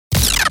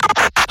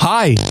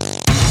Hi.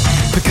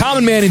 The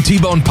Common Man and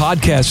T-Bone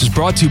podcast is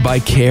brought to you by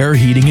Care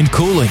Heating and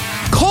Cooling.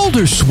 Cold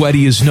or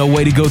sweaty is no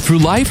way to go through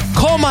life.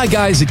 Call my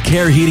guys at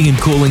Care Heating and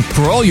Cooling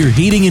for all your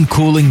heating and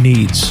cooling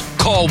needs.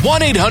 Call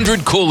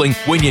 1-800-COOLING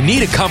when you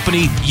need a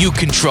company you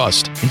can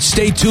trust. And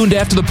stay tuned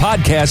after the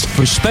podcast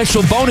for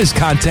special bonus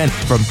content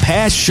from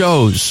past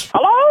shows.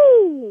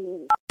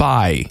 Hello?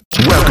 Bye.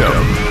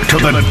 Welcome to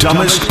the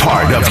dumbest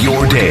part of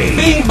your day.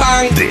 Bing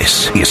bang.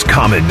 This is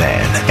Common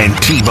Man and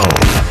T-Bone.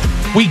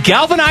 We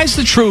galvanized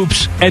the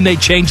troops, and they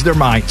changed their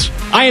minds.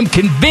 I am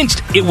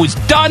convinced it was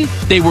done,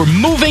 they were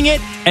moving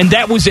it, and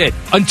that was it.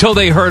 Until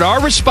they heard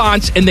our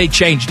response, and they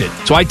changed it.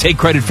 So I take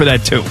credit for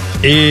that, too.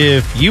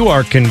 If you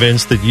are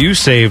convinced that you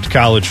saved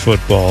college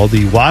football,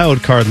 the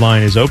wild card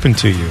line is open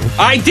to you.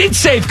 I did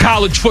save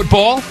college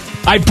football.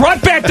 I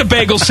brought back the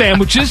bagel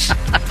sandwiches.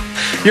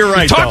 You're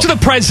right. Talk to the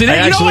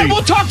president. You know what?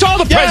 We'll talk to all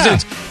the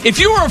presidents. If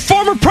you were a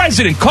former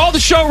president, call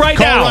the show right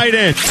now. Call right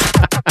in.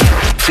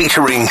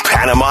 Featuring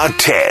Panama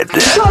Ted.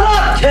 Shut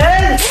up,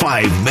 Ted!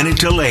 5-minute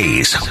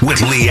delays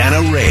with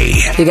Leanna Ray.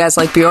 You guys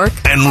like Bjork?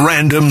 And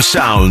random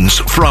sounds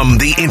from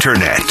the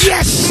internet.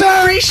 Yes,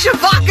 sir, he's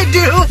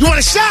Shabakadoo! You want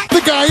a shot?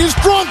 The guy is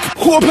drunk.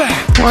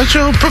 Watch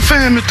your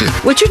profanity.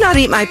 Would you not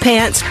eat my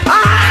pants?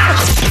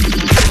 Ah!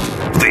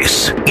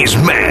 This is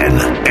Man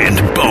and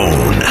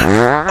Bone.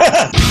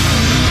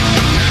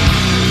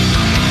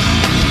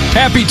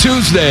 Happy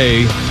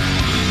Tuesday.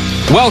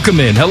 Welcome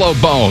in. Hello,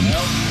 Bone.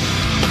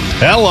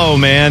 Hello,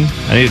 man.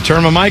 I need to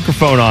turn my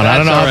microphone on. I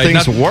don't know how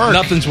things work.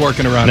 Nothing's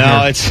working around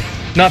No, here.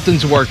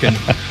 Nothing's working.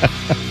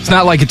 It's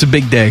not like it's a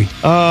big day.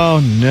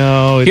 Oh,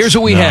 no. Here's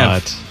what we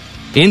have.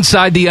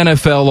 Inside the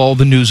NFL, all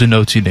the news and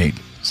notes you need.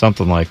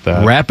 Something like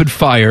that. Rapid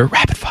fire.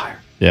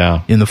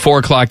 Yeah. In the 4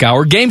 o'clock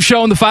hour. Game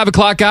show in the 5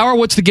 o'clock hour.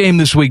 What's the game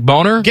this week,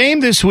 Boner? Game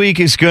this week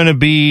is going to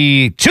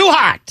be too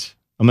hot.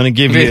 I'm going to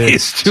give you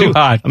It's too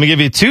hot. I'm going to give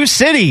you 2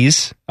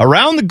 cities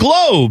around the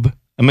globe.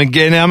 I'm going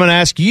to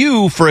ask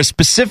you for a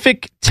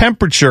specific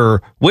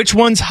temperature, which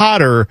one's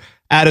hotter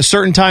at a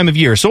certain time of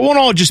year. So it won't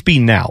all just be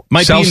now.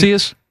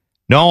 Celsius?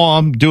 No,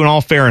 I'm doing all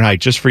Fahrenheit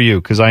just for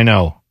you because I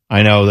know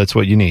that's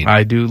what you need.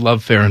 I do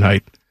love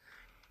Fahrenheit.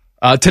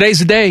 Today's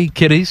the day,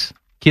 kitties.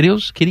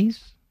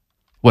 Kitties?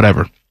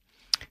 Whatever.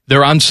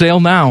 They're on sale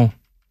now.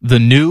 The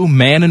new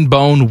Man and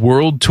Bone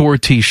World Tour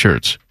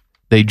t-shirts.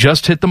 They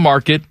just hit the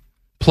market,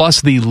 plus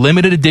the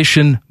limited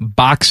edition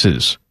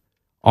boxes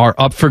are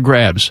up for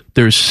grabs.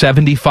 There's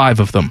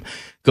 75 of them.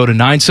 Go to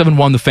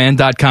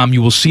 971thefan.com.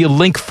 You will see a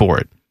link for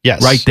it.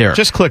 Yes. Right there.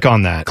 Just click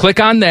on that. Click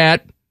on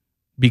that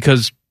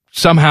because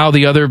somehow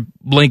the other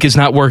link is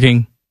not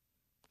working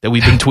that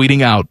we've been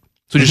tweeting out.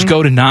 So just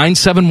go to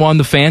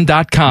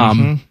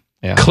 971thefan.com,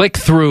 click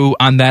through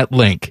on that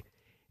link.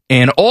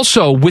 And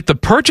also, with the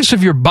purchase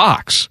of your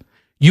box,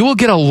 you will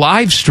get a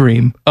live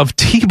stream of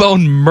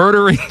T-Bone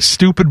murdering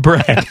stupid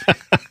Brad.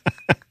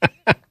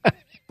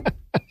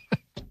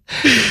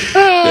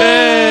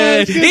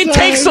 It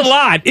takes a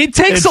lot. It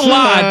takes a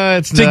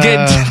lot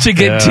to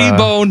get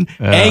T-Bone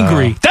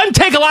angry. Doesn't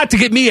take a lot to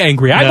get me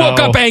angry. I woke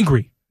up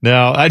angry.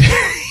 No,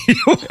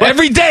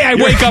 every day I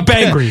wake up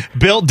angry.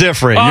 Built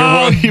different.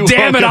 Oh,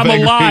 damn it! I'm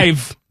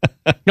alive.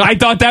 I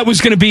thought that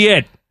was going to be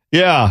it.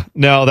 Yeah,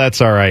 no, that's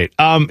all right.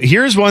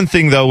 Here's one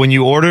thing though: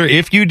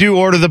 if you do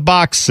order the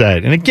box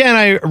set, and again,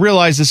 I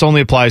realize this only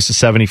applies to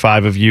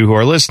 75 of you who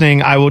are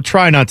listening. I will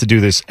try not to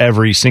do this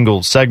every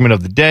single segment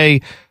of the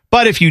day.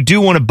 But if you do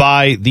want to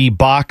buy the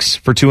box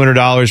for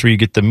 $200 where you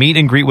get the meet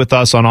and greet with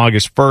us on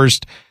August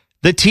 1st,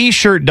 the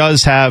t-shirt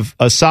does have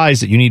a size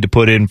that you need to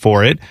put in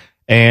for it.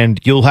 And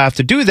you'll have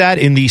to do that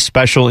in the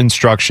special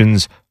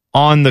instructions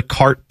on the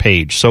cart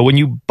page. So when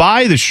you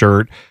buy the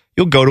shirt,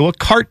 you'll go to a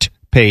cart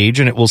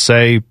page and it will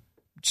say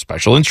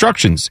special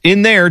instructions.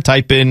 In there,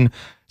 type in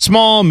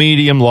small,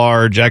 medium,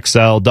 large,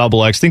 XL,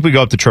 double X. I think we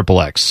go up to triple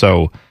X.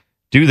 So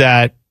do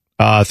that.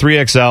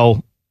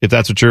 3XL. If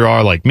that's what you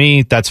are, like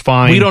me, that's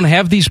fine. We don't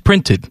have these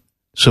printed,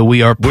 so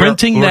we are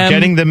printing them. We're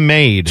getting them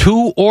made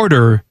to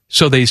order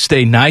so they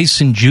stay nice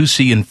and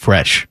juicy and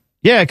fresh.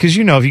 Yeah, because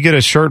if you get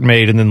a shirt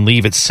made and then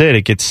leave it sit,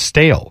 it gets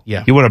stale.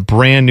 Yeah, you want a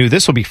brand new.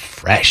 This will be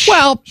fresh.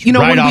 Well,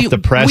 right off the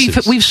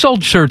presses. We've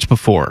sold shirts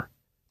before,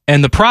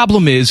 and the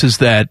problem is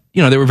that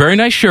they were very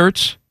nice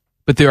shirts,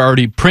 but they're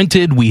already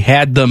printed. We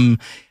had them,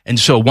 and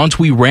so once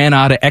we ran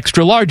out of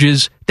extra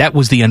larges, that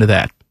was the end of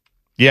that.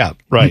 Yeah,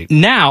 right.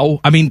 Now,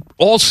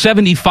 all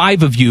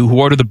 75 of you who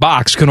order the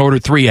box can order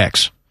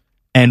 3X,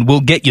 and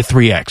we'll get you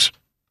 3X.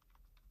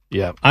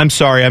 Yeah, I'm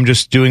sorry. I'm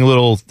just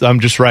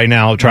right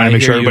now trying to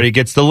make sure everybody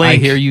gets the link. I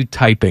hear you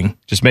typing.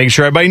 Just making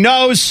sure everybody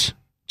knows.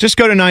 Just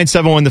go to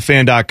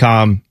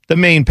 971thefan.com, the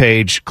main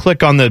page,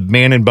 click on the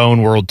Man and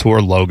Bone World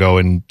Tour logo,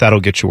 and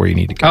that'll get you where you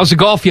need to go. How's the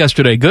golf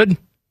yesterday? Good?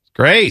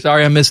 Great.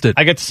 Sorry I missed it.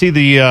 I got to see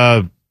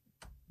the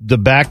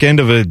back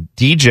end of a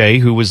DJ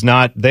who was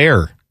not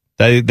there.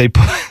 They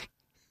put...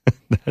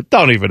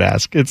 Don't even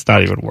ask. It's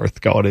not even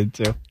worth going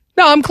into.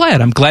 No, I'm glad.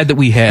 I'm glad that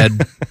we had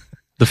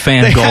the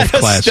Fan Golf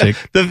Classic.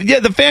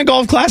 The Fan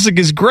Golf Classic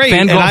is great,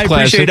 and I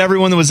appreciate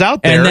everyone that was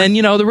out there. And then,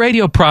 the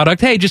radio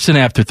product, hey, just an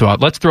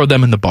afterthought. Let's throw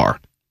them in the bar.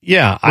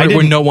 Yeah,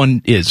 where no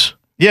one is.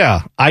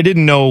 Yeah, I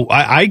didn't know.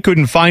 I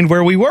couldn't find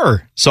where we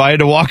were, so I had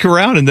to walk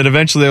around. And then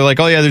eventually they're like,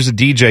 "Oh yeah, there's a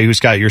DJ who's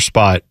got your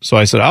spot." So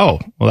I said, "Oh,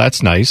 well,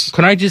 that's nice."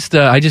 Can I just?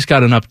 I just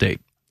got an update.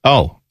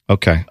 Oh,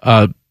 okay.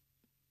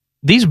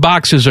 These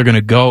boxes are going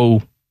to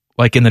go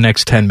like in the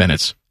next 10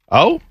 minutes.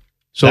 Oh,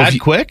 so that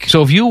quick?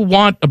 So if you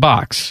want a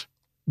box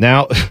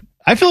now,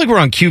 I feel like we're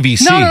on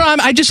QVC. No.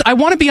 I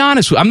want to be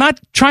honest. I'm not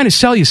trying to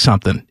sell you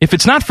something. If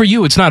it's not for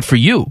you, it's not for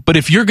you. But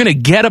if you're going to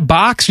get a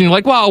box and you're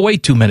like, well, I'll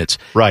wait 2 minutes.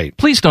 Right.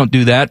 Please don't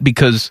do that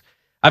because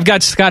I've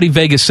got Scotty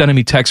Vegas sending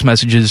me text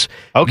messages,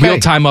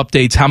 real-time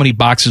updates, how many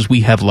boxes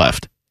we have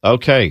left.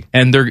 Okay.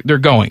 And they're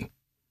going.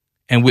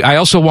 And I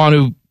also want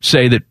to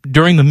say that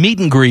during the meet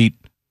and greet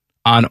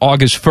on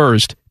August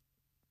 1st,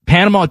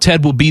 Panama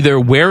Ted will be there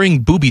wearing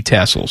booby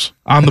tassels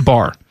on the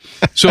bar.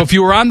 So if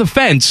you were on the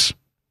fence,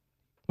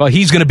 well,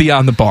 he's going to be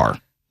on the bar.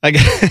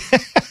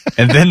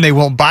 And then they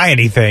won't buy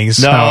anything.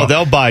 So. No,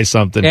 they'll buy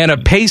something. And a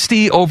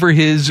pasty over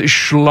his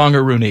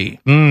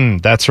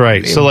schlungaroony. That's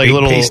right. So like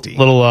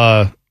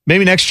little,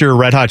 maybe next year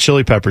Red Hot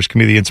Chili Peppers can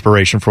be the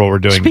inspiration for what we're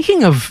doing.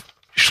 Speaking of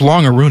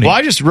schlungaroony.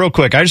 Well, real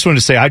quick, I just wanted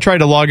to say, I tried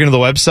to log into the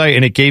website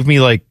and it gave me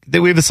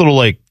we have this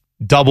little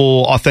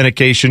double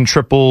authentication,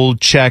 triple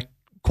check,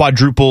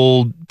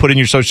 quadruple, put in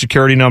your social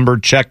security number,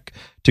 check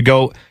to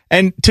go.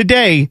 And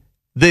today,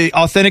 the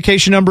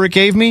authentication number it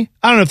gave me,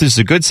 I don't know if this is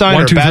a good sign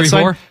or a bad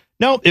sign. 1, 2, 3, 4?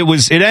 No,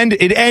 it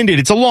ended.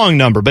 It's a long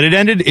number, but it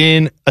ended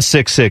in a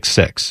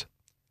 666.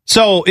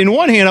 So in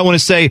one hand, I want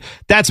to say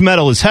that's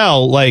metal as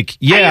hell. Like,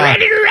 yeah. Are you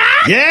ready to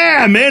rock?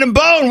 Yeah, Man and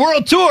Bone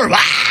World Tour.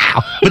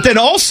 Wow. But then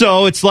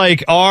also it's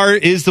like,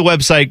 is the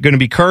website going to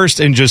be cursed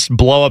and just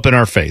blow up in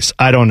our face?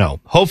 I don't know.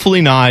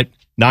 Hopefully not.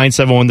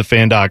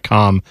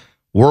 971thefan.com.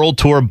 World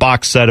Tour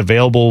box set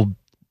available,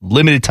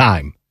 limited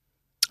time.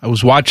 I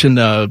was watching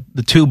the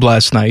Tube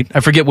last night.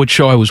 I forget what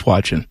show I was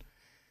watching,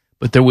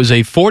 but there was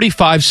a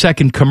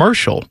 45-second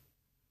commercial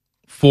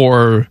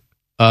for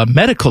a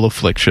medical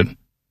affliction.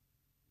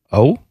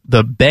 Oh?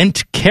 The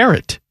bent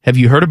carrot. Have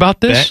you heard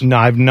about this? No,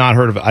 I've not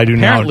heard of it. I do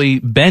not. Apparently,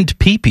 bent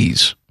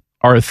peepees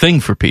are a thing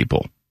for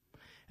people.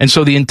 And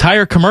so the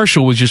entire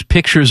commercial was just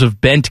pictures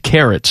of bent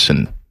carrots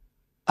and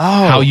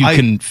how you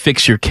can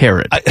fix your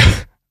carrot.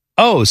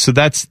 So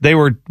they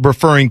were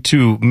referring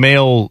to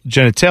male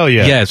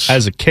genitalia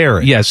as a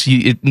carrot. Yes,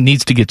 it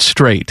needs to get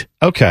straight.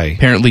 Okay.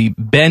 Apparently,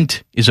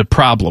 bent is a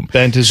problem. A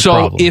problem.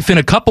 So if in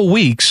a couple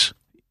weeks,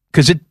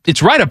 because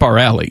it's right up our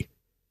alley,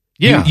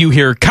 you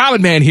hear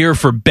Common Man here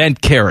for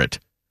bent carrot.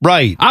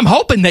 Right. I'm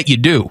hoping that you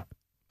do.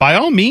 By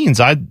all means,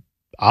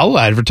 I'll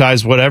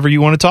advertise whatever you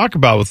want to talk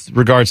about with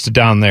regards to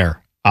down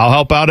there. I'll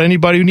help out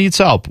anybody who needs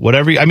help.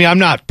 Whatever. I'm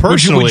not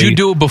personally. Would you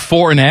do a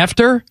before and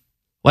after?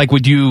 Like,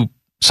 would you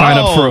sign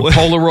up for a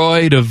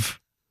Polaroid of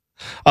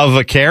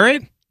a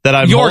carrot that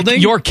I'm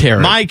holding? Your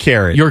carrot. My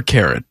carrot. Your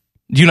carrot.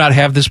 Do you not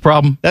have this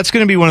problem? That's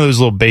going to be one of those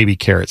little baby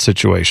carrot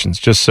situations,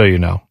 just so you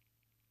know.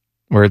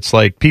 Where it's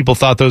like people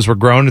thought those were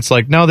grown. It's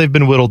like, no, they've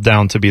been whittled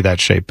down to be that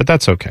shape, but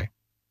that's okay.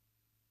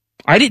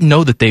 I didn't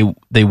know that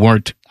they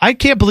weren't. I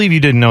can't believe you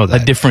didn't know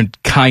that. A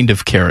different kind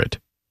of carrot.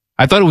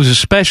 I thought it was a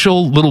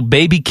special little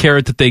baby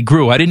carrot that they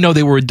grew. I didn't know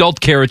they were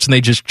adult carrots and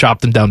they just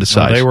chopped them down to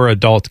size. No, they were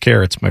adult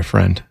carrots, my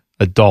friend.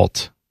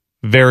 Adult.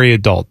 Very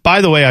adult.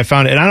 By the way, I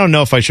found it, and I don't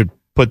know if I should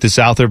put this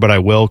out there, but I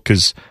will,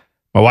 because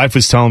my wife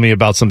was telling me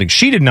about something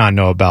she did not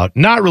know about,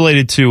 not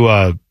related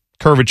to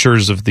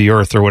curvatures of the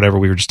earth or whatever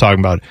we were just talking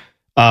about.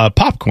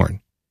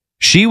 Popcorn.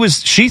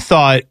 She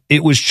thought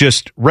it was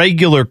just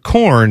regular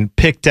corn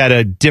picked at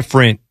a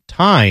different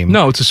time.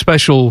 No, it's a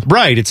special.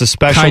 Right, it's a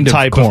special kind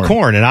type of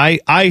corn.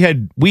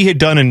 And we had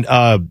done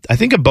I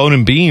think a Bone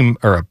and Beam,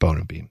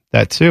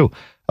 that too.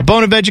 A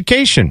Bone of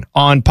Education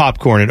on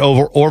popcorn and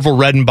Orville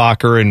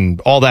Redenbacher and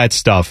all that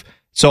stuff.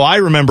 So I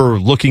remember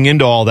looking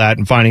into all that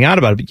and finding out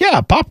about it. But yeah,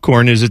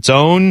 popcorn is its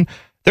own.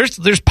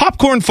 There's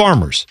popcorn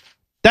farmers.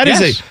 That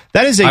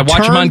is a I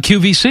watch them on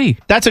QVC.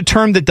 That's a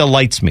term that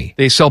delights me.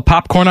 They sell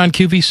popcorn on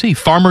QVC.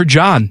 Farmer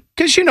John.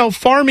 Because,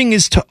 farming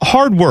is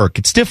hard work.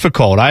 It's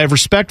difficult. I have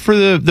respect for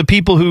the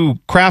people who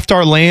craft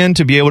our land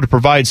to be able to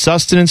provide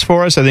sustenance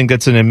for us. I think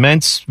that's an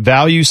immense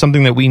value,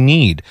 something that we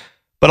need.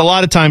 But a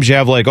lot of times you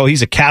have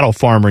he's a cattle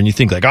farmer, and you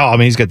think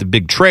he's got the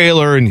big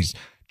trailer and he's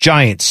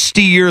giant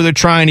steer they're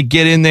trying to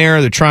get in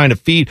there. They're trying to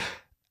feed.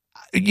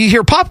 You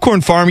hear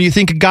popcorn farmer, you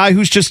think a guy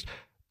who's just,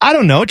 I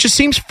don't know, it just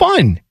seems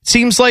fun. It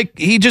seems like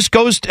he just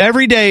goes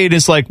every day and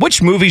is like,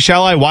 which movie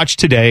shall I watch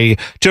today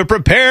to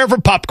prepare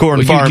for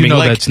popcorn farming? You know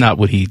that's not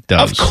what he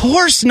does. Of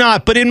course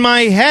not. But in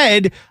my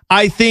head,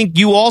 I think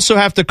you also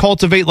have to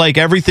cultivate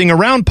everything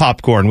around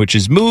popcorn, which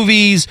is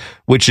movies,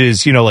 which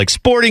is,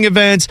 sporting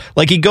events.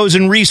 He goes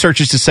and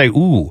researches to say,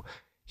 ooh,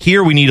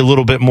 here we need a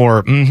little bit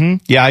more.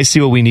 Yeah, I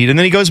see what we need. And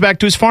then he goes back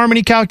to his farm and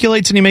he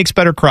calculates and he makes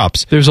better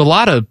crops. There's a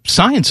lot of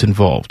science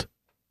involved.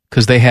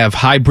 Because they have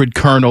hybrid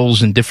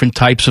kernels and different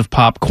types of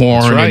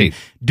popcorn. That's right.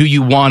 And do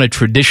you want a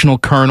traditional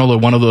kernel or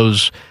one of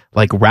those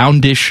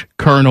roundish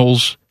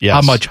kernels? Yes.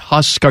 How much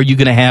husk are you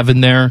going to have in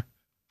there?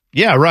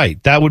 Yeah,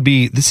 right. That would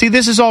be. See,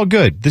 this is all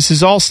good. This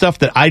is all stuff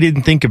that I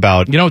didn't think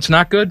about. You know, it's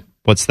not good.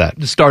 What's that?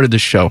 The start of the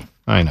show.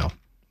 I know.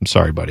 I'm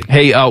sorry, buddy.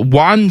 Hey,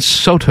 Juan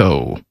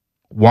Soto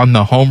won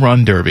the home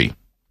run derby,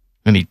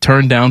 and he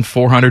turned down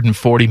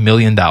 $440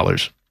 million.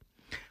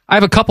 I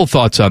have a couple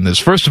thoughts on this.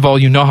 First of all,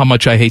 you know how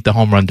much I hate the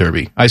home run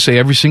derby. I say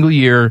every single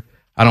year,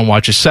 I don't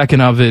watch a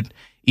second of it.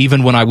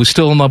 Even when I was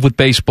still in love with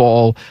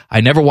baseball,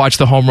 I never watched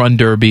the home run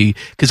derby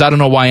because I don't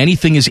know why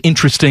anything is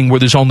interesting where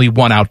there's only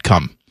one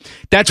outcome.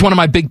 That's one of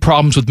my big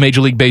problems with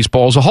Major League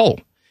Baseball as a whole,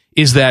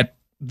 is that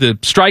the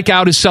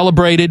strikeout is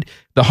celebrated,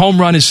 the home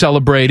run is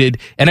celebrated,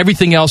 and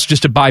everything else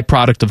just a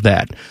byproduct of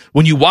that.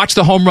 When you watch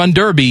the home run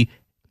derby,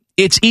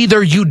 it's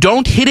either you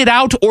don't hit it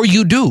out or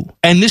you do.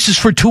 And this is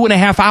for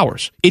 2.5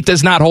 hours. It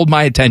does not hold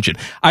my attention.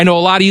 I know a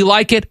lot of you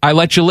like it. I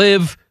let you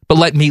live, but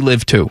let me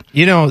live too.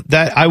 You know,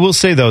 that I will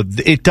say, though,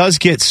 it does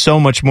get so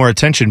much more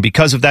attention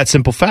because of that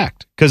simple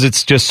fact, because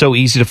it's just so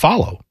easy to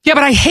follow. Yeah,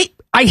 but I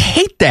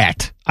hate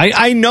that.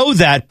 I know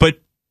that, but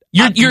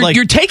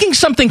you're taking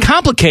something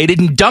complicated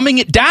and dumbing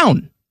it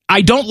down.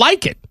 I don't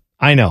like it.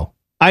 I know.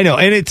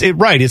 And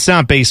it's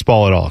not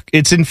baseball at all.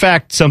 It's in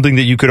fact something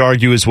that you could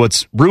argue is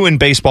what's ruined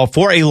baseball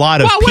for a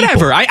lot of people.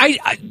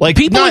 Whatever.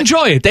 People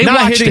enjoy it. They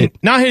watched it.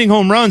 Not hitting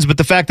home runs, but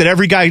the fact that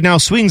every guy now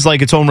swings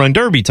like it's home run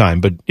derby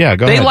time. But yeah,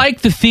 go ahead. They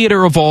like the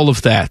theater of all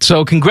of that.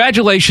 So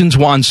congratulations,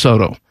 Juan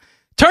Soto.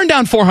 Turned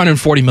down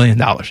 $440 million.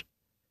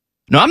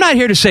 No, I'm not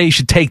here to say you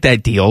should take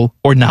that deal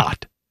or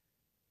not.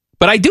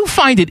 But I do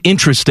find it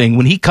interesting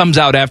when he comes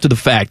out after the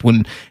fact,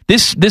 when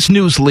this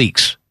news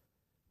leaks,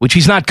 which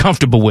he's not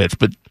comfortable with,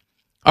 but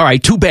all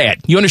right, too bad.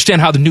 You understand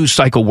how the news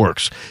cycle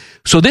works.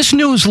 So this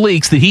news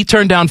leaks that he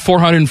turned down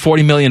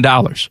 $440 million.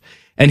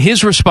 And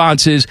his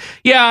response is,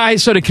 yeah, I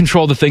sort of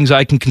control the things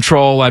I can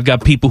control. I've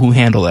got people who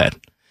handle that.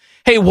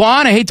 Hey,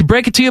 Juan, I hate to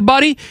break it to you,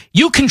 buddy.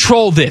 You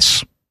control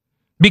this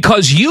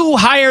because you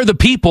hire the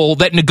people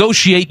that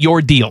negotiate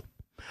your deal.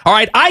 All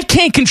right, I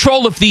can't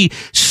control if the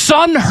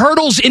sun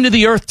hurtles into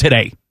the earth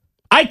today.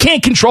 I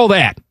can't control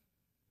that.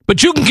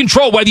 But you can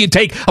control whether you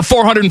take a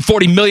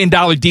 $440 million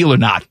deal or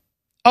not.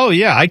 Oh,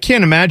 yeah. I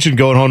can't imagine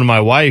going home to my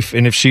wife,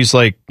 and if she's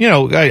like, you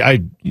know,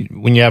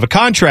 when you have a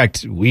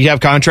contract, we have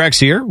contracts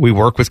here. We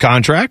work with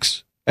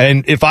contracts.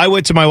 And if I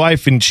went to my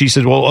wife and she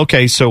said, well,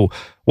 okay, so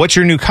what's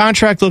your new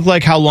contract look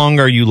like? How long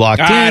are you locked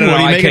in? I don't know.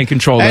 I can't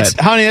control that.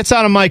 Honey, that's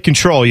out of my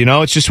control. You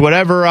know, it's just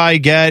whatever I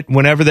get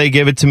whenever they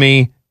give it to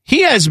me.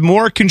 He has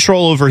more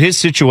control over his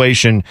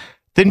situation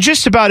than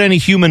just about any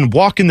human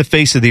walking the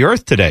face of the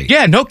earth today.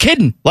 Yeah, no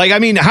kidding. Like, I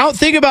mean,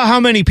 think about how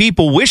many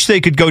people wish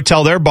they could go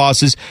tell their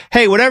bosses,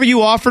 hey, whatever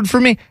you offered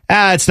for me,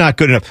 it's not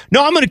good enough.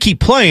 No, I'm going to keep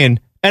playing,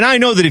 and I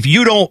know that if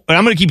you don't,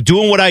 I'm going to keep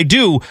doing what I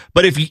do,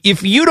 but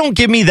if you don't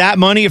give me that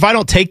money, if I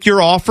don't take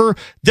your offer,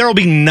 there will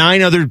be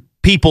 9 other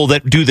people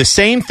that do the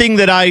same thing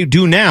that I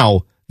do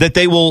now, that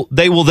they will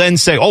then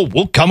say, oh,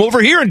 we'll come over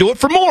here and do it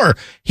for more.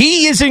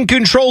 He is in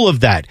control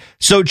of that.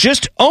 So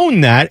just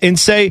own that and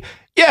say,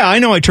 yeah, I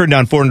know I turned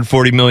down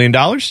 $440 million,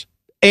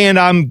 and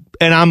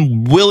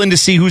I'm willing to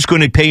see who's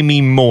going to pay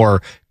me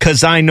more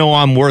because I know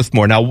I'm worth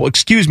more. Now,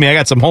 excuse me, I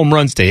got some home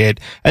runs to hit.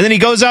 And then he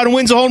goes out and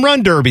wins a home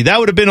run derby. That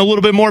would have been a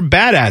little bit more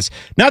badass.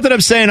 Not that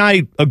I'm saying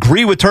I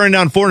agree with turning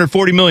down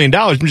 $440 million.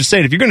 I'm just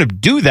saying if you're going to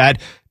do that,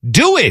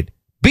 do it.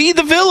 Be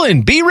the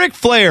villain. Be Ric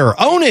Flair.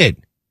 Own it.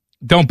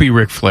 Don't be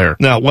Ric Flair.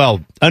 No,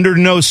 well, under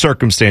no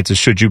circumstances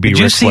should you be Ric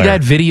Flair. Did you see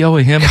that video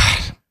of him?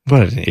 God.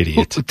 What an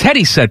idiot. Well,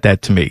 Teddy sent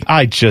that to me.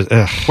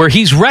 Where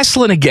he's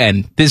wrestling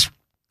again. This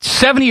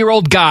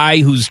 70-year-old guy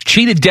who's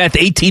cheated death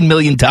 18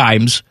 million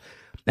times,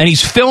 and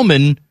he's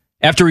filming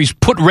after he's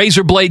put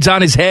razor blades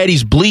on his head.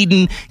 He's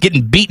bleeding,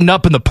 getting beaten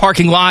up in the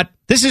parking lot.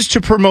 This is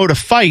to promote a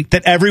fight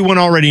that everyone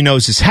already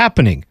knows is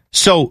happening.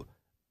 So,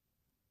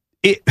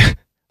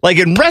 like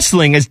in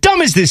wrestling, as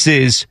dumb as this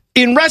is,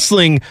 in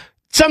wrestling,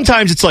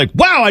 sometimes it's like,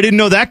 wow, I didn't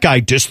know that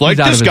guy disliked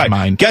this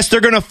guy. Guess they're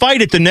going to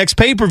fight at the next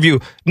pay-per-view.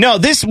 No,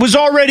 this was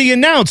already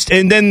announced.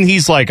 And then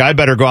he's like, I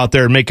better go out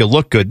there and make it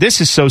look good.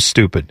 This is so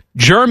stupid.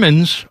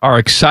 Germans are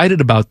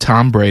excited about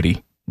Tom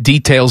Brady.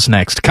 Details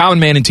next. Common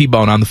Man and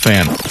T-Bone on the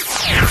Fan.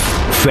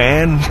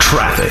 Fan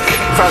traffic.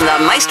 From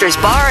the Meister's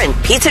Bar and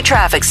Pizza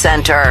Traffic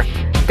Center.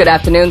 Good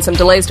afternoon. Some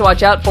delays to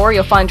watch out for.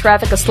 You'll find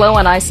traffic slow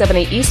on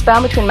I-70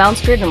 eastbound between Mount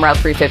Street and Route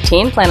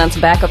 315. Plan on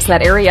some backups in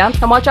that area.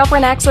 And watch out for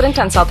an accident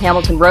on South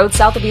Hamilton Road,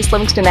 south of East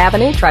Livingston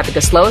Avenue. Traffic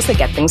is slow as they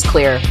get things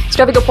clear. This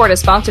traffic report is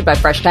sponsored by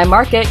Fresh Time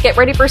Market. Get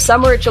ready for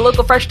summer at your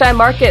local Fresh Time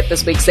Market.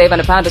 This week, save on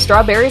a pound of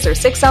strawberries or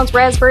 6-ounce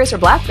raspberries or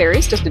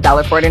blackberries, just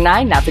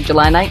 $1.49, now through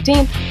July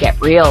 19th. Get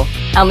real.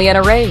 I'm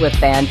Leanna Ray with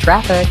Fan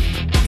Traffic.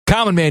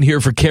 Common Man here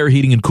for Care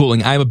Heating and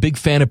Cooling. I'm a big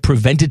fan of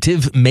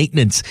preventative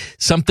maintenance.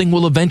 Something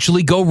will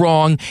eventually go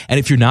wrong, and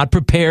if you're not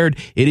prepared,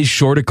 it is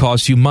sure to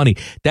cost you money.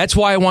 That's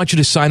why I want you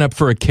to sign up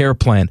for a Care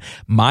plan.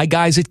 My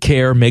guys at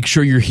Care make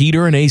sure your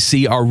heater and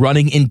AC are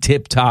running in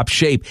tip-top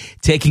shape,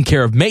 taking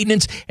care of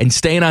maintenance and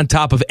staying on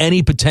top of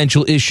any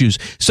potential issues.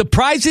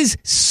 Surprises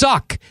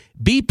suck.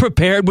 Be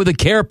prepared with a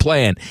Care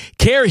plan.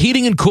 Care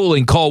Heating and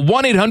Cooling. Call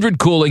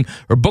 1-800-COOLING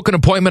or book an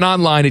appointment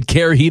online at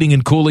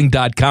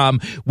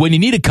careheatingandcooling.com when you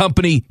need a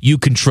company you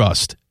can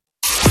trust.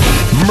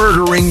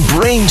 Murdering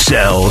brain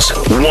cells,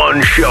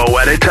 one show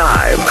at a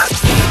time.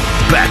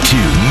 Back to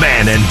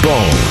Man and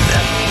Bone.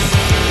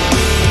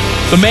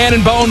 The Man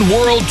and Bone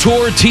World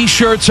Tour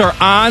t-shirts are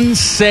on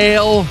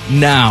sale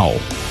now.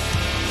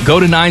 Go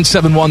to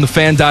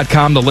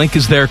 971thefan.com. The link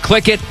is there.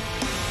 Click it.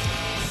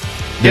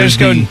 There's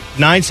go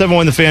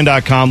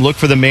 971thefan.com. Look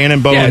for the Man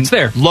and Bone it's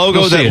there.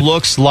 logo that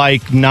looks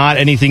like not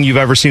anything you've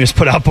ever seen us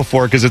put out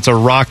before because it's a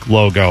rock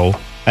logo.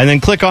 And then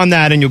click on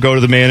that and you'll go to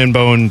the Man and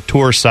Bone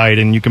tour site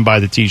and you can buy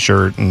the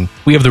t-shirt. And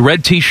we have the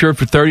red t-shirt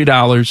for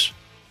 $30.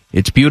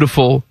 It's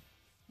beautiful.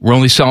 We're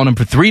only selling them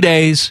for 3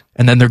 days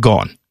and then they're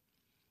gone.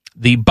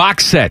 The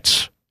box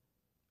sets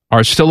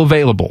are still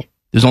available.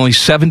 There's only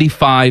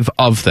 75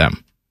 of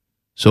them.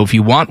 So if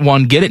you want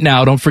one, get it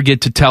now. Don't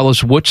forget to tell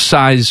us which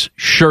size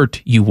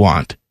shirt you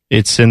want.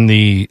 It's in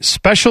the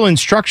special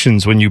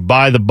instructions when you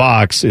buy the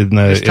box.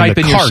 Just type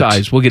in your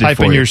size. We'll get it for you.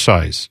 Type in your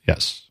size,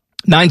 yes.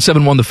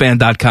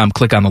 971thefan.com.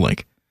 Click on the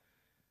link.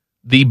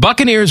 The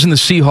Buccaneers and the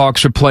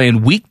Seahawks are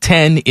playing Week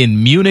 10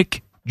 in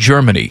Munich,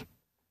 Germany.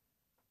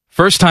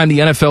 First time the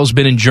NFL's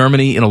been in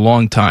Germany in a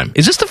long time.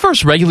 Is this the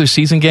first regular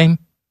season game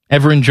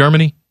ever in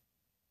Germany?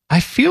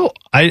 You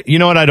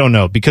know what? I don't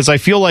know because I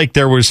feel like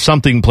there was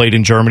something played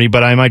in Germany,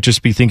 but I might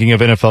just be thinking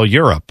of NFL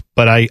Europe.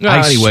 But I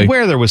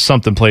swear there was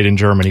something played in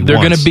Germany. They're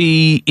going to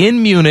be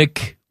in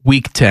Munich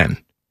Week 10.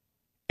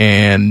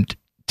 And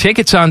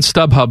tickets on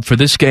StubHub for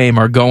this game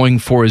are going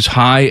for as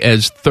high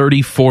as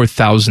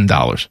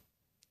 $34,000.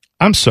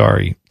 I'm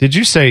sorry. Did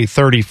you say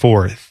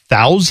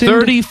 34,000?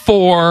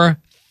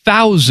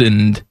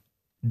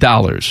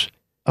 $34,000.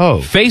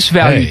 Oh, face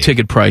value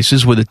ticket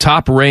prices with a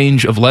top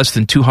range of less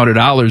than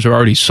 $200 are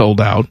already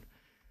sold out.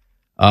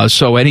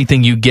 So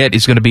anything you get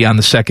is going to be on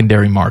the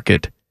secondary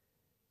market.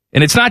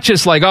 And it's not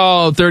just like,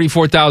 oh,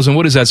 34,000.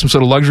 What is that? Some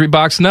sort of luxury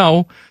box?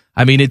 No.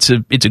 I mean, it's a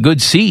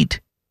good seat,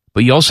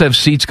 but you also have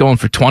seats going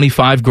for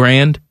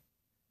 $25,000.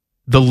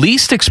 The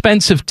least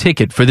expensive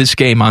ticket for this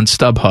game on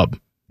StubHub,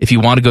 if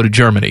you want to go to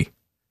Germany,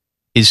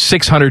 is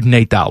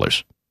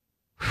 $608.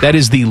 That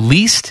is the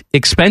least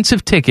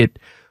expensive ticket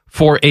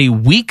for a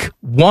Week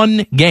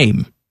 1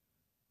 game.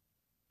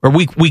 Or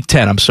Week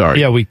 10, I'm sorry.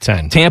 Yeah, Week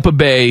 10. Tampa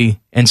Bay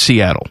and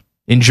Seattle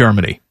in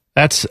Germany.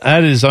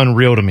 That is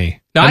unreal to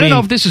me. Now, I don't know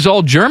if this is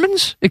all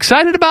Germans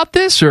excited about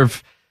this or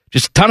if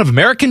just a ton of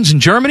Americans in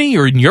Germany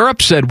or in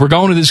Europe said, we're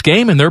going to this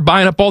game and they're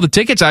buying up all the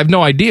tickets. I have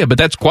no idea, but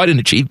that's quite an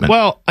achievement.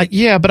 Well,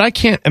 yeah, but I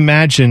can't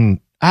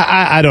imagine.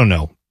 I don't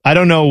know. I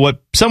don't know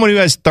what someone who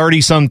has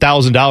 $30-some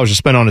thousand to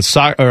spend on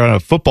a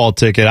football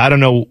ticket. I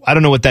don't know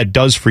what that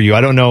does for you.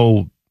 I don't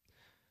know.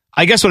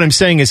 I guess what I'm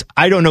saying is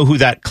I don't know who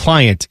that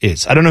client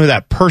is. I don't know who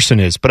that person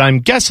is, but I'm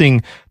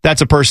guessing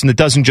that's a person that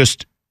doesn't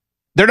just,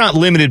 they're not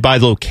limited by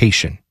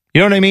location.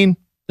 You know what I mean?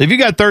 If you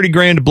got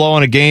 $30,000 to blow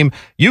on a game,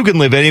 you can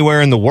live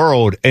anywhere in the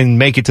world and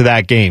make it to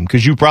that game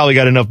because you probably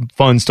got enough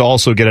funds to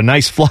also get a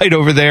nice flight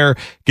over there,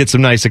 get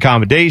some nice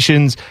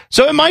accommodations.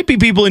 So it might be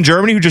people in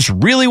Germany who just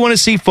really want to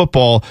see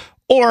football,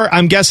 or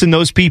I'm guessing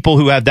those people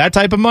who have that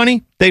type of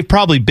money, they've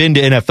probably been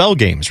to NFL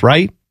games,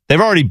 right? They've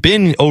already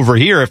been over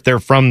here if they're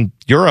from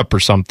Europe or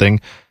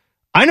something.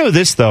 I know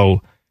this,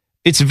 though.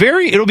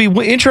 It'll be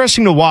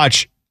interesting to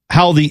watch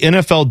how the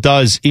NFL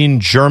does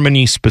in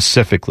Germany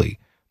specifically.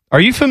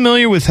 Are you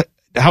familiar with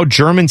how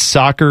German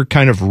soccer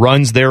kind of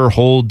runs their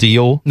whole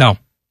deal? No.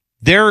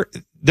 They're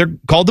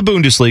called the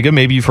Bundesliga.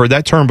 Maybe you've heard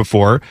that term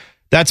before.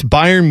 That's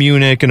Bayern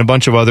Munich and a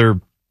bunch of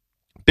other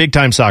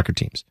big-time soccer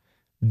teams.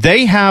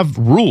 They have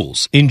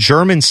rules in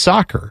German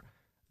soccer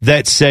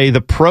that say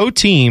the pro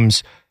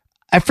teams,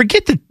 I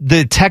forget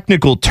the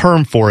technical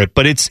term for it,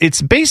 but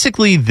it's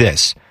basically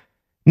this.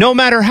 No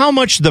matter how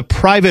much the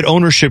private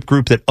ownership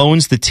group that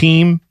owns the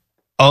team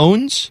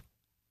owns,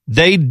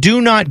 they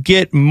do not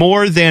get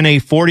more than a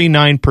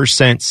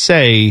 49%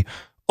 say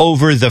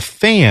over the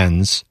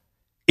fans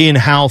in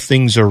how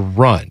things are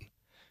run.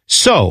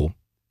 So,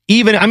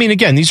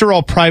 again, these are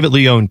all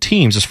privately owned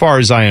teams as far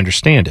as I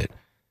understand it.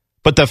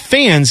 But the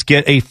fans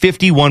get a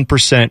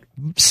 51%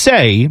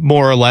 say,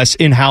 more or less,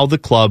 in how the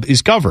club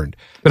is governed.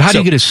 But how do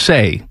you get a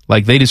say?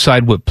 Like they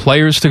decide what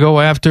players to go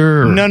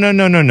after? Or no.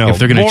 If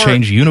they're going to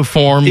change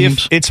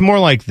uniforms? It's more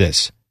like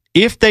this.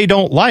 If they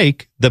don't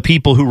like the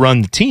people who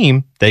run the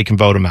team, they can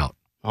vote them out.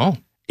 Oh.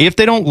 If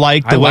they don't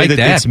like the way that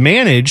it's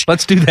managed.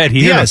 Let's do that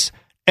here. Yes.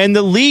 And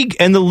the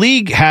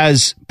league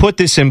has put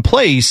this in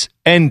place.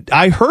 And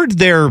I heard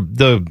their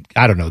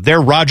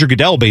Roger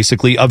Goodell,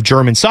 basically, of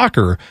German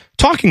soccer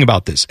talking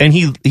about this. And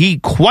he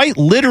quite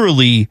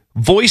literally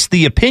voiced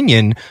the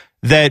opinion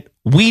that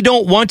we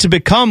don't want to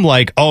become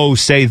like,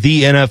 say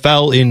the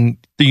NFL in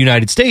the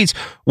United States,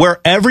 where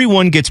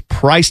everyone gets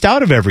priced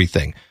out of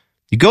everything.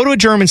 You go to a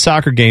German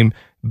soccer game,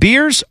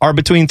 beers are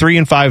between $3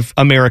 and $5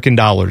 American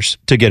dollars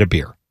to get a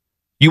beer.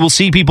 You will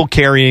see people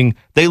carrying,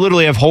 they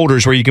literally have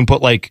holders where you can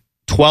put like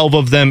 12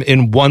 of them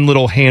in one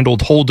little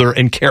handled holder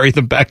and carry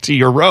them back to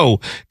your row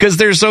because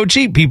they're so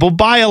cheap. People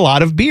buy a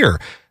lot of beer.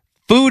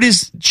 Food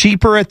is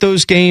cheaper at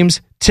those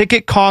games.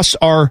 Ticket costs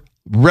are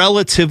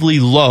relatively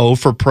low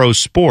for pro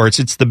sports.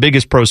 It's the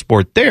biggest pro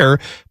sport there,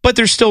 but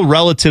they're still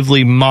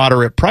relatively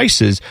moderate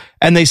prices.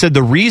 And they said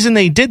the reason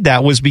they did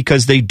that was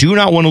because they do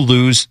not want to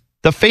lose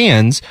the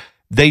fans.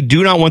 They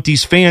do not want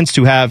these fans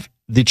to have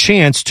the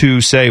chance to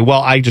say,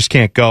 well, I just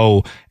can't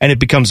go, and it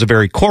becomes a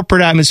very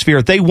corporate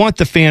atmosphere. They want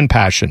the fan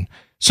passion.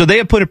 So they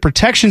have put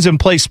protections in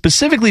place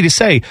specifically to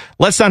say,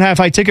 let's not have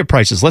high ticket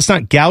prices. Let's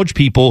not gouge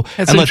people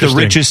and let the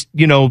richest,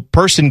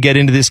 person get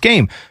into this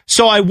game.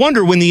 So I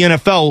wonder when the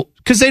NFL,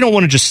 because they don't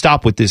want to just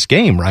stop with this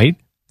game, right?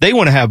 They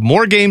want to have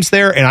more games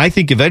there. And I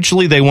think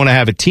eventually they want to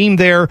have a team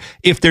there.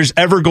 If there's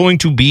ever going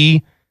to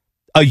be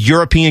a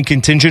European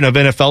contingent of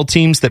NFL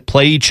teams that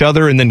play each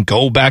other and then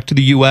go back to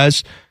the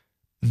U.S.,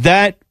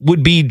 that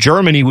would be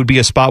Germany would be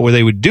a spot where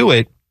they would do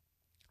it.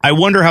 I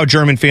wonder how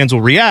German fans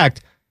will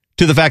react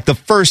to the fact the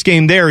first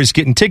game there is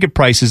getting ticket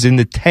prices in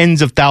the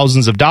tens of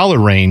thousands of dollar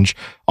range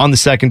on the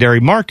secondary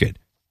market.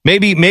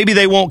 Maybe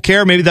they won't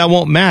care. Maybe that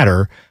won't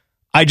matter.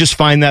 I just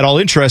find that all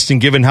interesting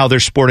given how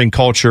their sporting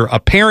culture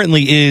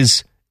apparently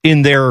is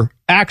in their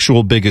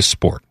actual biggest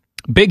sport.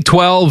 Big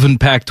 12 and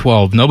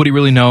Pac-12. Nobody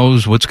really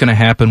knows what's going to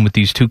happen with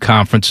these two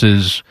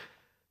conferences.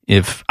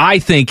 I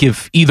think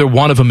if either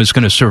one of them is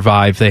going to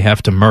survive, they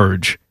have to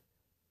merge.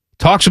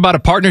 Talks about a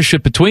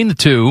partnership between the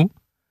two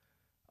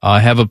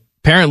have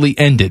apparently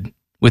ended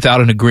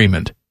without an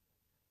agreement.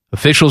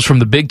 Officials from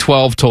the Big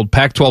 12 told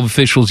Pac-12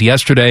 officials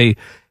yesterday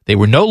they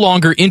were no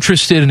longer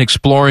interested in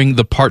exploring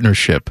the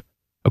partnership,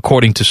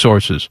 according to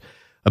sources.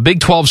 A Big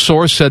 12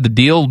 source said the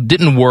deal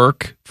didn't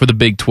work for the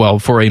Big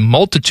 12 for a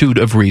multitude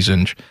of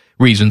reasons,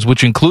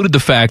 which included the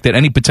fact that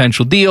any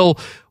potential deal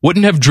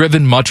wouldn't have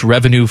driven much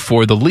revenue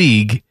for the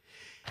league.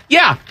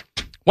 Yeah.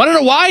 Want to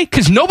know why?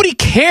 Because nobody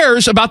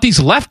cares about these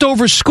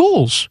leftover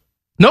schools.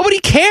 Nobody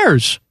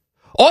cares.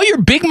 All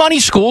your big money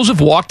schools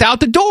have walked out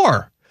the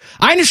door.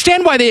 I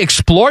understand why they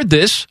explored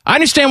this. I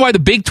understand why the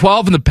Big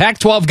 12 and the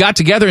Pac-12 got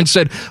together and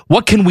said,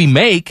 what can we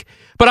make?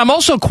 But I'm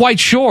also quite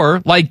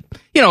sure,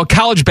 a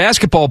college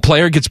basketball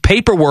player gets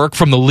paperwork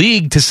from the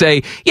league to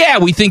say, yeah,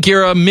 we think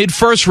you're a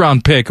mid-first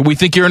round pick, or we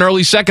think you're an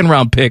early second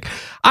round pick.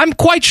 I'm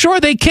quite sure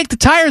they kicked the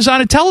tires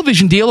on a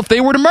television deal if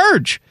they were to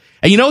merge.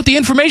 And you know what the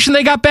information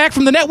they got back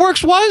from the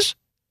networks was?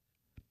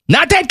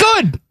 Not that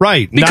good.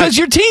 Right. Because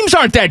your teams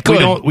aren't that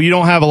good. We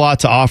don't have a lot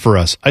to offer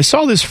us. I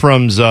saw this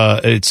from,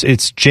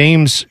 it's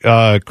James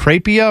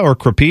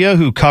Crapia,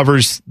 who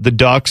covers the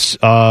Ducks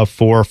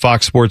for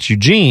Fox Sports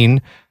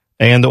Eugene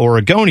and the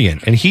Oregonian.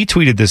 And he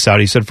tweeted this out.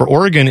 He said, for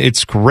Oregon,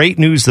 it's great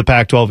news the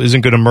Pac-12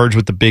 isn't going to merge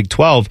with the Big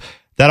 12.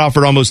 That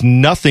offered almost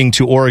nothing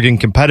to Oregon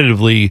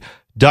competitively.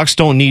 Ducks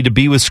don't need to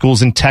be with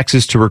schools in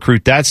Texas to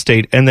recruit that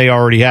state, and they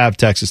already have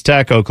Texas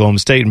Tech, Oklahoma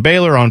State, and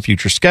Baylor on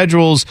future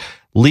schedules.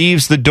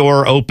 Leaves the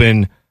door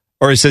open,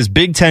 or it says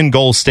Big Ten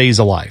goal stays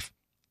alive.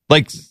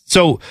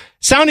 So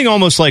sounding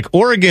almost like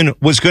Oregon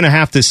was going to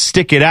have to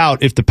stick it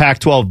out if the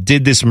Pac-12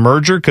 did this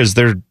merger, because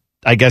they're,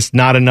 I guess,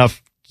 not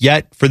enough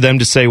yet for them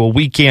to say, well,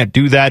 we can't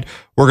do that.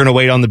 We're going to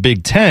wait on the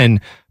Big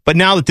Ten. But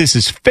now that this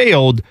has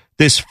failed,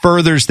 this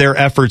furthers their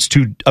efforts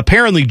to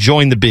apparently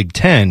join the Big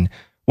Ten,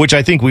 which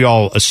I think we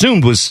all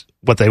assumed was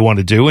what they want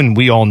to do, and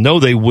we all know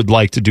they would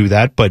like to do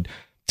that. But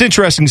it's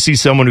interesting to see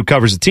someone who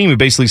covers the team who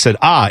basically said,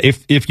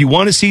 if you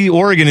want to see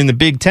Oregon in the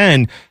Big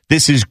Ten,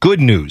 this is good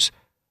news.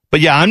 But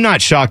yeah, I'm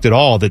not shocked at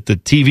all that the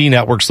TV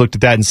networks looked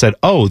at that and said,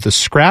 oh, the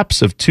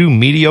scraps of two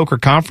mediocre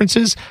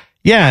conferences?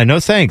 Yeah, no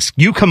thanks.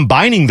 You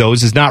combining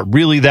those is not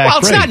really that great. Well,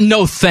 it's not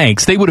no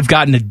thanks. They would have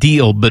gotten a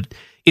deal, but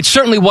it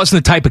certainly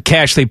wasn't the type of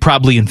cash they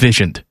probably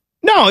envisioned.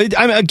 No,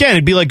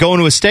 it'd be like going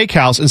to a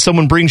steakhouse and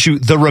someone brings you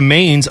the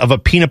remains of a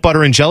peanut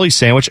butter and jelly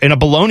sandwich and a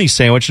bologna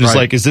sandwich and is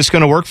like, is this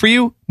going to work for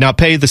you? Now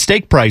pay the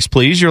steak price,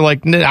 please. You're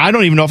like, I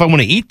don't even know if I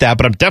want to eat that,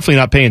 but I'm definitely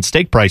not paying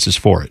steak prices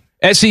for it.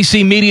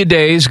 SEC Media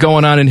Days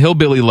going on in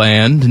Hillbilly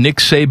Land. Nick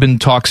Saban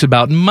talks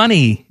about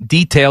money.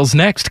 Details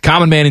next.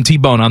 Common Man and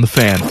T-Bone on the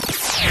Fan.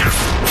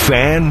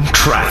 Fan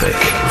traffic.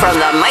 From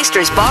the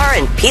Meister's Bar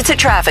and Pizza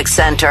Traffic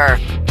Center.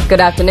 Good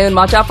afternoon.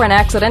 Watch out for an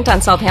accident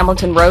on South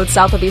Hamilton Road,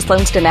 south of East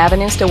Livingston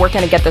Avenue. Still working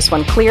to get this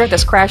one clear.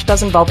 This crash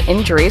does involve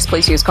injuries.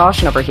 Please use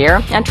caution over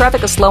here. And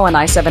traffic is slow on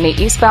I-70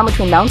 eastbound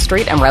between Mount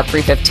Street and Route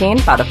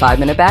 315. About a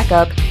 5-minute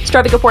backup. This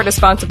traffic report is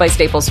sponsored by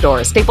Staples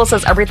Stores. Staples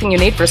has everything you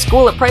need for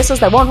school at prices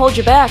that won't hold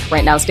you back.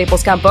 Right now,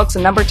 Staples count books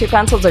and number 2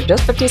 pencils are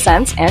just 50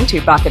 cents, and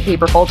 2 pocket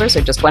paper folders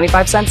are just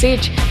 25 cents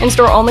each.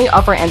 In-store only.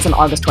 Offer ends on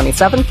August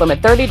 27th.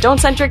 Limit 30.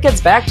 Don't send your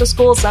kids back to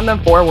school. Send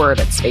them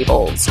forward at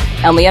Staples.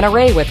 I'm Leanna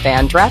Ray with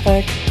Fan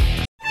Traffic.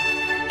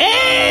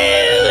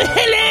 Oh,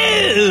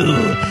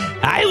 hello!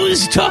 I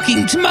was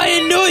talking to my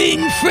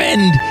annoying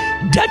friend,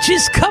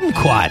 Duchess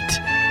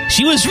Kumquat.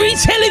 She was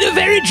retelling a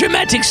very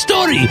dramatic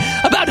story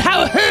about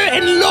how her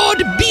and Lord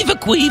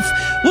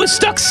Beaverqueef were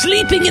stuck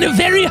sleeping in a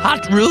very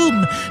hot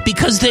room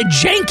because their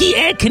janky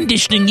air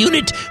conditioning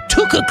unit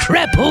took a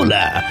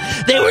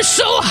crapola. They were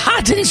so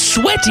hot and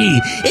sweaty,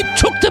 it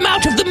took them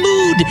out of the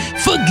mood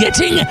for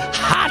getting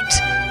hot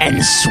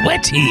and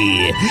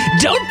sweaty.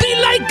 Don't be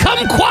like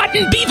Kumquat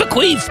and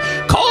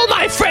Beaverqueef. Call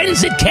my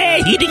friends at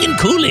Care Heating and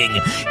Cooling.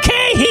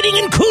 Care Heating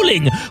and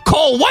Cooling.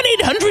 Call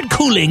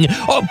 1-800-COOLING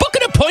or book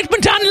an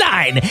appointment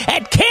online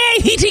at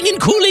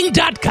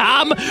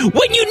careheatingandcooling.com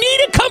when you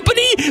need a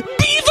company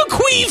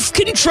Beaverqueef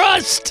can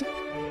trust.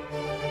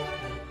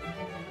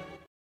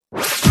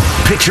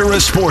 Picture a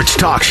sports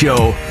talk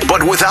show,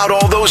 but without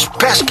all those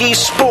pesky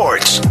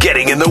sports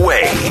getting in the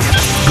way.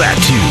 Back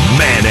to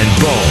Man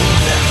and Bone.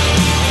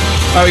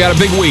 All right, we got a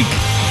big week.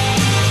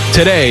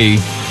 Today,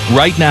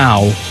 right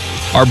now,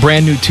 our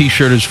brand new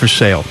t-shirt is for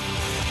sale.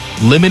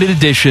 Limited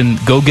edition.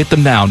 Go get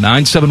them now.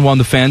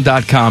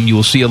 971thefan.com. You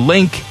will see a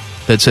link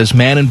that says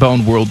Man and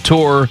Bone World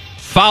Tour.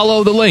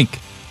 Follow the link.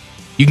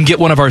 You can get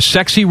one of our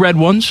sexy red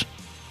ones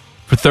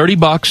for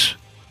 $30,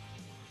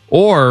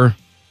 or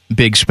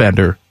big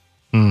spender.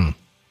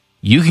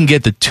 You can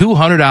get the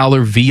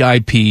 $200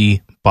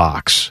 VIP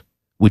box,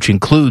 which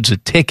includes a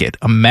ticket,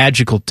 a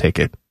magical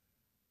ticket,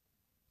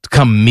 to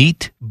come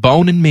meet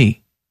Bone and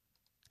me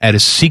at a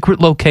secret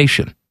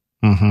location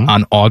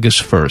on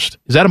August 1st.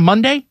 Is that a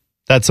Monday?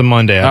 That's a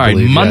Monday, I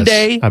believe. All right,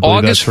 Monday, yes. I believe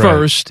August that's right.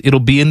 1st. It'll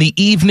be in the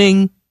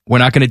evening. We're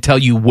not going to tell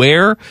you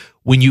where.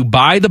 When you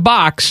buy the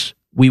box,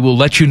 we will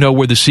let you know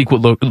where the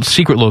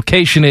secret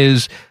location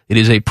is. It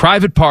is a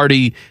private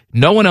party.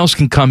 No one else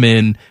can come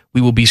in.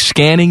 We will be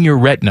scanning your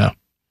retina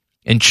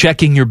and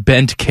checking your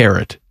bent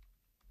carrot.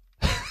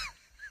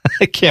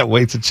 I can't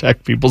wait to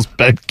check people's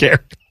bent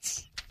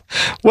carrots.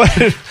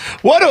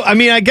 I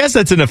mean, I guess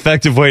that's an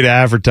effective way to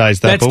advertise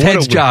that. That's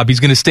Ted's job.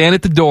 He's going to stand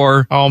at the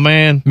door. Oh,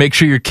 man. Make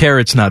sure your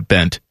carrot's not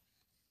bent.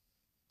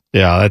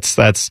 Yeah,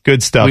 that's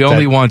good stuff. We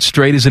only want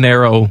straight as an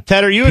arrow.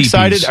 Ted, are you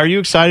excited? Are you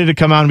excited to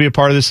come out and be a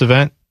part of this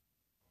event?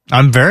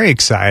 I'm very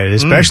excited,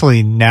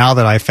 especially now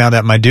that I found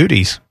out my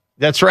duties.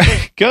 That's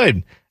right.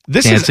 Good.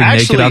 This Dancing is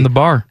actually naked on the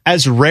bar.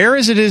 As rare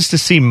as it is to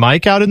see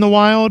Mike out in the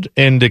wild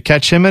and to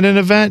catch him at an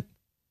event,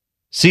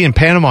 seeing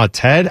Panama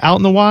Ted out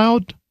in the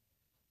wild.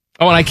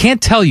 Oh, and I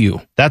can't tell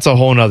you. That's a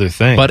whole nother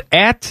thing. But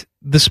at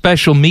the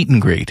special meet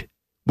and greet,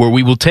 where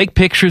we will take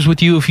pictures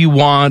with you if you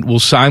want, we'll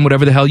sign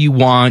whatever the hell you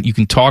want. You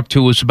can talk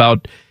to us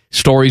about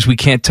stories we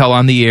can't tell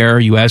on the air.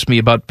 You ask me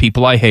about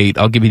people I hate.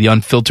 I'll give you the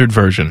unfiltered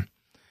version.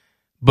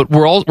 But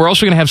we're also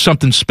going to have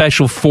something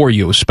special for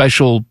you, a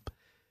special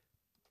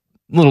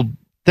little...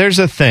 There's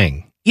a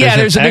thing. Yeah,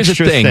 there's a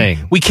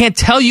thing. We can't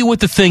tell you what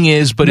the thing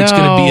is, but it's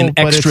going to be an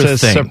extra but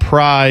it's a thing.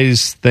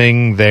 Surprise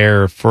thing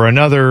there for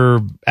another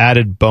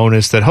added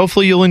bonus that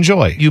hopefully you'll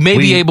enjoy. You may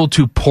be able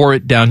to pour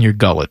it down your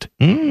gullet.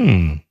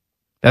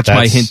 That's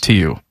my hint to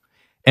you.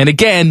 And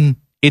again,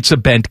 it's a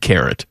bent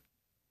carrot.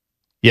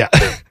 Yeah.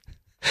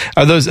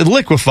 Are those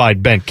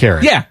liquefied bent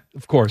carrot? Yeah,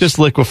 of course. Just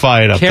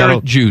liquefy it up.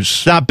 Carrot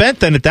juice. Not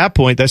bent then at that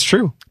point. That's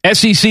true.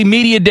 SEC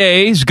Media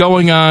Days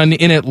going on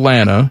in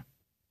Atlanta.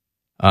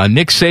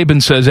 Nick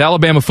Saban says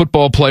Alabama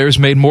football players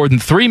made more than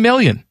 $3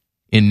 million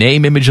in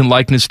name, image, and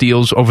likeness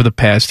deals over the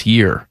past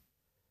year.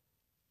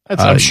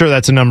 I'm sure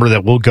that's a number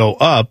that will go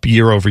up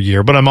year over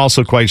year, but I'm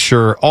also quite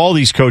sure all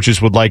these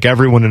coaches would like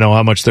everyone to know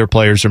how much their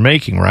players are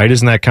making, right?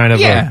 Isn't that kind of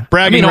a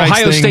bragging rights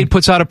thing? Ohio State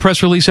puts out a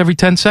press release every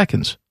 10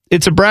 seconds.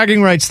 It's a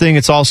bragging rights thing.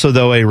 It's also,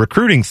 though, a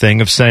recruiting thing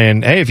of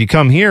saying, hey, if you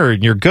come here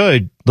and you're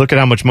good, look at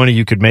how much money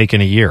you could make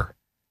in a year.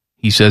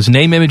 He says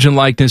name, image, and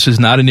likeness is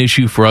not an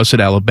issue for us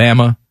at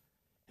Alabama.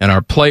 And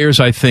our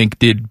players, I think,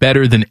 did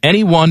better than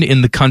anyone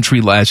in the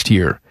country last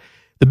year.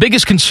 The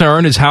biggest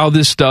concern is how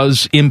this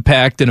does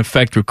impact and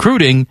affect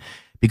recruiting,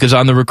 because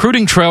on the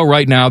recruiting trail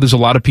right now, there's a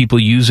lot of people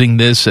using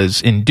this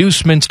as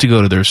inducements to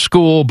go to their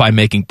school by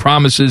making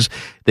promises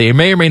they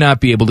may or may not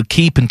be able to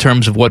keep in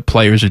terms of what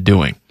players are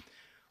doing.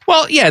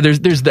 Well, yeah,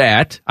 there's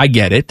that. I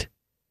get it.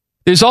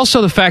 There's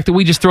also the fact that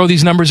we just throw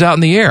these numbers out in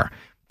the air.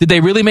 Did they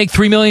really make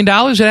 $3 million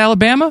at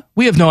Alabama?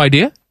 We have no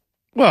idea.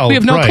 Well, we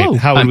have no clue.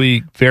 How would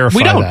we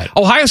verify that?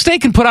 Ohio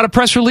State can put out a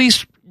press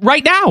release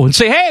right now and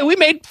say, hey, we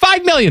made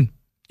 $5 million.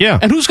 Yeah.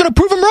 And who's going to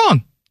prove them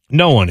wrong?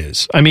 No one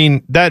is. I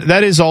mean,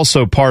 that is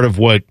also part of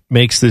what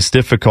makes this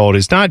difficult,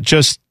 is not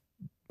just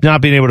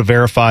not being able to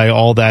verify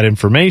all that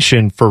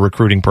information for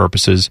recruiting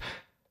purposes,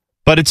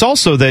 but it's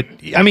also that,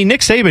 I mean,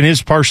 Nick Saban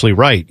is partially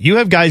right. You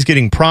have guys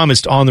getting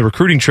promised on the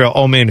recruiting trail,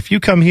 oh man, if you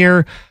come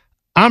here,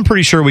 I'm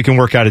pretty sure we can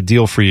work out a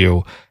deal for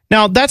you.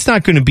 Now, that's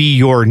not going to be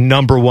your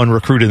number one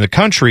recruit in the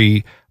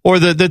country or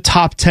the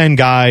top 10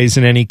 guys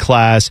in any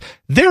class.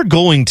 They're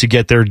going to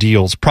get their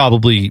deals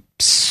probably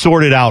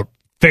sorted out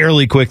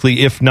fairly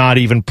quickly, if not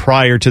even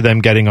prior to them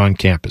getting on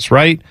campus,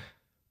 right?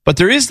 But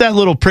there is that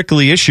little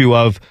prickly issue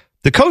of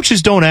the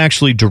coaches don't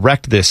actually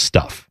direct this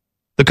stuff.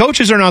 The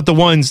coaches are not the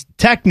ones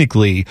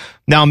technically.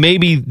 Now,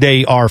 maybe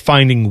they are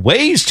finding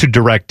ways to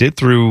direct it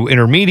through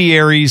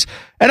intermediaries.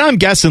 And I'm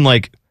guessing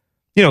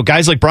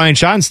guys like Brian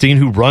Schottenstein,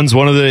 who runs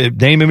one of the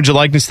name, image, and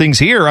likeness things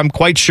here, I'm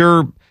quite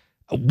sure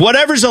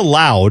whatever's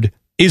allowed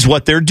is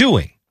what they're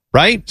doing,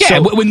 right? Yeah,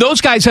 when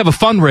those guys have a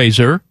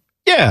fundraiser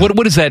Yeah.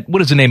 What is that?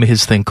 What is the name of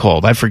his thing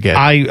called? I forget.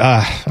 I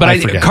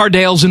forget.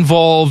 Cardale's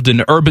involved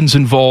and Urban's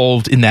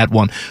involved in that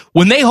one.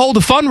 When they hold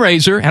a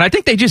fundraiser, and I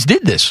think they just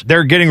did this.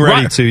 They're getting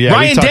ready to. Yeah,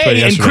 Ryan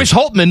Day and Chris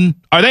Holtman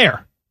are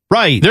there.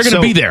 Right. They're going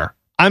to be there.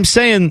 I'm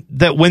saying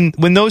that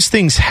when those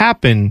things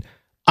happen,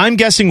 I'm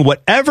guessing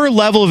whatever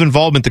level of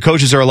involvement the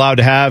coaches are allowed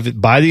to have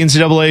by the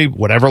NCAA,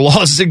 whatever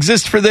laws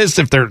exist for this,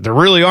 if there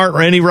really aren't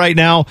any right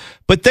now,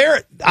 but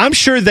I'm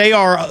sure they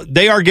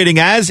are getting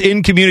as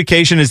in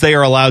communication as they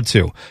are allowed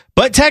to.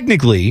 But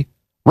technically,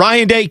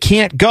 Ryan Day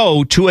can't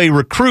go to a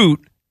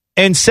recruit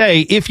and say,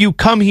 if you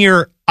come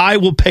here, I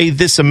will pay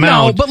this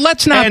amount. No, but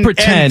let's not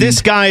pretend. And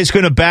this guy is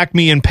going to back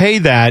me and pay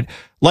that.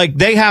 Like,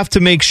 they have to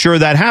make sure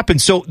that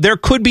happens. So there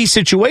could be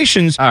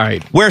situations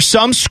where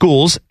some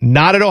schools,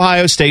 not at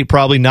Ohio State,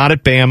 probably not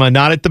at Bama,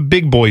 not at the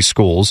big boy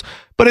schools,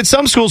 but at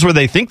some schools where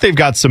they think they've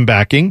got some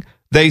backing,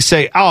 they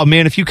say, oh,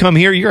 man, if you come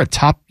here, you're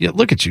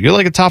look at you. You're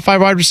like a top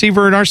 5 wide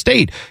receiver in our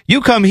state.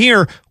 You come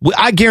here,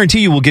 I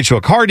guarantee you we'll get you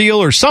a car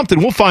deal or something.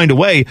 We'll find a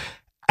way.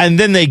 And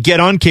then they get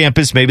on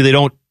campus. Maybe they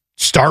don't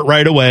start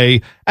right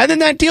away, and then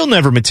that deal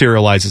never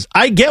materializes.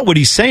 I get what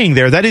he's saying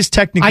there. That is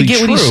technically true. I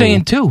get what he's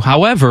saying, too.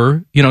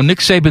 However, Nick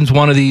Saban's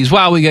one of these,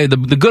 we got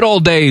the good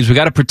old days. We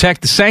got to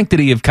protect the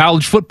sanctity of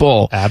college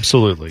football.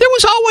 Absolutely. There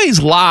was always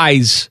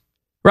lies,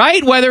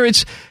 right? Whether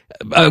it's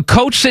a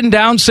coach sitting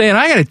down saying,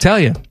 I got to tell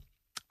you,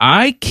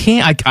 I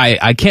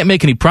can't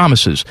make any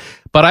promises,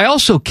 but I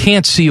also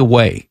can't see a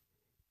way,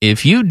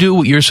 if you do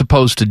what you're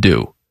supposed to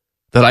do,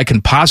 that I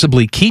can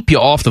possibly keep you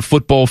off the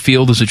football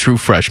field as a true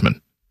freshman.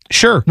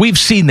 Sure. We've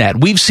seen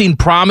that. We've seen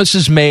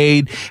promises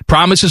made.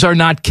 Promises are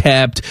not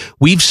kept.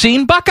 We've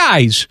seen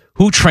Buckeyes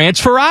who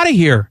transfer out of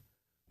here.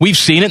 We've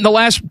seen it in the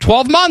last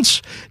 12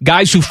 months.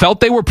 Guys who felt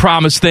they were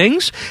promised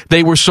things.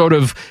 They were sort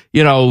of,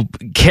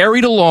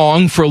 carried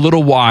along for a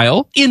little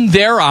while in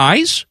their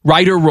eyes,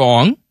 right or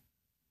wrong.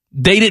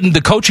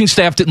 The coaching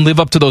staff didn't live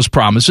up to those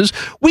promises.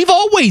 We've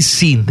always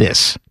seen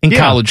this in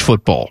college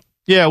football.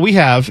 Yeah, we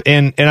have.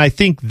 And I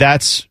think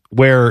that's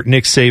where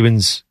Nick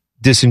Saban's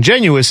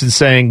disingenuous in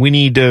saying we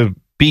need to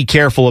be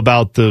careful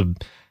about the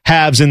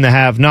haves and the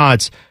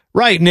have-nots.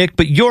 Right, Nick,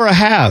 but you're a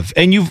have,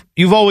 and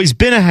you've always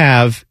been a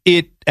have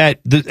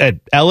at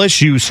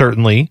LSU,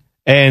 certainly,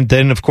 and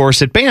then, of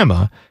course, at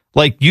Bama.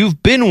 Like,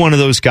 you've been one of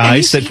those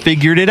guys that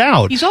figured it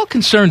out. He's all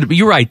concerned.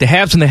 You're right, the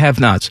haves and the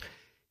have-nots.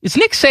 Is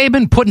Nick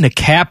Saban putting a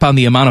cap on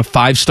the amount of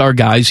 5-star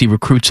guys he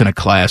recruits in a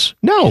class?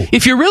 No.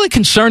 If you're really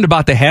concerned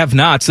about the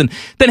have-nots, then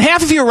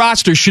half of your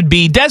roster should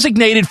be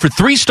designated for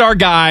 3-star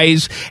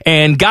guys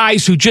and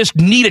guys who just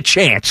need a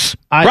chance,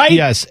 right?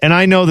 Yes, and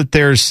I know that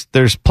there's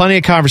plenty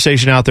of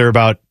conversation out there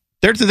about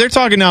they're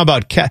talking now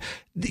about cap.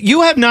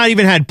 You have not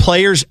even had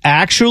players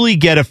actually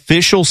get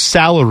official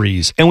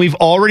salaries, and we've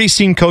already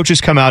seen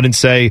coaches come out and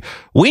say,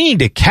 we need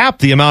to cap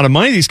the amount of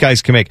money these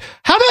guys can make.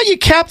 How about you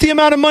cap the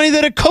amount of money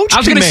that a coach can make? I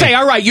was going to say,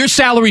 all right, your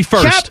salary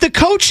first. Cap the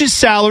coaches'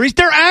 salaries.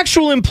 They're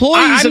actual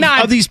employees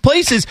of these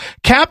places.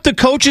 Cap the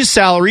coaches'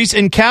 salaries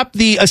and cap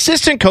the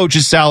assistant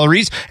coaches'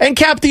 salaries and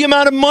cap the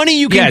amount of money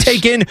you can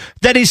take in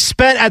that is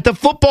spent at the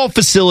football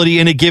facility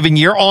in a given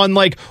year on,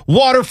 like,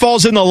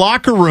 waterfalls in the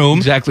locker room.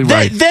 Exactly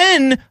right.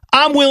 Then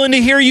I'm willing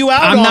to hear you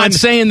out I'm on not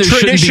saying there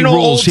traditional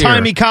rules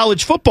old-timey here.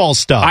 college football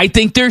stuff. I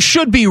think there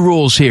should be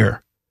rules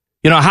here.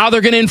 How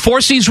they're going to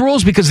enforce these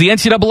rules because the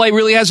NCAA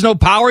really has no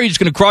power. You're just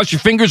going to cross your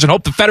fingers and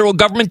hope the federal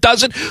government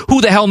does it?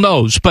 Who the hell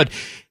knows? But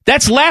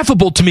that's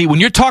laughable to me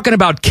when you're talking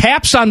about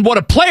caps on what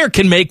a player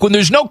can make when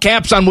there's no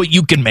caps on what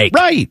you can make.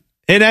 Right.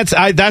 And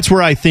that's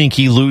where I think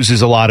he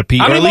loses a lot of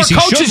people. How many more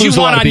coaches you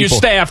want on your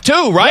staff,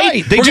 too,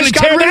 right? We're going to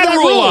tear that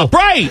rule up.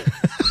 Right.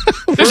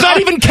 There's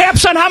not even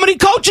caps on how many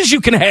coaches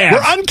you can have. We're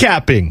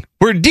uncapping.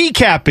 We're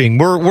decapping.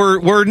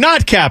 We're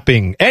not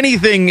capping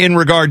anything in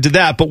regard to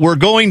that, but we're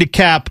going to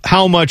cap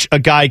how much a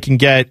guy can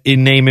get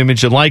in name,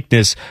 image, and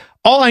likeness.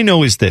 All I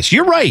know is this.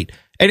 You're right.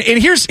 And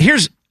here's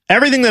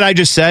everything that I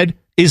just said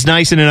is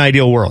nice in an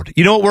ideal world.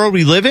 You know what world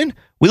we live in?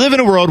 We live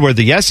in a world where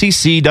the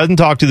SEC doesn't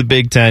talk to the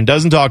Big Ten,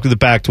 doesn't talk to the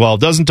Pac-12,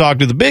 doesn't talk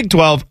to the Big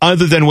 12,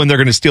 other than when they're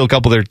going to steal a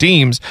couple of their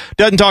teams,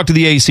 doesn't talk to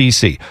the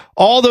ACC.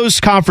 All those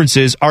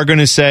conferences are going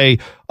to say,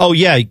 oh,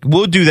 yeah,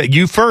 we'll do that.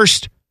 You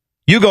first.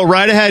 You go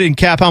right ahead and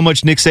cap how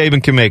much Nick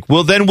Saban can make.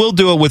 Well, then we'll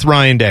do it with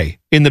Ryan Day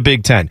in the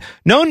Big Ten.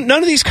 None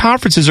of these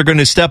conferences are going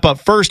to step up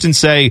first and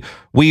say,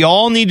 we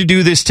all need to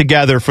do this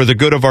together for the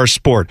good of our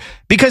sport.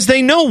 Because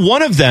they know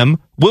one of them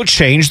will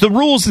change the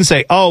rules and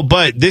say, oh,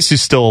 but this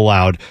is still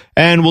allowed.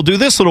 And we'll do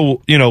this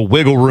little,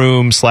 wiggle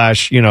room /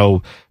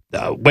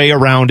 way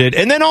around it.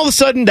 And then all of a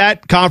sudden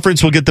that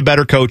conference will get the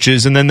better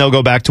coaches and then they'll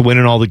go back to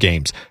winning all the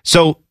games.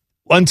 So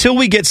until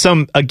we get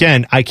some,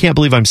 again, I can't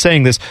believe I'm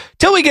saying this,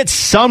 till we get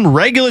some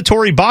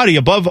regulatory body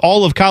above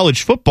all of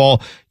college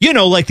football,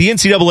 like the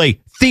NCAA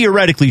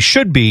theoretically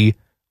should be,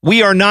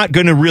 we are not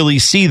going to really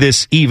see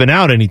this even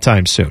out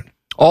anytime soon.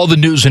 All the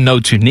news and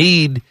notes you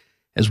need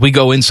as we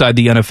go inside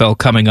the NFL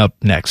coming up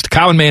next.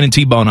 Cowan, Man, and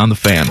T-Bone on the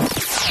Fan.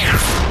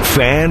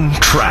 Fan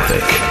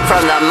traffic.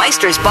 From the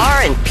Meister's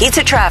Bar and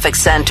Pizza Traffic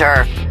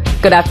Center.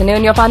 Good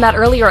afternoon. You'll find that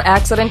earlier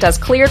accident has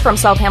cleared from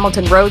South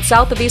Hamilton Road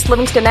south of East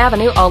Livingston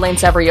Avenue. All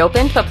lanes have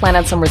reopened, but plan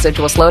on some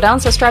residual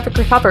slowdowns as traffic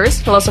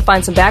recovers. You'll also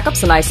find some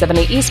backups on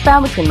I-70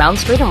 eastbound between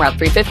Mountain Street and Route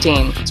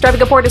 315. This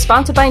traffic report is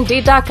sponsored by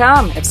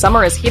Indeed.com. If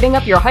summer is heating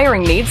up your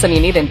hiring needs, then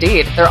you need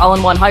Indeed. Their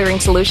all-in-one hiring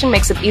solution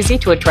makes it easy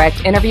to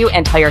attract, interview,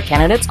 and hire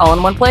candidates all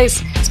in one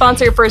place.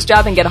 Sponsor your first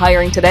job and get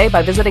hiring today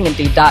by visiting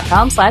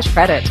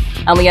Indeed.com/credit.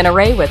 I'm Leanna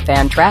Ray with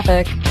Fan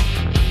Traffic.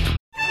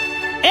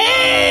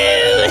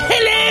 Oh,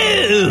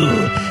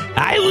 hello!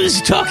 I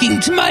was talking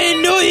to my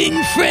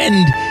annoying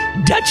friend,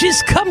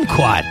 Duchess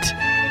Kumquat.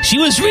 She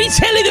was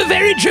retelling a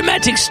very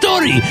dramatic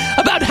story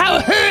about how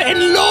her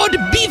and Lord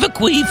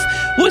Beaverqueef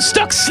were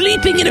stuck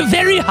sleeping in a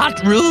very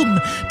hot room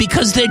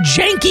because their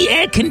janky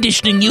air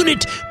conditioning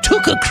unit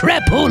took a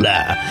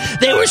crapola.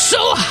 They were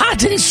so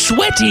hot and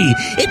sweaty,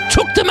 it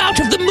took them out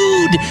of the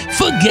mood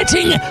for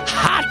getting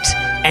hot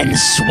and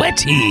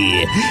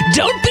sweaty.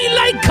 Don't be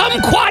like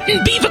Kumquat and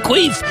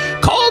Beaverqueef.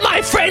 Call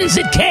my friends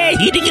at Care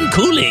Heating and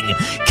Cooling.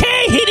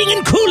 Care Heating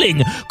and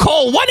Cooling.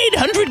 Call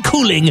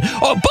 1-800-COOLING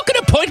or book an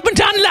appointment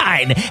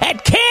online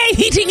at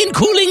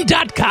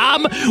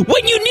careheatingandcooling.com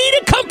when you need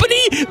a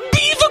company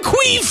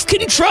Beaverqueef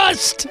can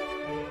trust.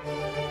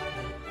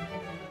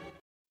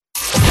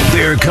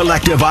 Their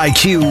collective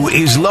IQ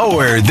is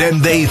lower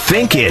than they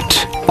think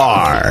it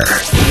are.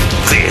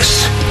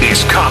 This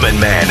is Common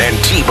Man and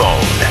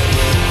T-Bone.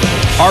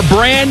 Our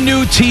brand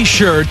new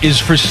t-shirt is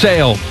for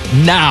sale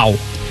now,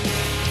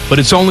 but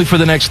it's only for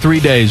the next 3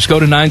 days. Go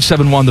to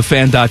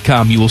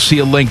 971thefan.com. You will see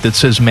a link that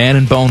says Man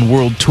and Bone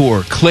World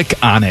Tour. Click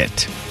on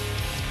it,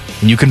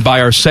 and you can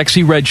buy our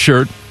sexy red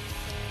shirt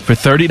for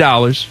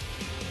 $30.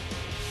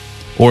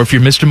 Or if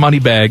you're Mr.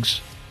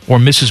 Moneybags or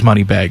Mrs.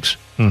 Moneybags,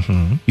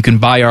 you can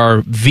buy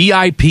our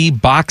VIP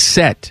box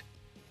set,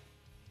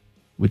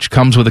 which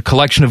comes with a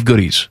collection of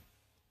goodies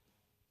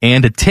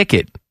and a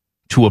ticket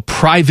to a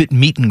private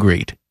meet and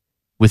greet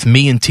with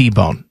me and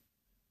T-Bone.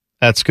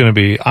 That's going to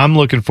be, I'm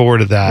looking forward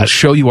to that. We'll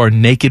show you our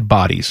naked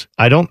bodies.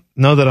 I don't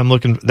know that I'm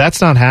looking,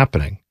 that's not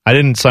happening. I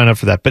didn't sign up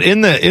for that. But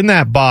in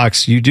that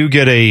box, you do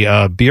get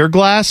a beer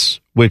glass,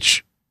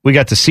 which we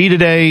got to see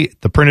today,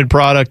 the printed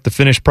product, the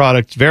finished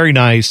product, very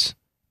nice.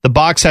 The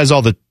box has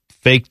all the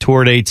fake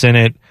tour dates in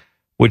it,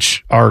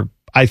 which are,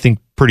 I think,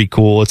 pretty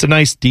cool. It's a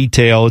nice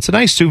detail. It's a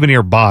nice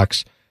souvenir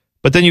box.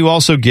 But then you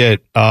also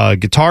get a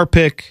guitar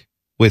pick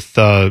with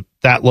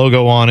that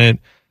logo on it.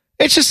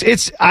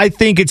 I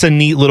think it's a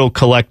neat little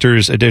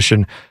collector's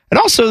edition. And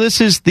also,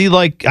 this is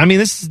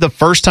this is the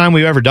first time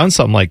we've ever done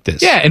something like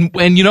this. Yeah,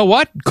 and you know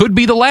what? Could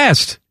be the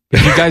last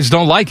if you guys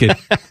don't like it.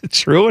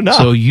 True enough.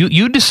 So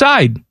you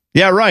decide.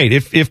 Yeah, right.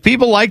 If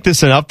people like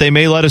this enough, they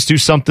may let us do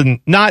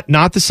something,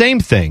 not the same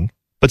thing,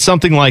 but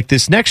something like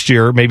this next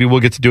year. Maybe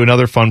we'll get to do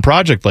another fun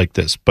project like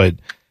this. But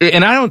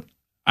and I don't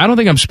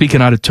think I'm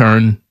speaking out of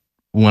turn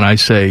when I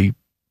say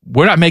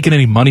we're not making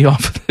any money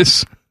off of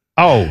this.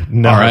 Oh,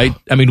 no. All right.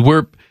 I mean,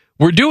 we're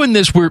doing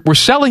this. We're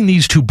selling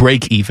these to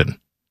break even.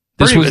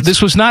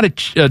 This was not a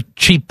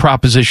cheap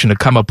proposition to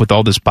come up with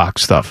all this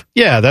box stuff.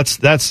 Yeah, that's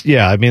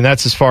I mean,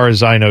 that's as far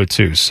as I know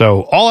too.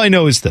 So all I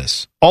know is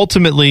this.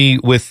 Ultimately,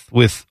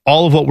 with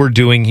all of what we're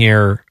doing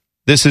here,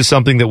 this is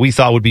something that we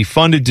thought would be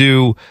fun to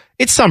do.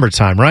 It's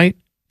summertime, right?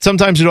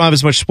 Sometimes we don't have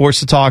as much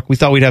sports to talk. We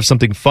thought we'd have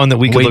something fun that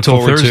we could look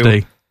forward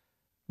Thursday. to.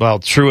 Well,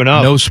 true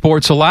enough. No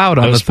sports allowed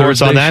on the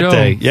Thursday on that show.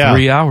 day. Yeah.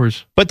 3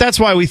 hours. But that's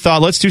why we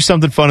thought, let's do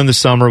something fun in the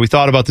summer. We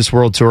thought about this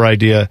world tour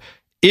idea.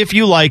 If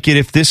you like it,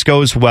 if this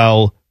goes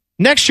well,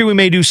 next year we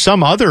may do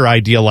some other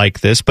idea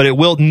like this, but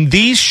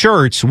these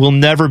shirts will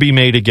never be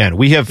made again.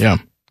 We have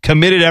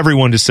committed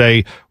everyone to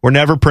say, we're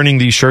never printing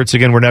these shirts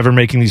again. We're never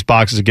making these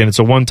boxes again. It's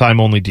a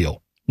one-time only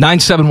deal.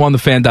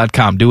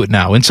 971thefan.com. Do it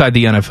now. Inside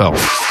the NFL.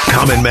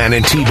 Common Man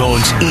and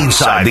T-Bone's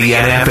Inside the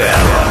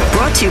NFL.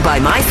 Brought to you by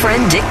my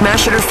friend Dick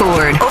Masheter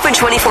Ford. Open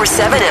 24/7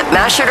 at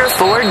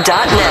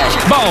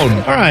masheterford.net.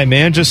 Bone. All right,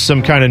 man. Just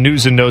some kind of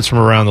news and notes from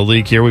around the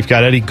league here. We've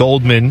got Eddie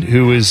Goldman,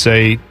 who is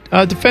a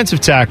defensive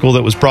tackle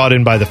that was brought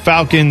in by the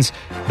Falcons.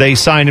 They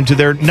signed him to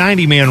their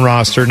 90-man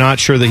roster. Not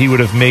sure that he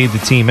would have made the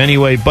team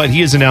anyway, but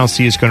he has announced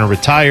he is going to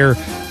retire.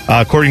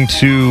 According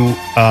to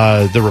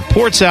the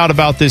reports out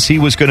about this, he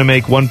was going to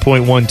make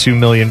 $1.12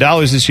 million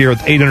this year with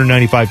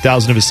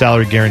 $895,000 of his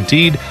salary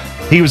guaranteed.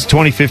 He was a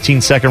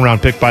 2015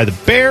 second-round pick by the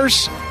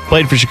Bears,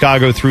 played for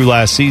Chicago through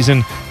last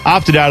season,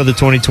 opted out of the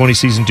 2020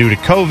 season due to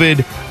COVID.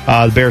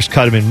 The Bears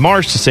cut him in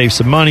March to save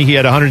some money. He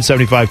had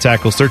 175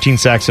 tackles, 13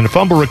 sacks, and a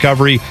fumble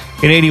recovery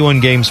in 81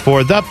 games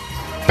for the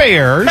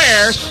Bears.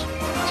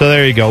 So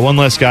there you go. One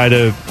less guy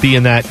to be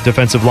in that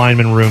defensive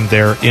lineman room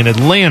there in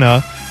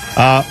Atlanta.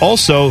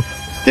 Also,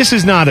 this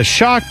is not a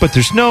shock, but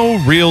there's no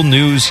real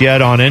news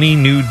yet on any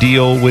new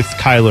deal with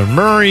Kyler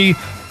Murray.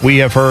 We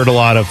have heard a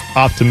lot of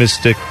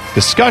optimistic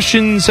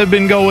discussions have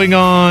been going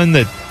on,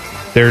 that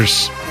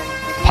there's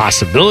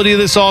possibility of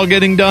this all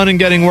getting done and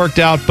getting worked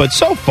out. But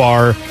so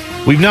far,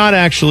 we've not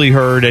actually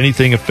heard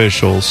anything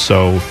official.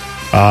 So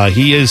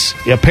he is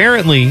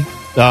apparently,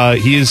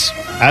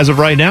 as of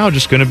right now,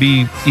 just going to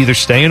be either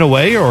staying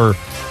away or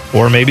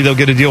or maybe they'll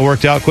get a deal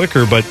worked out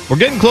quicker. But we're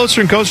getting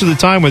closer and closer to the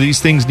time where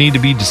these things need to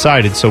be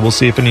decided. So we'll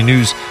see if any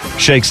news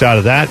shakes out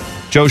of that.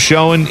 Joe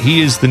Schoen,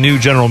 he is the new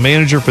general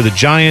manager for the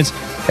Giants,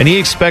 and he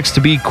expects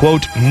to be,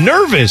 quote,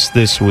 nervous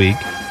this week.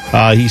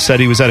 He said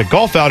he was at a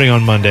golf outing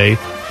on Monday,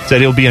 said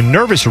he'll be a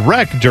nervous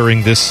wreck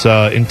during this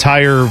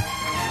entire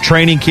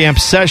training camp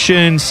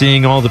session,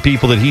 seeing all the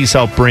people that he's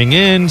helped bring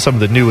in, some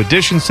of the new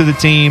additions to the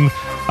team.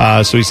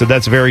 So he said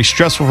that's very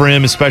stressful for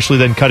him, especially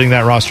then cutting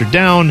that roster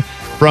down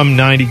from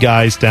 90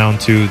 guys down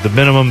to the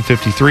minimum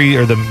 53,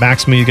 or the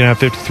maximum you can have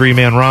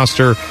 53-man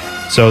roster.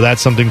 So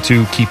that's something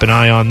to keep an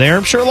eye on there.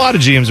 I'm sure a lot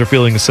of GMs are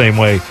feeling the same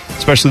way,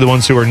 especially the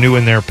ones who are new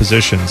in their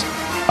positions.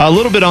 A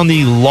little bit on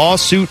the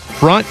lawsuit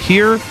front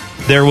here.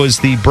 There was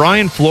the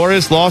Brian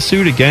Flores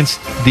lawsuit against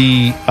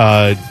the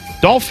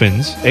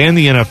Dolphins and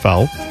the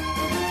NFL.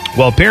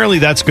 Well, apparently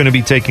that's going to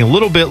be taking a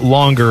little bit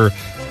longer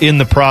in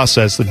the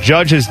process. The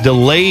judge has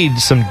delayed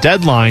some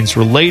deadlines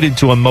related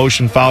to a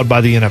motion filed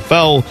by the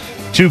NFL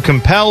to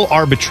compel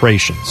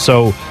arbitration.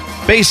 So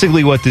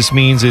basically what this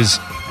means is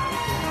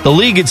the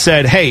league had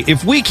said, hey,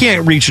 if we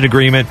can't reach an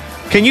agreement,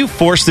 can you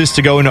force this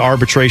to go into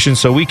arbitration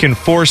so we can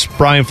force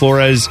Brian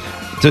Flores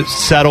to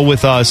settle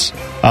with us?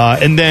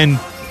 And then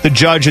the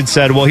judge had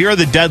said, well, here are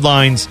the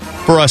deadlines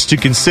for us to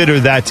consider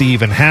that to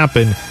even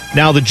happen.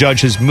 Now the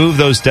judge has moved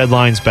those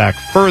deadlines back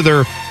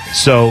further.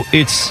 So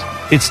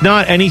it's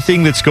not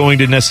anything that's going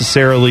to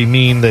necessarily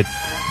mean that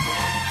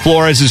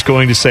Flores is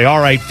going to say, all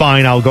right,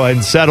 fine, I'll go ahead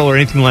and settle, or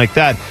anything like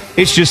that.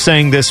 It's just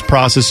saying this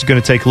process is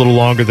going to take a little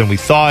longer than we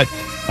thought.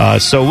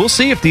 So we'll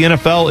see if the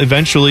NFL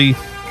eventually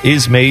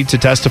is made to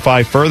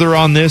testify further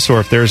on this, or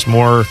if there's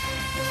more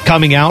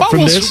coming out from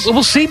this.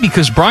 We'll see,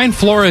 because Brian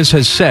Flores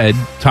has said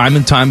time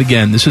and time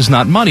again, this is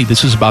not money,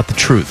 this is about the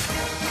truth.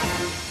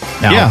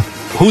 Now,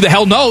 who the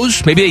hell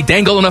knows? Maybe they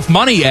dangle enough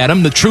money at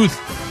him, the truth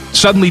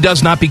suddenly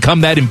does not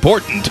become that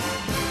important.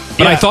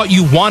 But I thought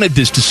you wanted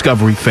this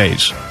discovery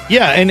phase.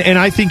 Yeah, and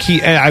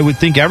I would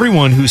think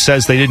everyone who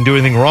says they didn't do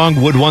anything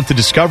wrong would want the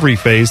discovery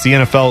phase. The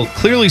NFL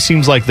clearly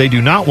seems like they do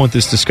not want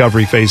this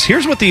discovery phase.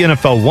 Here's what the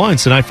NFL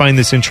wants, and I find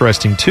this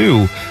interesting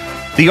too.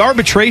 The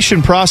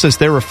arbitration process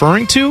they're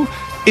referring to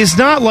is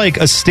not like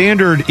a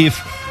standard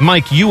if,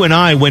 Mike, you and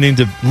I went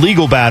into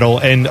legal battle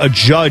and a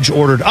judge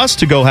ordered us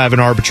to go have an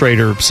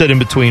arbitrator sit in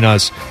between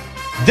us.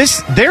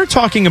 They're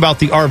talking about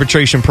the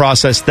arbitration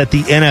process that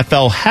the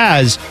NFL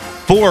has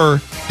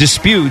for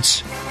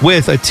disputes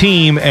with a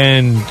team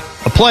and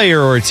a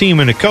player, or a team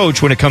and a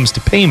coach, when it comes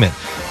to payment.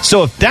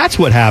 So if that's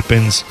what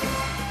happens,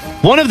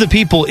 one of the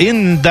people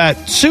in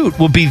that suit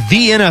will be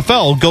the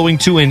NFL going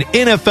to an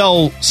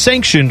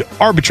NFL-sanctioned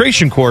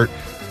arbitration court.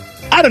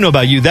 I don't know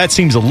about you. That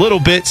seems a little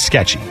bit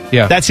sketchy.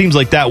 Yeah. That seems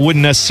like that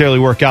wouldn't necessarily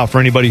work out for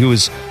anybody who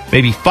is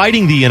maybe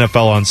fighting the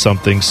NFL on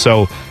something.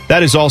 So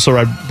that is also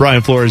right.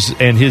 Brian Flores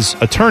and his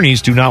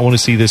attorneys do not want to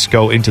see this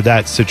go into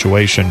that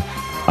situation.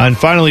 And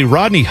finally,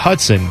 Rodney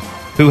Hudson,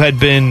 who had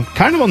been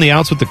kind of on the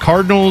outs with the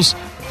Cardinals,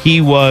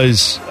 he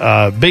was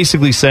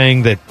basically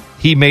saying that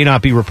he may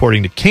not be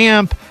reporting to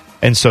camp.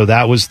 And so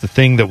that was the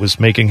thing that was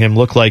making him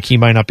look like he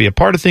might not be a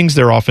part of things.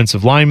 Their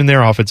offensive lineman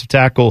there, offensive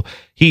tackle.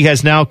 He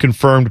has now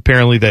confirmed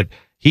apparently that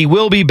he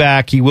will be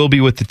back. He will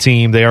be with the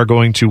team. They are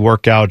going to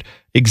work out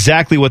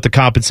exactly what the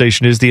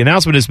compensation is. The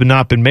announcement has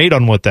not been made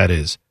on what that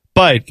is,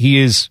 but he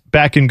is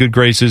back in good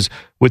graces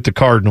with the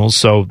Cardinals.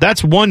 So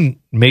that's one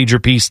major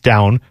piece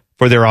down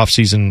for their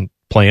offseason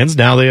plans.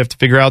 Now they have to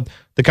figure out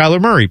the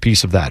Kyler Murray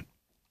piece of that.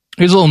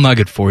 Here's a little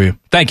nugget for you.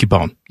 Thank you,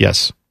 Bone.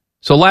 Yes.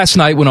 So last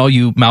night when all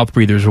you mouth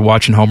breathers were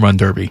watching Home Run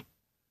Derby,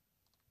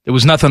 there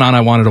was nothing on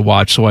I wanted to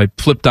watch, so I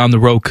flipped on the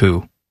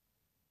Roku,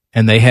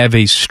 and they have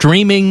a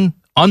streaming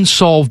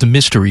Unsolved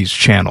Mysteries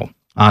channel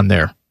on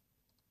there.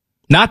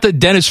 Not the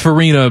Dennis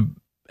Farina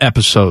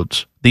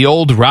episodes, the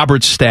old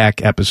Robert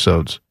Stack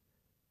episodes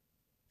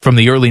from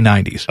the early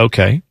 90s.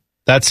 Okay.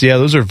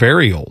 Those are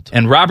very old.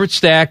 And Robert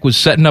Stack was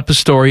setting up a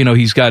story. You know,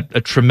 he's got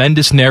a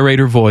tremendous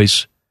narrator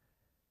voice.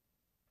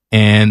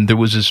 And there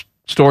was this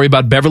story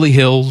about Beverly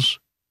Hills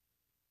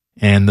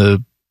and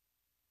the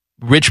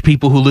rich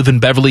people who live in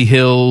Beverly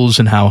Hills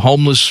and how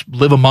homeless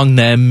live among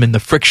them and the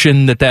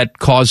friction that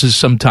causes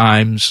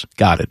sometimes.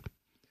 Got it.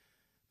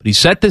 But he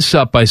set this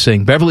up by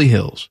saying Beverly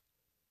Hills,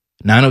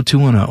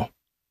 90210,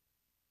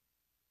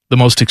 the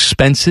most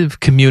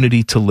expensive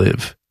community to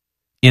live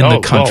in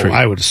the country.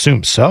 I would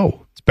assume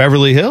so. It's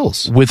Beverly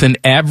Hills. With an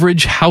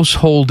average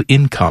household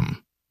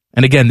income,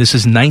 and again, this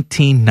is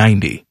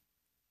 1990,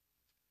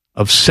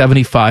 of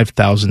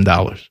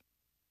 $75,000.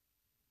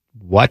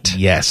 What?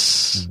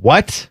 Yes.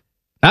 What?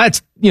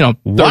 That's,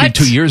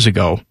 32 years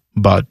ago,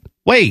 but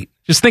wait,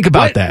 just think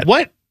about that.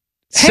 What?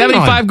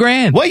 75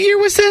 grand. What year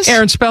was this?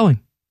 Aaron Spelling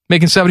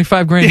making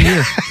 75 grand a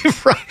year.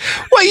 Right.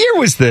 What year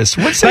was this?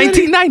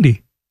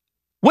 1990.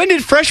 When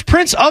did Fresh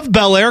Prince of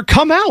Bel-Air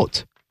come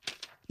out?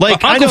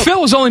 Like Uncle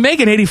Phil was only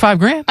making 85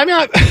 grand. I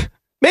mean,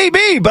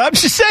 maybe, but I'm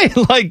just saying,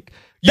 like,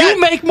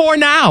 you make more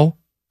now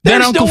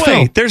than Uncle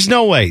Phil. There's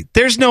no way.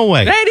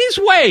 That is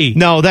way.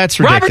 No, that's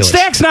ridiculous. Robert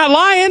Stack's not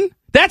lying.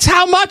 That's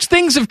how much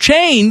things have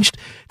changed.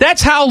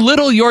 That's how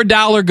little your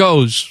dollar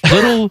goes.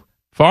 Little,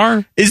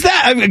 far. Is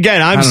that,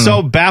 again, I'm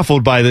so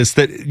baffled by this,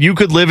 that you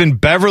could live in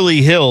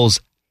Beverly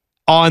Hills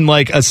on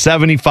like a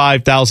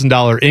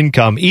 $75,000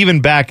 income,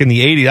 even back in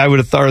the 80s, I would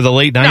have thought, or the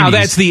late 90s. Now,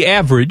 that's the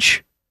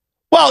average.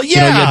 Well,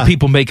 yeah. You had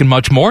people making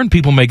much more and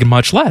people making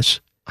much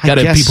less. Got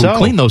to have people who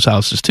clean those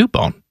houses too,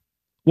 Bone.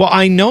 Well,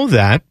 I know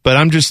that, but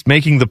I'm just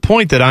making the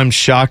point that I'm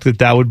shocked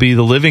that would be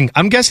the living.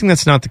 I'm guessing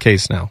that's not the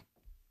case now.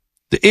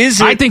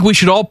 I think we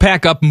should all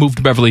pack up and move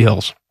to Beverly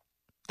Hills.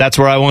 That's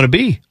where I want to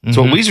be. That's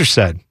what Weezer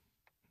said.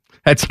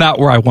 That's not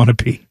where I want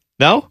to be.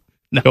 No?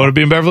 You want to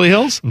be in Beverly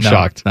Hills? I'm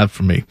shocked. Not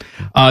for me.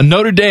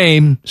 Notre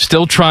Dame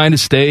still trying to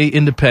stay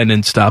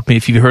independent. Stop me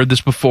if you've heard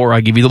this before. I'll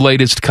give you the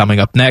latest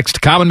coming up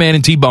next. Common Man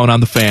and T-Bone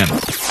on the Fan.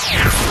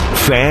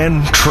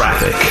 Fan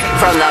traffic.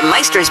 From the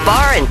Meister's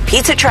Bar and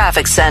Pizza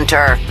Traffic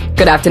Center.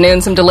 Good afternoon.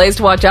 Some delays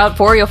to watch out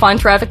for. You'll find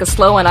traffic is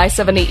slow on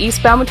I-70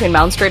 eastbound between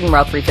Mount Street and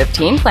Route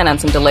 315. Plan on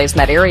some delays in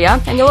that area.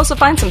 And you'll also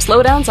find some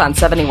slowdowns on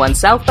 71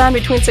 southbound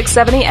between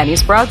 670 and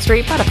East Broad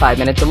Street. About a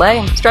 5-minute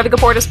delay. This traffic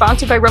report is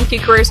sponsored by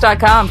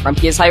RumpkeCareers.com.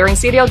 Rumpke is hiring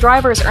CDL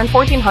drivers. Earn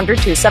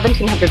 $1,400 to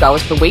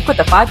 $1,700 per week with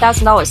a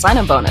 $5,000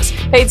 sign-on bonus.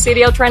 Paid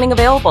CDL training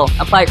available.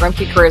 Apply at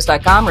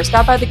RumpkeCareers.com or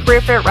stop by the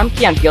Career Fair at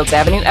Rumpke on Fields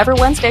Avenue every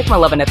Wednesday from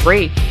 11 to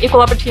 3.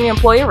 Equal opportunity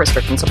employer,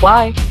 restrictions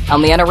apply.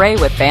 I'm Leanna Ray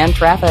with Fan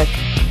Traffic.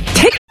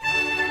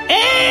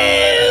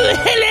 Oh,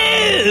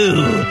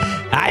 hello!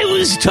 I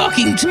was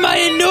talking to my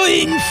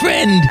annoying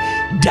friend,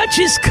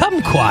 Duchess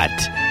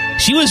Kumquat.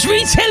 She was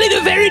retelling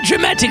a very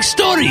dramatic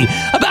story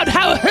about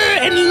how her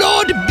and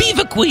Lord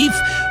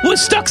Beaverqueef were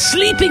stuck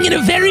sleeping in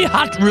a very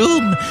hot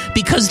room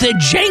because their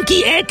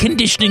janky air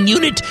conditioning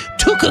unit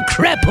took a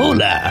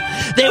crapola.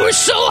 They were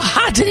so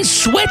hot and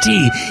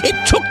sweaty,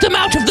 it took them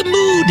out of the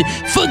mood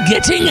for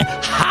getting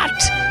hot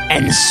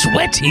and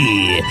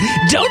sweaty.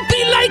 Don't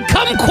be like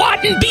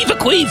Kumquat and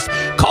Beaverqueef.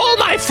 Call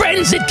my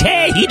friends at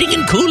Care Heating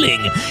and Cooling.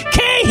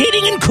 Care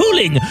Heating and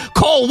Cooling.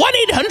 Call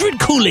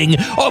 1-800-COOLING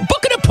or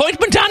book an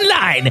appointment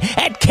online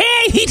at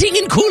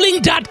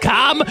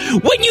careheatingandcooling.com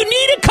when you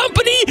need a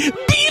company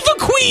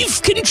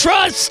Beaverqueef can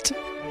trust.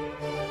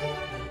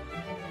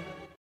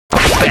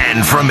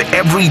 And from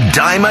every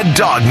dime a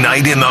dog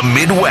night in the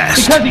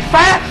Midwest. Because he's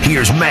fat?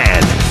 Here's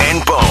Man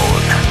and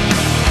Bone.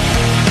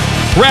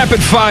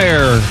 Rapid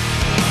Fire.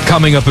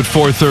 Coming up at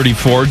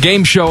 4:34.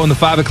 Game show in the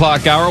 5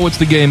 o'clock hour. What's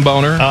the game,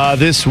 Boner?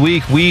 This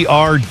week we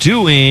are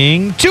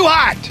doing Too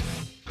Hot.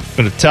 I'm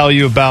going to tell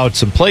you about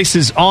some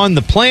places on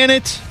the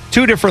planet,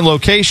 2 different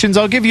locations.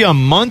 I'll give you a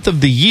month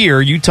of the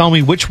year. You tell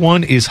me which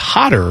one is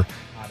hotter.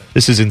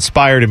 This is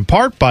inspired in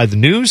part by the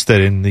news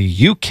that in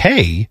the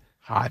UK,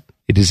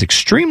 it is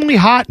extremely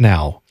hot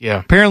now. Yeah.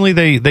 Apparently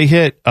they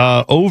hit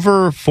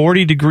over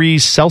 40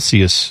 degrees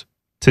Celsius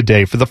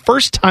today for the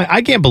first time.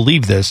 I can't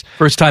believe this.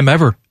 First time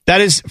ever. That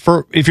is,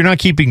 for if you're not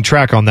keeping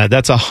track on that,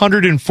 that's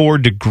 104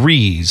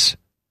 degrees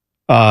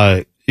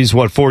is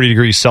what 40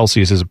 degrees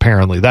Celsius is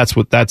apparently. That's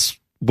what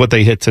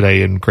they hit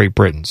today in Great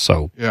Britain.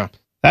 So yeah,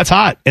 that's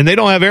hot. And they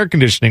don't have air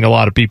conditioning, a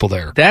lot of people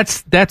there.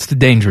 That's the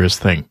dangerous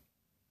thing,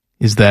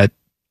 is that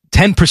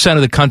 10%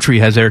 of the country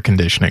has air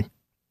conditioning.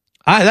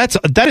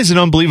 That is an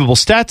unbelievable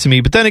stat to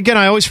me. But then again,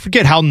 I always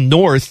forget how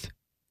north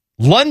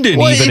London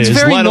even is,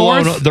 let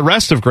alone the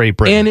rest of Great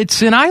Britain. And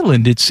it's an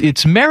island.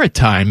 It's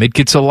maritime. It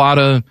gets a lot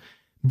of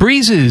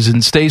breezes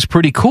and stays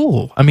pretty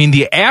cool. I mean,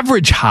 the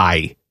average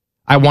high,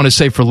 I want to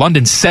say for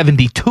London,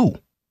 72.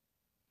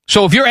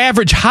 So if your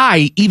average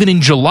high, even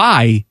in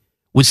July,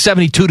 was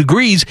 72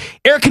 degrees,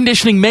 air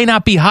conditioning may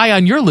not be high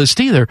on your list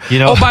either.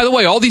 Oh, by the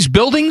way, all these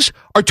buildings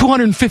are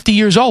 250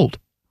 years old.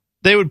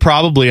 They would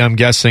probably, I'm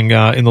guessing,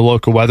 in the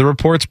local weather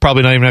reports,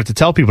 probably not even have to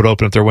tell people to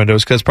open up their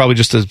windows because it's probably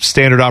just a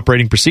standard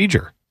operating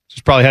procedure.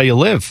 It's probably how you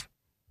live.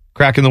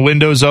 Cracking the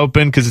windows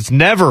open because it's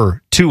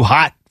never too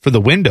hot for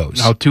the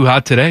windows. How too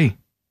hot today?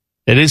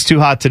 It is too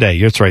hot today.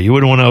 That's right. You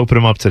wouldn't want to open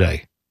them up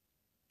today.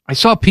 I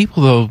saw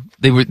people, though,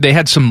 they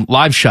had some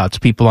live shots,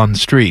 people on the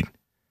street.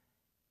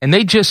 And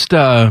they just,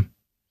 some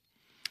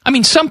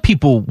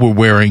people were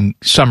wearing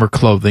summer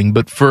clothing,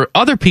 but for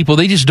other people,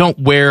 they just don't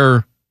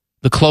wear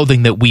the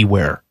clothing that we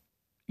wear.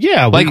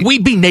 Yeah. Like,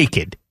 we'd be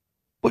naked.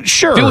 Well,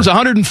 sure. If it was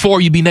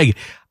 104, you'd be naked.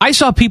 I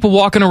saw people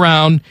walking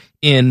around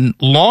in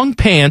long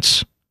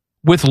pants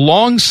with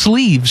long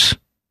sleeves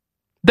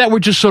that were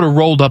just sort of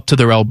rolled up to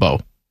their elbow.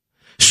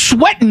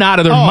 Sweating out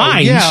of their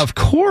minds. Yeah, of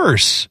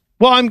course.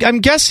 Well, I'm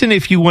guessing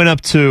if you went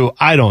up to,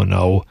 I don't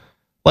know,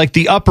 like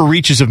the upper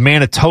reaches of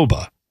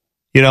Manitoba,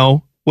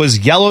 was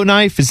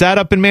Yellowknife, is that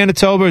up in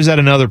Manitoba or is that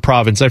another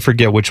province? I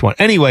forget which one.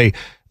 Anyway,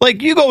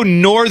 like you go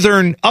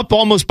northern, up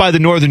almost by the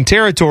Northern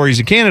Territories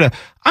of Canada,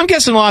 I'm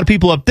guessing a lot of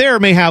people up there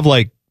may have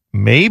like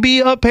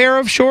maybe a pair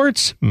of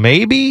shorts,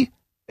 maybe,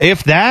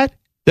 if that.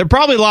 There are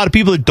probably a lot of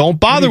people that don't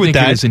bother with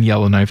that. It is in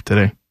Yellowknife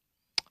today.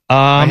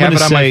 I have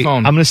it on my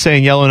phone. I'm going to say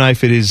in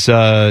Yellowknife it is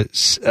a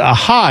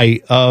high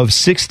of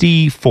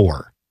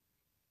 64.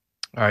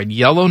 All right,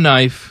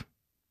 Yellowknife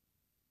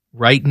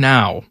right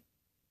now,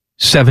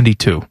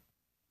 72.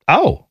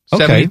 Oh,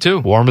 okay. 72.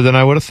 Warmer than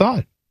I would have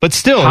thought. But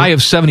still. High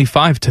of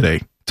 75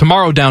 today.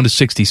 Tomorrow down to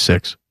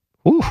 66.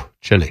 Ooh,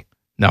 chilly.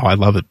 No, I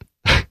love it.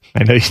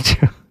 I know you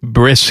do.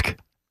 Brisk.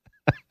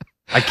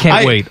 I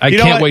can't wait. I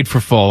can't wait for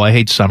fall. I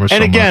hate summer so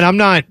much. And again, much. I'm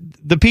not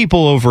the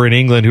people over in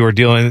England who are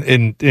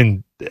dealing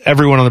in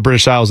everyone on the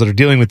British Isles that are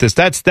dealing with this.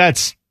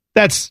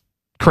 That's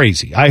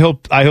crazy. I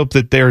hope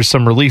that there's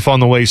some relief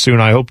on the way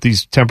soon. I hope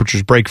these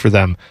temperatures break for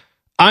them.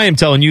 I am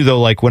telling you though,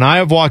 like when I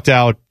have walked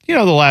out,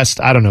 the last,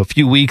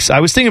 few weeks, I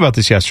was thinking about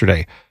this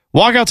yesterday.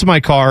 Walk out to my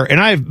car and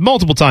I have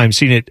multiple times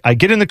seen it. I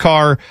get in the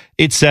car.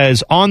 It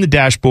says on the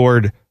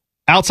dashboard,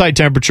 outside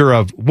temperature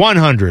of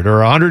 100 or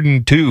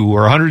 102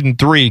 or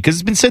 103 because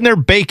it's been sitting there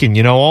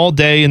baking, all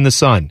day in the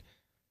sun.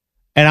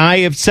 And I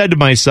have said to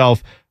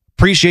myself,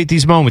 appreciate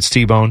these moments,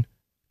 T-Bone,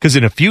 because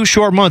in a few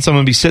short months, I'm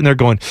going to be sitting there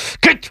going,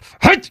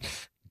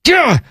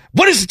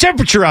 what is the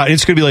temperature out? And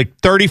it's going to be like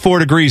 34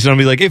 degrees. And I'll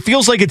be like, it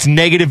feels like it's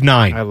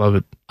 -9. I love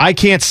it. I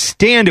can't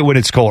stand it when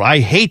it's cold. I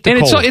hate the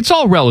cold. And it's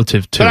all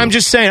relative, too. But I'm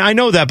just saying, I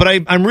know that, but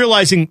I'm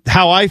realizing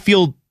how I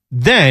feel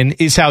then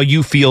is how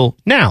you feel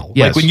now.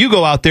 Yes. Like when you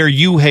go out there,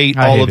 you hate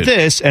all of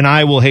this, and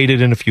I will hate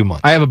it in a few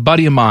months. I have a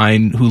buddy of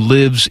mine who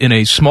lives in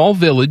a small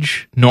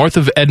village north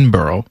of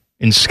Edinburgh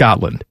in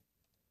Scotland.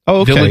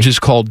 Oh, okay. The village is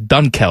called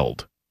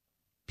Dunkeld.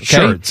 Okay?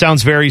 Sure. It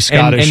sounds very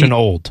Scottish and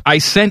old. I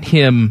sent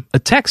him a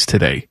text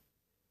today,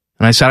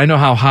 and I said, I know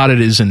how hot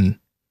it is in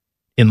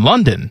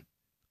London.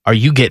 Are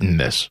you getting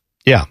this?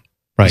 Yeah,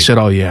 right. He said,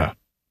 oh, yeah.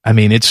 I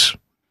mean, it's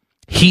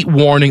heat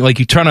warning. Like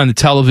you turn on the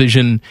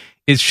television,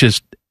 it's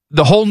just...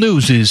 The whole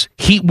news is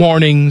heat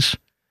warnings,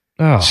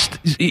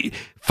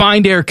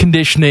 find air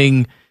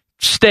conditioning,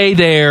 stay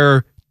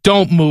there,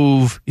 don't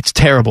move. It's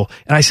terrible.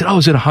 And I said, oh,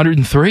 is it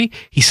 103?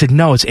 He said,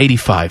 no, it's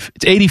 85.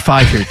 It's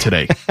 85 here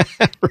today.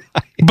 Right.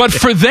 But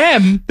for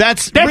them,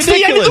 that's the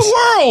end of the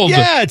world.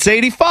 Yeah, it's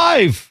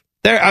 85.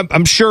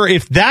 I'm sure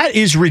if that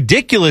is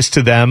ridiculous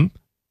to them,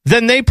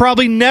 then they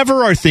probably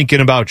never are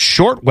thinking about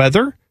short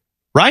weather,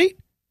 right?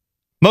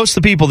 Most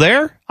of the people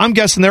there, I'm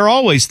guessing they're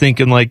always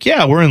thinking like,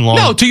 yeah, we're in long.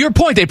 No, to your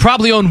point, they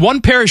probably own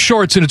one pair of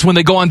shorts and it's when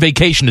they go on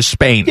vacation to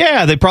Spain.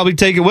 Yeah, they probably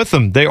take it with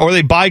them.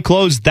 They buy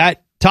clothes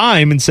that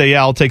time and say, yeah,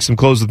 I'll take some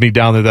clothes with me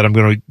down there that I'm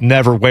going to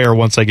never wear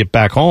once I get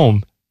back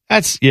home.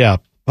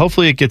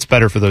 Hopefully it gets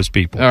better for those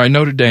people. All right,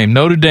 Notre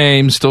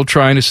Dame still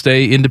trying to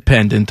stay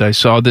independent. I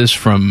saw this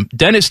from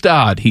Dennis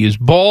Dodd. He is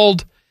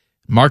bald.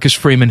 Marcus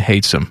Freeman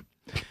hates him.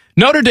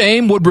 Notre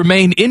Dame would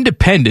remain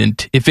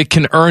independent if it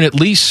can earn at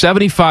least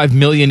 $75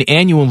 million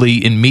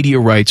annually in media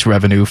rights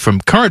revenue from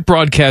current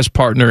broadcast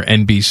partner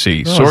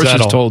NBC.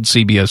 Sources told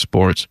CBS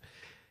Sports.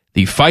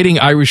 The Fighting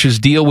Irish's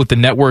deal with the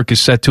network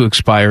is set to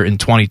expire in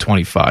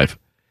 2025.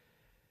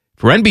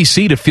 For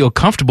NBC to feel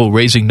comfortable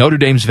raising Notre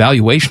Dame's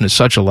valuation to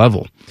such a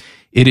level,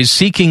 it is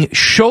seeking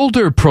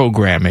shoulder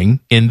programming,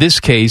 in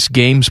this case,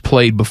 games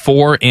played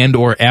before and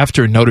or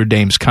after Notre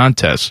Dame's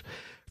contests,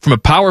 from a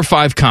Power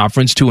 5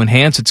 conference to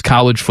enhance its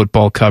college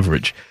football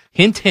coverage.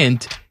 Hint,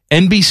 hint,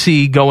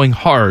 NBC going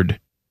hard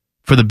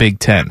for the Big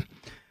Ten.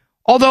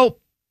 Although,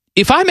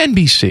 if I'm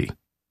NBC,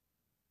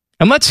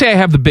 and let's say I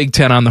have the Big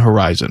Ten on the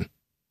horizon,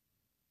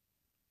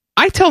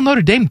 I tell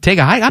Notre Dame to take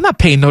a hike. I'm not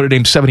paying Notre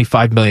Dame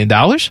 $75 million.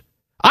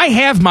 I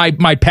have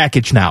my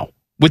package now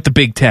with the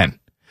Big Ten.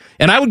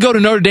 And I would go to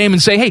Notre Dame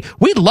and say, hey,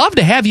 we'd love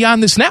to have you on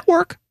this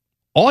network.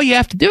 All you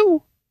have to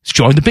do is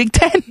join the Big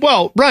Ten.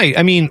 Well, right.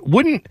 I mean,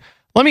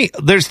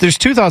 there's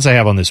two thoughts I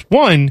have on this.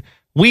 One,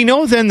 we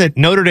know then that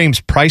Notre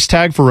Dame's price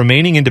tag for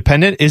remaining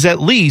independent is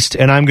at least,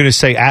 and I'm going to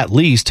say at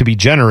least to be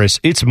generous,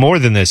 it's more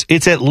than this.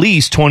 It's at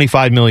least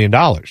 $25 million,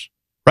 right?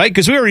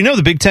 Because we already know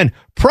the Big Ten,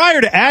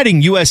 prior to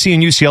adding USC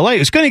and UCLA,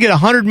 is going to get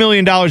 $100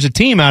 million a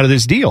team out of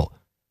this deal.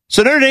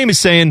 So Notre Dame is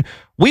saying,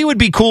 we would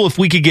be cool if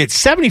we could get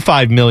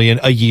 $75 million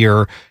a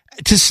year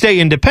to stay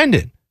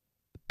independent.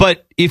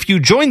 But if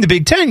you join the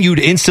Big Ten, you'd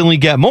instantly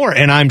get more.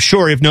 And I'm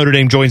sure if Notre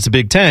Dame joins the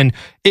Big Ten,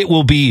 it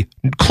will be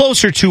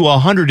closer to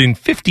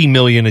 $150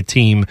 million a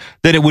team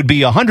than it would be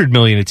 $100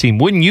 million a team.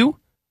 Wouldn't you?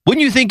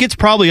 Wouldn't you think it's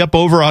probably up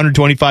over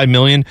 $125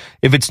 million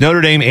if it's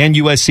Notre Dame and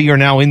USC are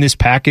now in this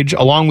package,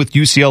 along with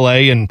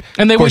UCLA and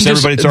they of course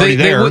everybody's already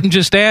there? They wouldn't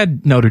just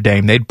add Notre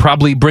Dame. They'd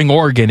probably bring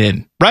Oregon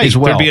in as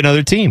well. There'd be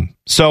another team.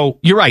 So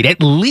you're right,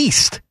 at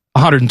least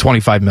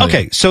 $125 million.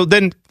 Okay, so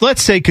then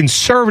let's say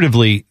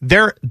conservatively,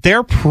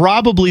 they're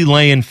probably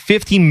laying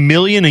 $50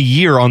 million a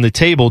year on the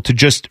table to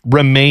just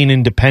remain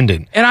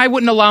independent. And I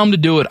wouldn't allow them to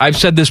do it. I've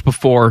said this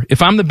before.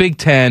 If I'm the Big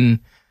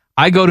Ten,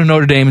 I go to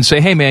Notre Dame and say,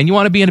 hey, man, you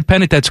want to be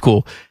independent? That's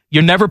cool.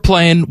 You're never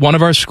playing one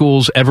of our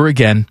schools ever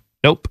again.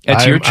 Nope.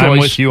 That's your choice. I'm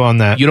with you on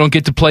that. You don't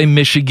get to play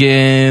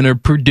Michigan or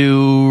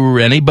Purdue or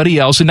anybody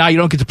else. And now you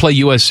don't get to play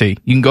USC.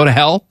 You can go to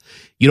hell.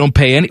 You don't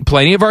play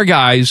any of our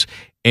guys.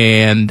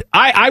 And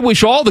I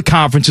wish all the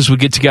conferences would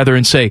get together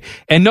and say,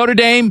 and Notre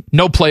Dame,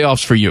 no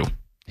playoffs for you.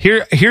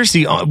 Here's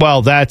the,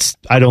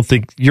 I don't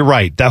think, you're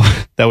right.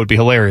 That would be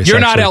hilarious. You're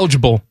not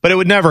eligible. But it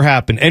would never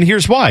happen. And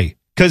here's why.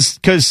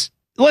 Because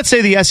let's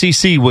say the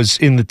SEC was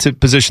in the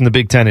position the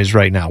Big Ten is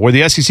right now, where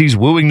the SEC's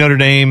wooing Notre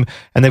Dame,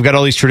 and they've got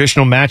all these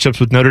traditional matchups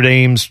with Notre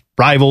Dame's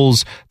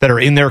rivals that are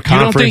in their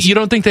conference. You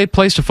don't think they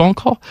placed a phone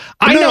call?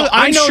 I No, know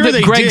I'm sure that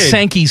they Greg did.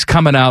 Sankey's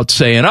coming out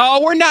saying,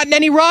 "Oh, we're not in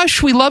any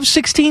rush. We love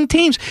 16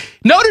 teams."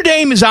 Notre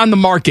Dame is on the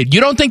market.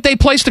 You don't think they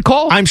placed a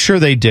call? I'm sure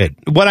they did.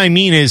 What I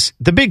mean is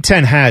the Big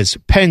Ten has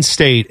Penn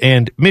State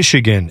and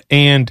Michigan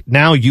and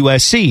now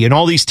USC and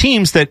all these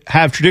teams that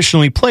have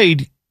traditionally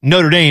played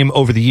Notre Dame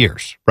over the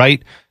years,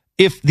 right?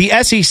 If the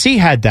SEC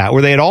had that,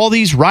 where they had all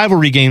these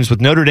rivalry games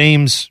with Notre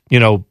Dame's,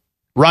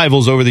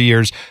 rivals over the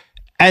years,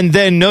 and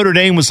then Notre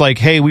Dame was like,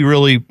 hey, we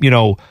really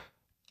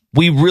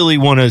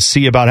want to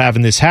see about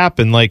having this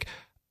happen. Like,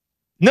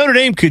 Notre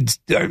Dame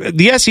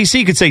the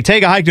SEC could say,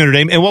 take a hike, Notre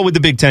Dame, and what would the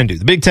Big Ten do?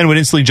 The Big Ten would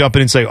instantly jump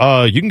in and say,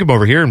 you can come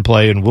over here and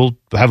play, and we'll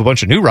have a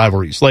bunch of new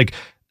rivalries. Like,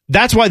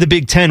 that's why the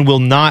Big Ten will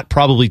not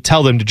probably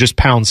tell them to just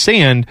pound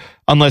sand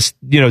unless,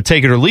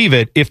 take it or leave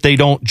it if they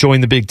don't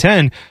join the Big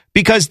Ten,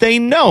 because they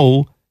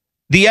know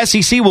the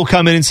SEC will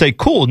come in and say,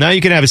 cool, now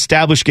you can have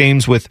established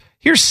games with,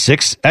 here's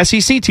 6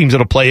 SEC teams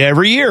that'll play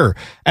every year.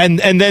 And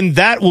then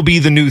that will be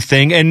the new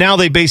thing. And now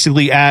they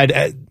basically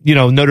add,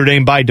 Notre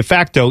Dame by de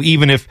facto,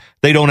 even if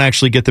they don't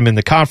actually get them in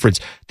the conference.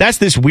 That's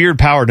this weird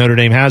power Notre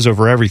Dame has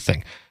over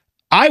everything.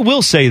 I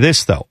will say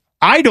this, though.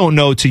 I don't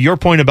know, to your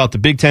point about the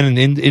Big Ten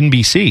and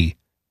NBC,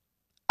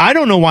 I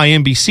don't know why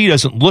NBC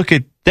doesn't look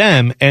at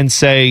them and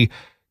say,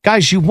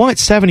 guys, you want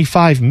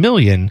 $75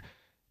 million.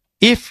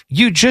 If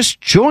you just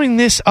join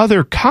this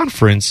other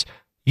conference,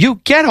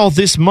 you get all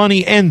this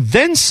money and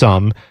then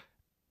some,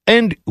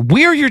 and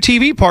we're your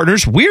TV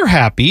partners. We're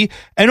happy.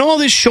 And all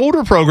this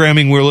shoulder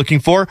programming we're looking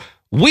for,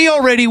 we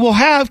already will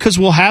have because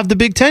we'll have the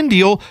Big Ten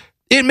deal.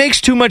 It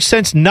makes too much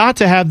sense not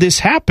to have this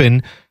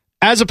happen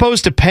as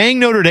opposed to paying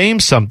Notre Dame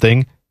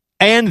something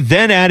and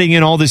then adding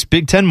in all this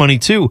Big Ten money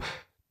too.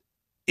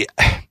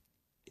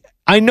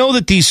 I know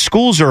that these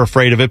schools are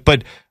afraid of it,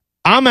 but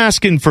I'm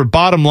asking for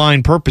bottom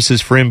line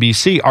purposes for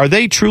NBC. Are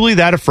they truly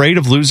that afraid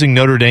of losing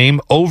Notre Dame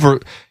over?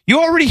 You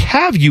already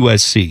have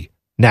USC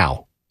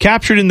now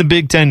captured in the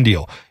Big Ten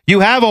deal. You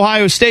have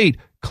Ohio State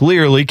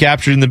clearly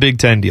captured in the Big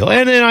Ten deal.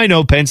 And then I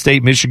know Penn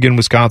State, Michigan,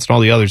 Wisconsin,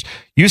 all the others.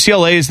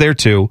 UCLA is there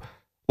too.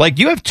 Like,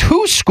 you have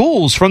 2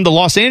 schools from the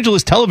Los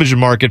Angeles television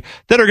market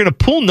that are going to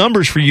pull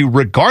numbers for you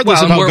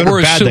regardless of how good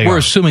or bad they are. We're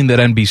assuming that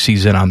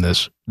NBC's in on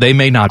this. They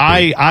may not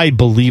be. I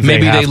believe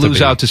maybe they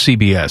lose out to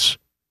CBS,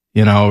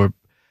 or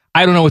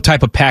I don't know what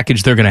type of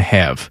package they're going to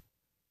have.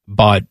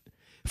 But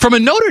from a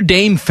Notre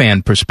Dame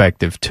fan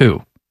perspective,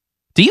 too,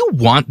 do you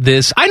want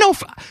this? I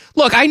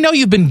know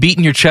you've been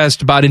beating your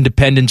chest about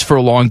independence for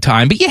a long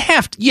time, but you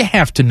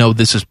have to know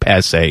this is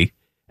passé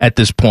at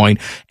this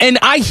point. And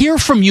I hear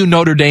from you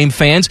Notre Dame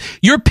fans,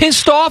 you're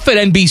pissed off at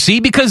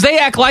NBC because they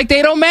act like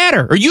they don't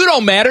matter, or you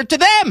don't matter to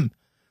them.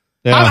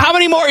 Yeah. How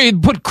many more? You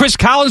put Chris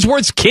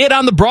Collinsworth's kid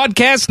on the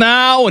broadcast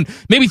now and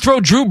maybe throw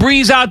Drew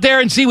Brees out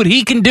there and see what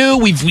he can do.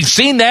 We've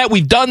seen that.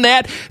 We've done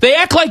that. They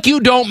act like you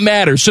don't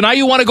matter. So now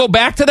you want to go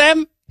back to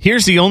them?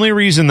 Here's the only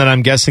reason that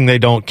I'm guessing they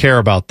don't care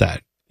about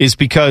that is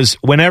because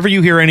whenever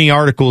you hear any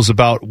articles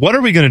about what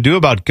are we going to do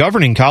about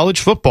governing college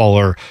football,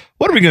 or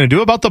what are we going to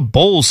do about the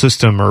bowl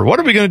system, or what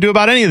are we going to do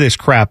about any of this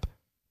crap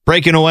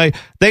breaking away,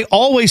 they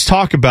always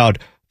talk about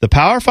the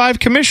Power 5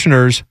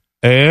 commissioners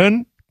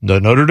and the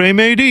Notre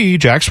Dame AD,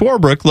 Jack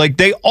Swarbrick. Like,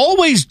 they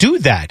always do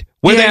that.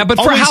 But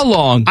for how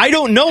long? I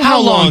don't know how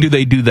long do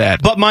they do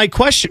that? But my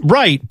question,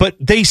 right, but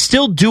they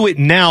still do it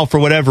now for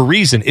whatever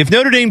reason. If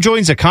Notre Dame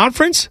joins a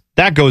conference,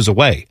 that goes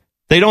away.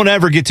 They don't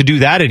ever get to do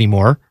that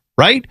anymore,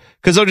 right?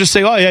 Because they'll just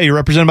say, oh, yeah, you're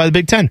represented by the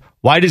Big Ten.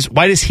 Why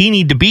does he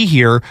need to be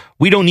here?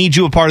 We don't need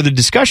you a part of the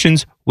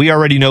discussions. We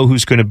already know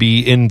who's going to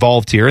be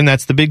involved here, and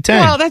that's the Big Ten.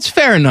 Well, that's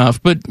fair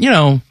enough, but,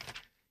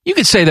 you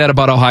could say that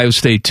about Ohio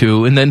State,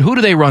 too. And then who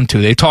do they run to?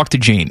 They talk to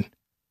Gene.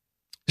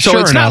 So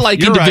Sure it's enough. not like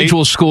You're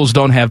individual right. schools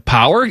don't have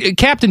power.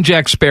 Captain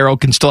Jack Sparrow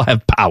can still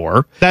have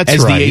power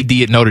as right.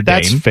 the AD at Notre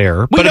Dame. That's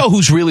fair. We know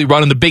who's really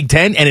running the Big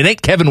Ten, and it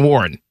ain't Kevin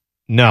Warren.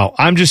 No,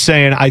 I'm just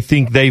saying I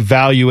think they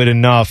value it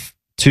enough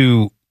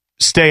to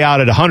stay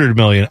out at $100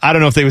 million. I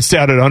don't know if they would stay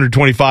out at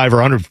 125 or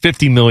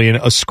 150 million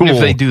a school. If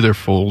they do, they're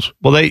fools.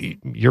 Well,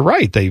 you're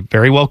right. They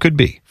very well could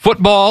be.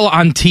 Football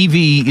on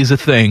TV is a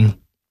thing.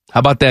 How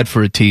about that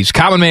for a tease?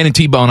 Common Man and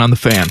T-Bone on the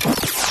Fan.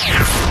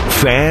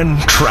 Fan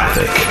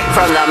traffic.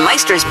 From the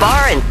Meister's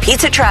Bar and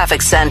Pizza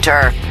Traffic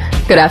Center.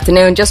 Good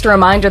afternoon. Just a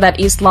reminder that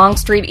East Long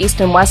Street, east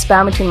and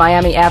westbound between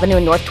Miami Avenue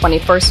and North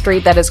 21st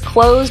Street, that is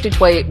closed due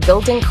to a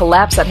building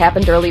collapse that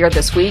happened earlier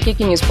this week. You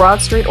can use Broad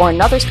Street or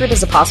another street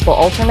as a possible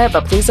alternate,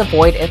 but please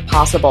avoid if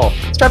possible.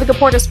 This traffic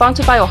report is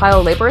sponsored by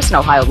Ohio Laborers and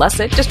Ohio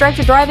Lesset.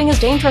 Distracted driving is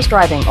dangerous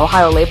driving.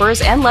 Ohio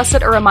Laborers and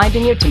Lesset are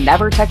reminding you to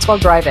never text while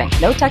driving.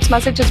 No text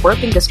message is worth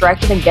being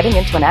distracted and getting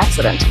into an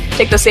accident.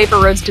 Take the safer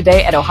roads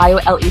today at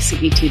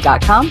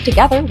OhioLECET.com.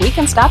 Together, we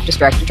can stop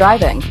distracted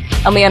driving.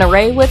 I'm Leanna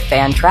Ray with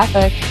Fan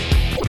Traffic.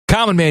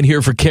 Common Man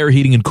here for Care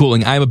Heating and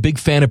Cooling. I'm a big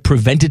fan of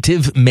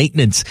preventative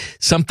maintenance.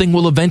 Something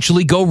will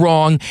eventually go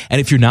wrong, and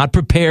if you're not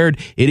prepared,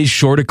 it is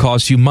sure to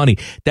cost you money.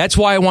 That's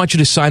why I want you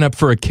to sign up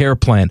for a Care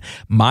plan.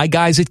 My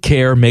guys at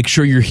Care make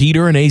sure your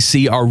heater and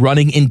AC are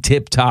running in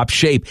tip-top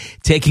shape,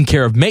 taking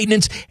care of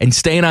maintenance and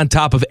staying on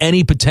top of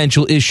any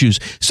potential issues.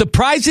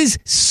 Surprises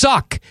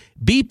suck.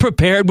 Be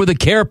prepared with a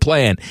Care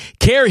plan.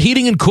 Care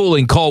Heating and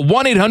Cooling. Call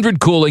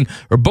 1-800-COOLING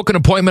or book an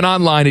appointment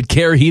online at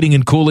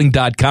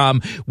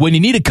careheatingandcooling.com when you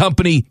need a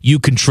company you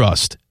can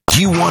trust.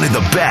 You wanted the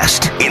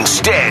best.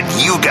 Instead,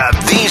 you got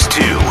these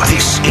two.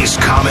 This is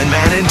Common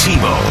Man and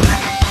T-Bone.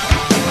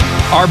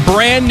 Our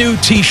brand new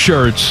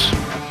T-shirts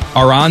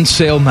are on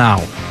sale now.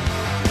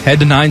 Head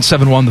to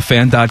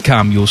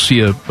 971thefan.com. You'll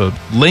see a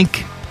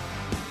link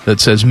that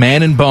says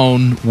Man and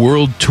Bone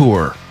World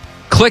Tour.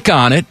 Click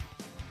on it.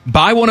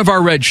 Buy one of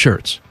our red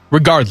shirts,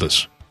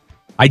 regardless.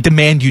 I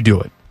demand you do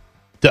it.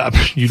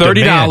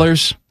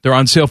 $30. They're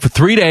on sale for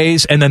 3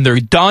 days, and then they're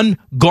done,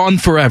 gone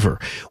forever.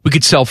 We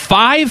could sell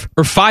 5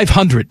 or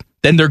 500,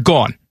 then they're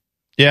gone.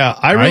 Yeah,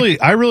 I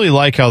really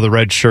like how the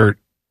red shirt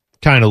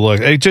kind of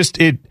looks.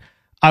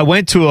 I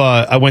went to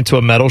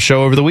a metal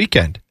show over the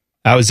weekend.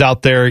 I was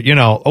out there,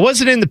 I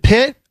wasn't in the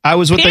pit. I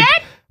was with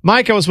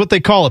Mike. I was what they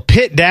call a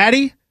pit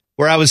daddy,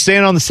 where I was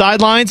standing on the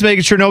sidelines,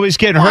 making sure nobody's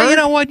getting hurt. You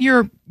know what?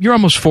 You're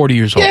almost 40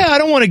 years old. Yeah, I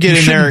don't want to get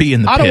in there.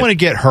 I don't want to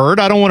get hurt.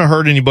 I don't want to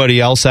hurt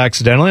anybody else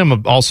accidentally.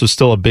 I'm also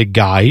still a big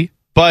guy,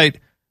 but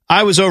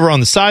I was over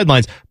on the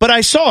sidelines. But I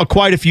saw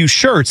quite a few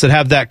shirts that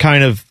have that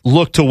kind of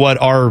look to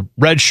what our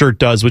red shirt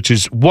does, which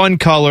is one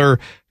color,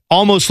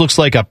 almost looks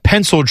like a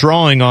pencil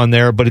drawing on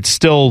there, but it's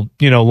still,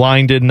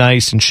 lined in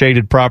nice and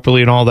shaded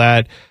properly and all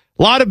that.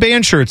 A lot of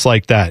band shirts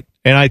like that.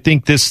 And I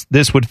think this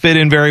would fit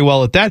in very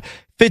well at that.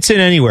 Fits in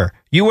anywhere.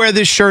 You wear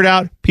this shirt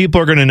out, people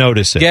are going to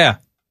notice it. Yeah.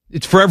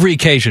 It's for every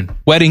occasion.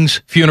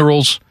 Weddings,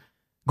 funerals,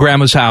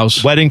 grandma's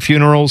house. Wedding,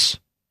 funerals.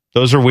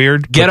 Those are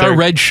weird. Get our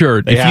red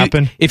shirt. They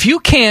happen. If you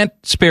can't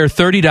spare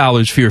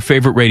 $30 for your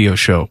favorite radio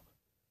show,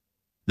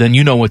 then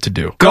you know what to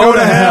do. Go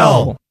to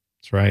hell.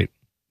 That's right.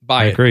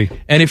 Buy I it. agree.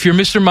 And if you're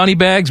Mr.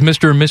 Moneybags,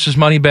 Mr. and Mrs.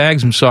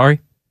 Moneybags, I'm sorry,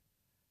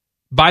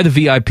 buy the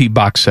VIP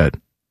box set.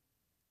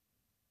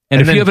 And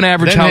if you have an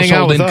average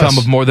household income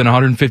of more than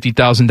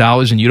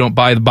 $150,000 and you don't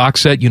buy the box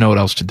set, you know what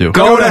else to do.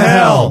 Go to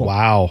hell.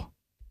 Wow.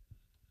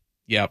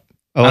 Yep.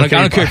 I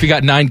don't care if you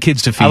got 9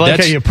 kids to feed. I like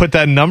how you put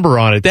that number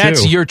on it,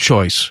 That's your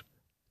choice.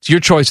 It's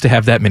your choice to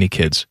have that many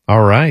kids.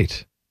 All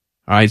right.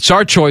 It's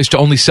our choice to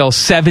only sell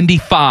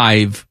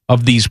 75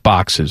 of these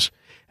boxes.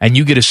 And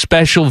you get a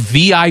special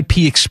VIP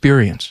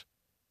experience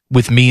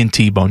with me and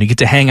T-Bone. You get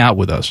to hang out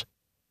with us.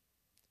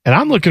 And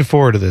I'm looking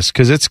forward to this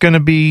because it's going to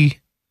be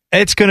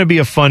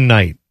a fun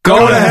night.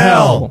 Go to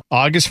hell.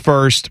 August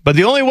 1st. But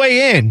the only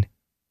way in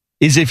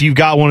is if you've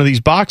got one of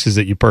these boxes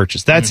that you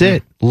purchased. That's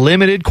it.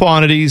 Limited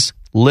quantities,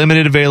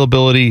 limited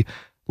availability,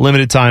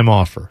 limited time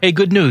offer. Hey,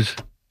 good news.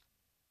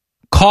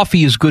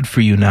 Coffee is good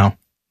for you now.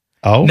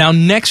 Oh. Now,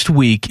 next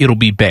week, it'll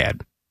be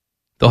bad.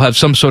 They'll have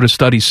some sort of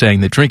study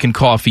saying that drinking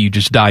coffee, you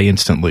just die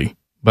instantly.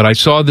 But I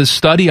saw this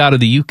study out of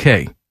the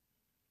UK.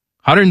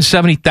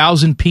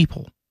 170,000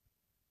 people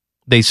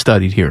they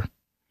studied here.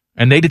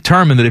 And they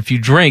determined that if you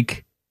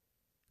drink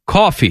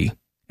coffee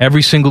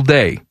every single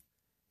day,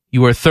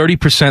 you are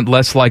 30%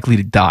 less likely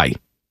to die.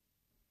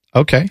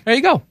 Okay. There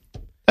you go.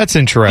 That's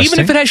interesting.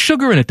 Even if it has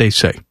sugar in it, they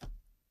say.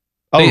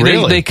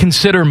 Really? They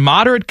consider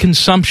moderate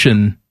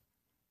consumption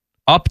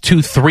up to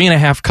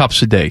 3.5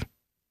 cups a day.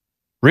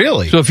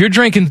 Really? So if you're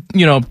drinking,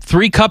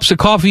 3 cups of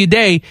coffee a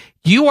day,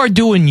 you are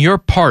doing your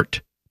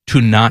part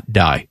to not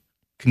die.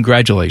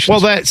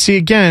 Congratulations. Well,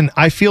 again,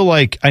 I feel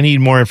like I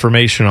need more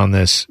information on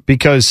this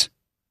because,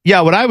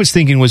 what I was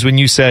thinking was when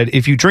you said,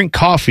 if you drink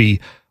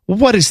coffee,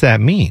 what does that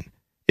mean?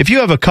 If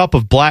you have a cup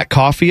of black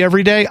coffee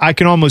every day, I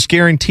can almost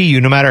guarantee you,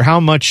 no matter how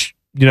much,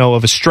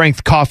 of a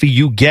strength coffee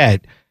you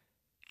get,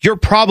 you're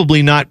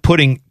probably not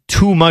putting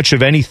too much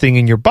of anything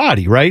in your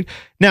body, right?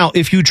 Now,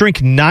 if you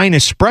drink 9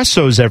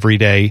 espressos every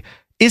day,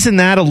 isn't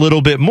that a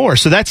little bit more?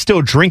 So that's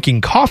still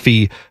drinking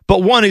coffee,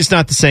 but one is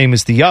not the same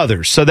as the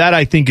other. So that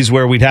I think is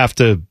where we'd have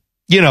to,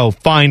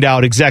 find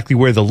out exactly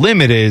where the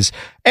limit is.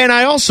 And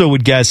I also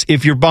would guess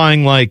if you're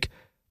buying like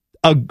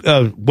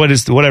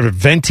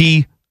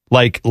venti,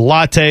 like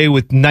latte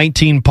with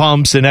 19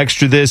 pumps and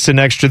extra this and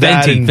extra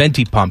that.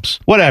 Venti pumps.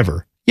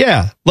 Whatever.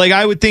 Yeah. Like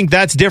I would think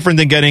that's different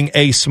than getting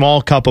a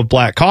small cup of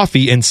black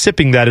coffee and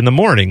sipping that in the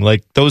morning.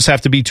 Like those have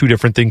to be 2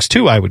 different things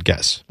too, I would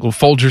guess. Little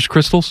Folgers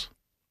crystals.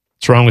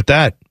 What's wrong with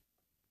that?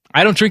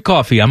 I don't drink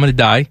coffee. I'm going to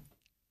die.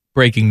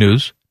 Breaking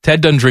news. Ted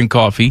doesn't drink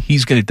coffee.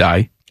 He's going to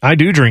die. I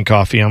do drink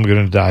coffee. I'm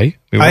going to die.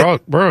 We're all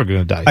going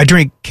to die. I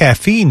drink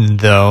caffeine,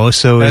 though.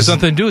 So it has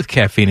nothing to do with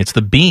caffeine. It's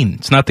the bean.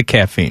 It's not the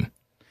caffeine.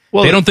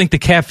 Well, they don't think the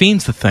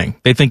caffeine's the thing.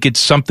 They think it's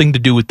something to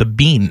do with the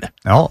bean.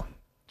 Oh.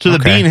 So the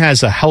bean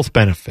has a health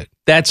benefit.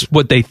 That's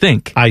what they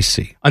think. I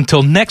see.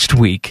 Until next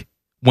week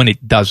when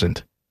it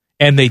doesn't.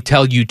 And they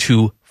tell you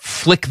to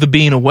flick the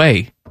bean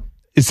away.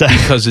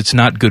 Because it's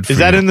not good for you. Is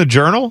that in the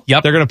journal?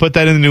 Yep. They're going to put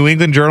that in the New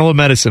England Journal of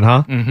Medicine,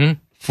 huh? Mm-hmm.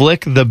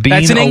 Flick the bean away.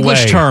 That's an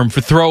English term for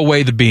throw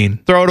away the bean.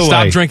 Throw it away.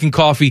 Stop drinking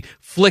coffee.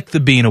 Flick the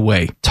bean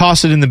away.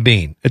 Toss it in the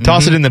bean.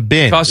 Toss it in the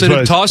bin.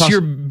 Toss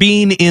your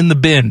bean in the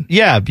bin.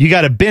 Yeah, you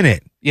got to bin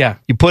it. Yeah.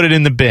 You put it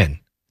in the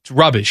bin. It's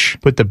rubbish.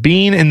 Put the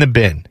bean in the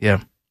bin.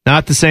 Yeah.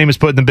 Not the same as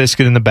putting the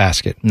biscuit in the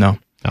basket. No.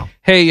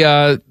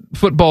 Hey,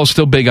 football is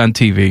still big on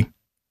TV.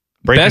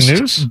 Breaking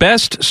news?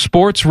 Best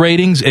sports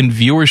ratings and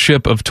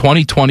viewership of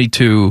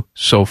 2022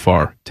 so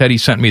far. Teddy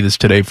sent me this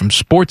today from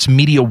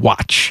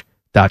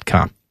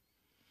sportsmediawatch.com.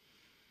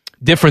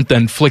 Different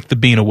than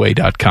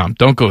flickthebeanaway.com.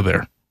 Don't go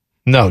there.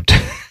 No.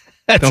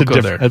 Don't go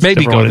there.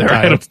 Maybe go there.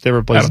 That's a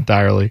different place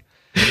entirely.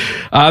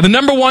 The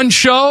number one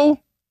show,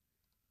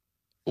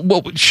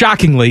 well,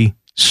 shockingly,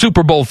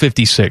 Super Bowl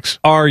 56.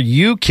 Are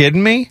you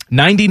kidding me?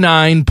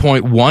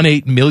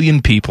 99.18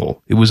 million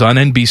people. It was on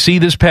NBC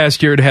this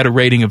past year. It had a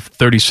rating of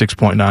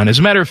 36.9. As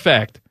a matter of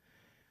fact,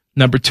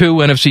 number 2,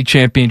 NFC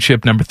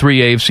Championship. Number 3,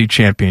 AFC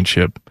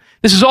Championship.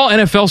 This is all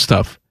NFL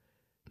stuff.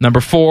 Number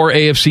 4,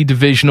 AFC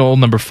Divisional.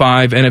 Number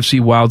 5,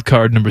 NFC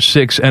Wildcard. Number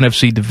 6,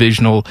 NFC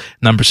Divisional.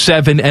 Number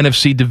 7,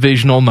 NFC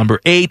Divisional. Number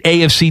 8,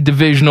 AFC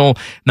Divisional.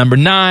 Number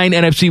 9,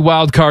 NFC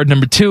Wildcard.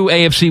 Number 2,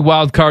 AFC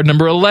Wildcard.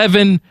 Number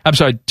 11, I'm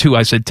sorry, 2,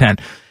 I said 10.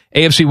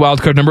 AFC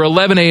Wildcard. Number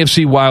 11,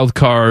 AFC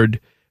Wildcard.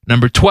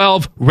 Number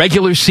 12,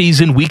 regular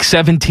season, Week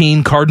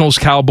 17, Cardinals,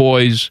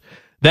 Cowboys.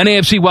 Then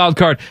AFC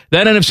Wildcard.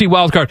 Then NFC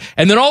Wildcard.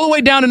 And then all the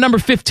way down to number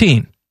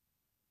 15.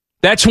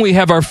 That's when we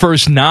have our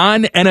first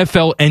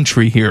non-NFL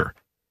entry here.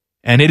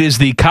 And it is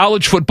the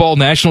College Football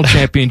National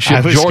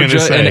Championship.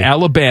 Georgia and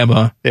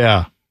Alabama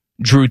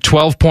drew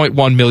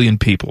 12.1 million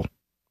people.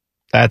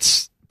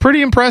 That's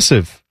pretty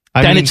impressive.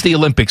 Then it's the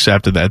Olympics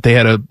after that. They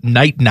had a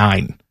night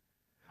 9.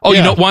 Oh,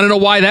 you want to know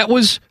why that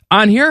was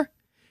on here?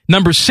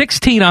 Number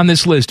 16 on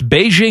this list,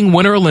 Beijing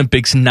Winter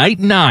Olympics, night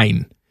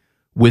 9,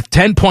 with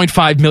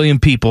 10.5 million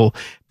people,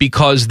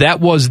 because that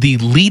was the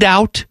lead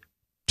out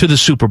to the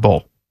Super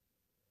Bowl.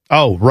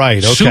 Oh, right.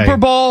 Okay. Super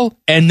Bowl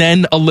and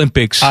then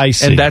Olympics. I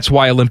see. And that's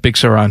why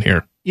Olympics are on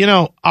here. You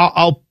know,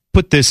 I'll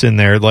put this in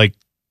there. Like,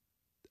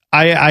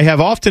 I have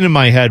often in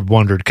my head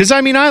wondered, because, I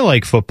mean, I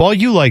like football.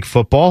 You like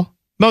football.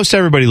 Most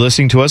everybody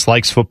listening to us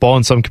likes football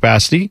in some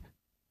capacity.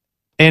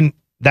 And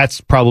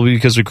that's probably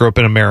because we grew up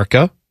in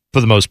America,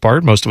 for the most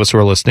part, most of us who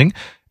are listening,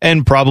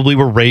 and probably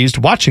were raised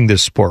watching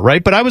this sport,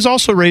 right? But I was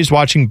also raised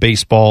watching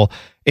baseball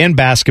and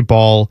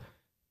basketball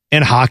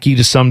and hockey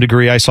to some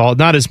degree. I saw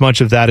not as much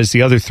of that as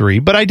the other 3,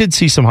 but I did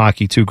see some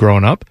hockey too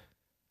growing up.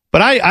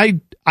 But I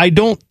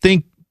don't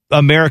think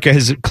America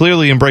has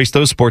clearly embraced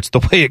those sports the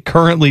way it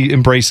currently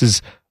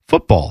embraces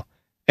football.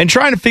 And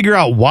trying to figure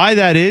out why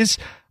that is,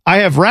 I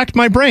have racked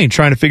my brain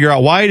trying to figure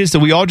out why it is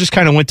that we all just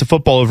kind of went to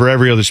football over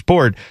every other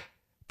sport.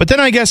 But then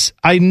I guess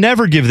I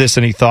never give this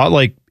any thought.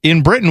 Like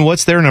in Britain,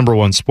 what's their number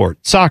one sport?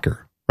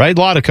 Soccer, right? A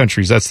lot of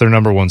countries, that's their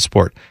number one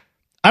sport.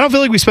 I don't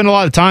feel like we spend a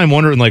lot of time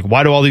wondering, like,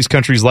 why do all these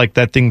countries like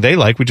that thing they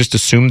like? We just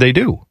assume they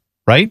do,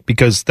 right?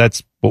 Because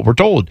that's what we're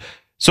told.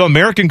 So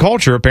American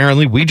culture,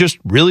 apparently, we just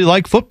really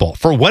like football.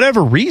 For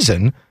whatever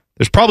reason,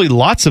 there's probably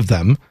lots of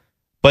them,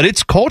 but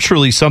it's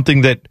culturally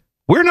something that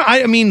we're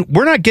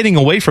not getting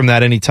away from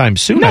that anytime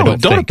soon. No, I don't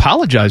think.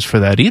 apologize for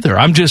that either.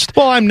 I'm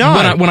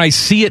not. When I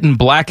see it in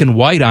black and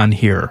white on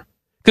here,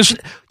 because,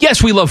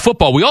 yes, we love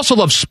football. We also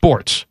love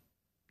sports.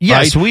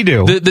 Yes, right? we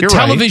do. The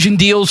television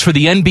deals for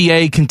the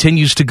NBA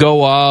continues to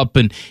go up,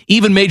 and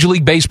even Major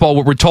League Baseball,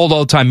 what we're told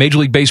all the time, Major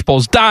League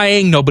Baseball's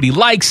dying, nobody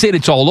likes it,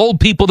 it's all old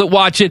people that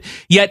watch it,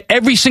 yet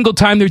every single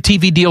time their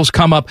TV deals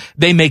come up,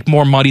 they make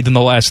more money than the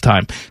last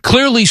time.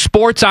 Clearly,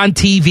 sports on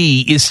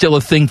TV is still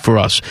a thing for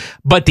us,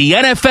 but the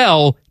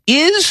NFL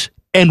is,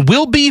 and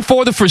will be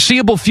for the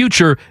foreseeable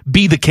future,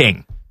 be the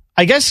king.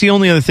 I guess the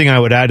only other thing I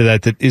would add to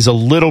that is a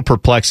little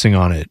perplexing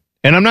on it,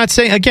 and I'm not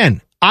saying,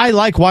 again, I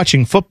like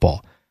watching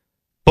football.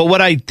 But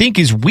what I think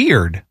is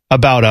weird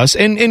about us,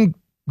 and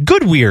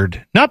good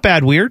weird, not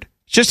bad weird,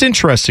 it's just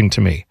interesting to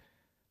me.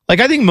 Like,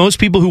 I think most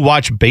people who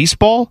watch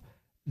baseball,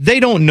 they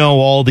don't know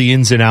all the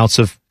ins and outs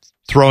of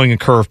throwing a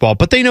curveball,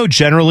 but they know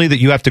generally that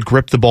you have to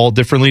grip the ball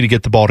differently to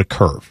get the ball to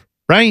curve,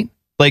 right?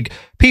 Like,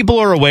 people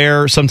are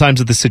aware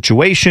sometimes of the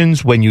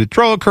situations when you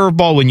throw a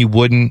curveball, when you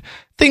wouldn't,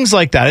 things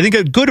like that. I think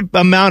a good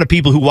amount of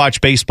people who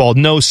watch baseball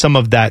know some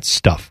of that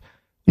stuff.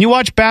 When you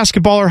watch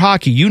basketball or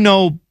hockey, you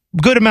know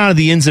good amount of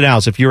the ins and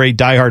outs if you're a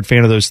diehard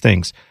fan of those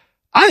things.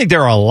 I think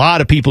there are a lot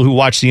of people who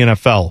watch the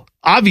NFL.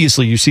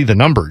 Obviously, you see the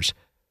numbers,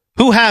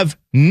 who have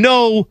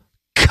no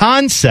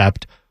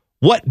concept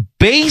what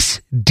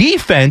base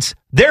defense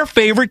their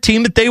favorite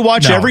team that they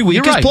watch every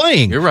week is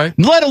playing. You're right.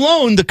 Let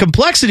alone the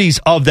complexities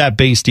of that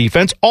base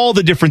defense, all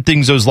the different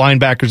things those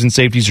linebackers and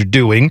safeties are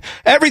doing,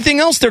 everything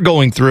else they're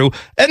going through.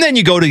 And then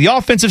you go to the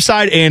offensive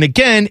side, and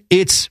again,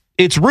 it's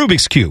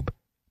Rubik's Cube.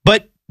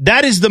 But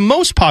that is the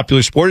most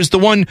popular sport, is the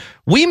one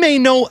we may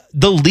know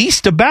the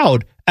least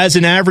about as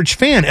an average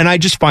fan, and I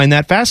just find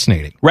that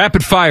fascinating.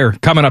 Rapid Fire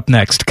coming up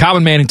next.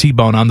 Common Man and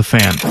T-Bone on the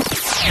Fan.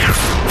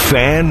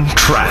 Fan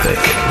Traffic.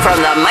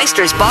 From the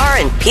Meister's Bar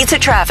and Pizza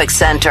Traffic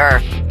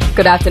Center.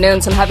 Good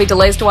afternoon. Some heavy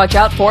delays to watch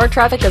out for.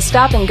 Traffic is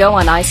stop and go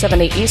on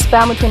I-70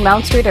 eastbound between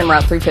Mount Street and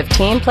Route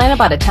 315. Plan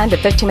about a 10 to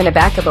 15 minute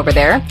backup over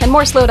there. And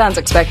more slowdowns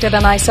expected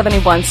on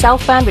I-71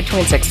 southbound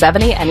between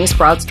 670 and East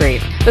Broad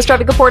Street. This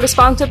traffic report is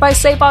sponsored by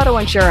Safe Auto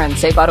Insurance.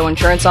 Safe Auto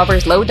Insurance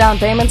offers low down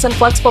payments and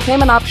flexible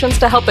payment options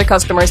to help their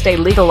customers stay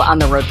legal on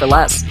the road for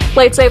less.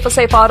 Play it safe with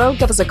Safe Auto.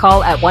 Give us a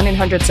call at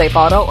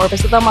 1-800-SAFE-AUTO or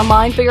visit them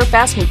online for your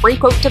fast and free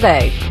quote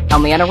today.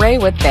 I'm Leanna Ray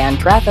with Fan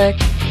Traffic.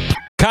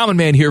 Common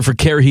Man here for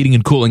Care Heating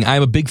and Cooling.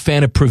 I'm a big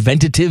fan of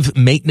preventative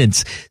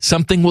maintenance.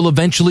 Something will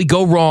eventually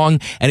go wrong,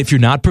 and if you're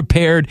not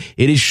prepared,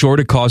 it is sure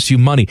to cost you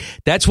money.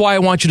 That's why I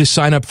want you to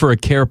sign up for a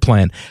Care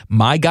plan.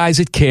 My guys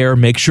at Care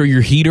make sure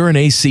your heater and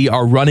AC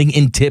are running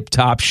in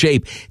tip-top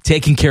shape,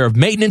 taking care of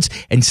maintenance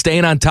and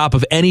staying on top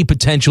of any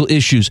potential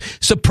issues.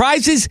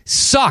 Surprises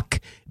suck.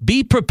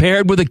 Be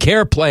prepared with a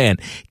Care plan.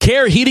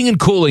 Care Heating and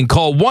Cooling.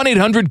 Call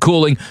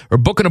 1-800-COOLING or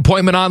book an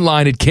appointment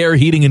online at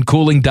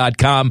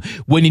careheatingandcooling.com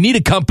when you need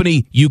a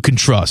company you can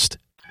trust.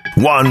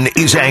 One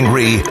is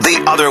angry,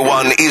 the other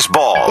one is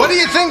bald. What do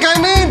you think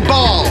I mean,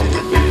 bald?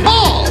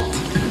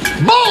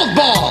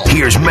 Bald!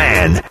 Here's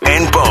Man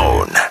and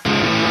Bone.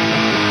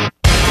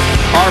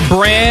 Our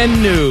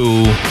brand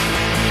new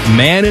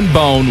Man and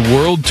Bone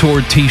World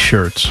Tour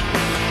t-shirts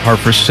are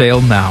for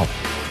sale now.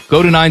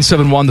 Go to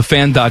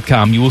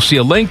 971thefan.com. You will see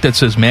a link that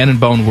says Man and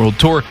Bone World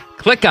Tour.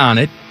 Click on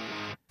it.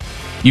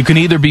 You can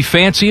either be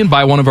fancy and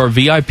buy one of our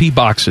VIP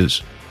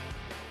boxes,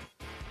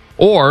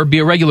 or be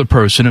a regular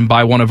person and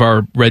buy one of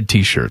our red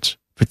t-shirts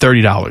for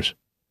 $30.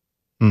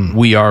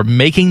 We are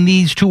making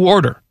these to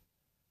order.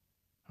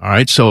 All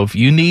right, so if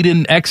you need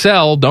an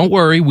XL, don't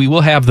worry, we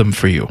will have them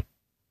for you.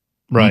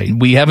 Right.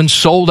 We haven't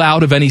sold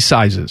out of any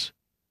sizes.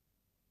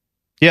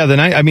 Yeah,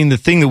 the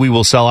thing that we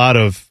will sell out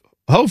of,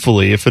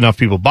 hopefully, if enough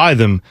people buy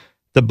them,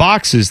 the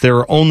boxes, there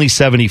are only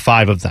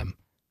 75 of them.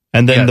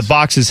 And then the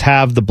boxes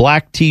have the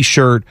black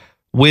t-shirt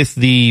with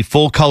the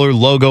full color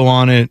logo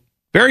on it.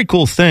 Very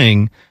cool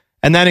thing.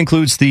 And that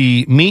includes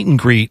the meet and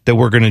greet that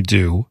we're going to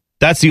do.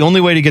 That's the only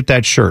way to get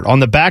that shirt.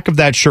 On the back of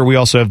that shirt, we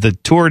also have the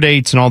tour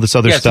dates and all this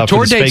other stuff. The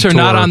tour dates are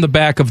not on the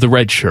back of the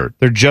red shirt.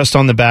 They're just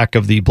on the back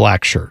of the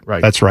black shirt.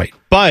 Right. That's right.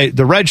 But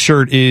the red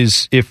shirt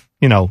is, if,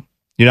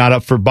 you're not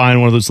up for buying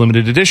one of those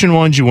limited edition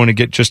ones, you want to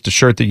get just a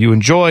shirt that you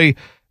enjoy.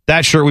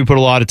 That shirt we put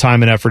a lot of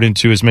time and effort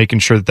into is making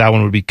sure that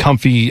one would be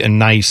comfy and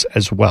nice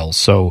as well.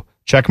 So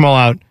check them all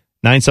out.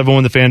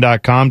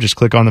 971thefan.com. Just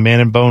click on the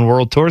Man and Bone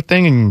World Tour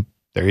thing, and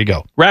there you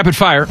go. Rapid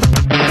fire.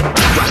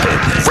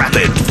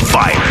 Rapid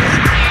fire.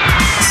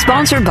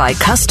 Sponsored by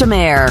Custom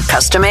Air.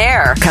 Custom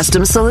Air.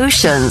 Custom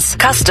Solutions.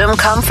 Custom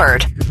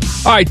Comfort.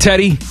 All right,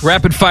 Teddy,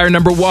 rapid fire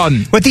number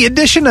one. With the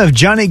addition of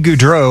Johnny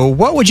Gaudreau,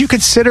 what would you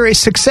consider a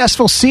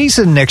successful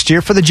season next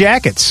year for the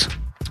Jackets?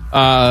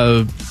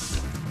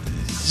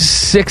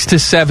 6 to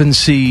 7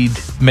 seed,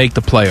 make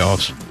the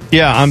playoffs.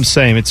 Yeah, I'm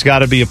saying it's got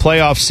to be a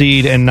playoff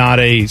seed and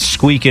not a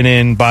squeaking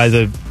in by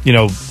the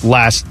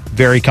last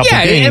very couple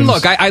games. Yeah, and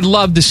look, I'd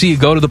love to see you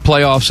go to the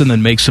playoffs and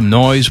then make some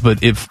noise,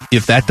 but if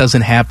that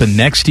doesn't happen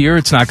next year,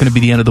 it's not going to be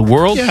the end of the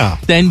world. Yeah.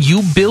 Then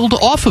you build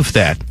off of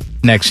that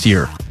next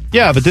year.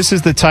 Yeah, but this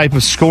is the type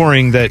of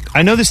scoring that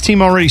I know this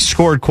team already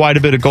scored quite a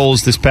bit of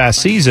goals this past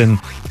season.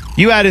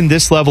 You add in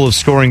this level of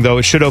scoring, though,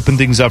 it should open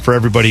things up for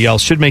everybody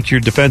else. Should make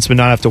your defensemen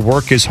not have to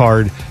work as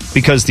hard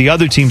because the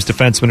other team's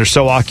defensemen are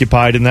so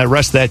occupied, and that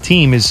rest of that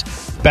team is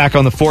back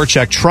on the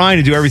forecheck trying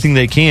to do everything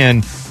they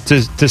can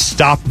to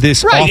stop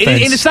this offense.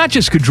 And it's not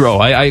just Gaudreau.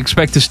 I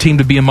expect this team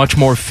to be a much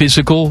more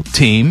physical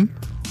team,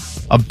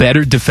 a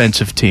better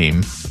defensive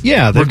team.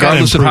 Yeah,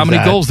 regardless of how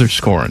many goals they're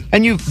scoring.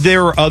 And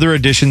there are other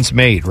additions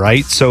made,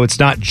 right? So it's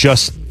not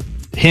just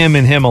him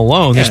and him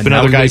alone. There's been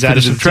other guys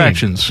added to the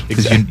subtractions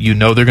because exactly. you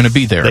know they're going to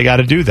be there. They got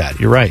to do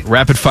that. You're right.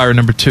 Rapid fire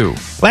number two.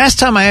 Last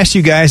time I asked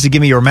you guys to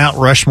give me your Mount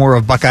Rushmore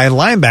of Buckeye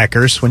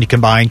linebackers when you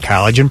combine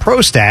college and pro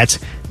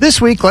stats. This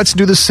week, let's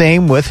do the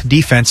same with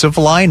defensive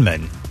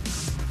linemen.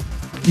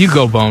 You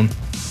go, Bone.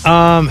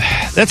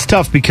 That's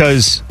tough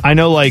because I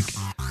know,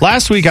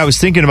 last week I was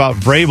thinking about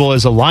Vrabel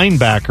as a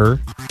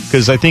linebacker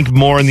because I think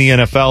more in the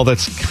NFL,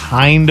 that's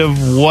kind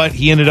of what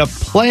he ended up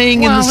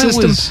playing in the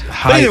system.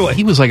 But anyway,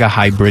 he was like a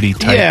hybrid-y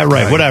type. Yeah,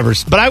 right, whatever.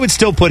 But I would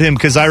still put him,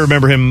 because I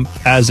remember him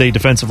as a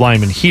defensive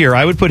lineman here.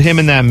 I would put him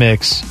in that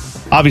mix.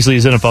 Obviously,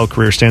 his NFL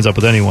career stands up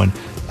with anyone.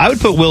 I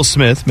would put Will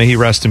Smith, may he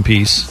rest in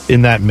peace,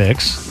 in that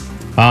mix.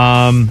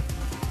 Another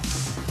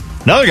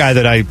guy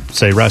that I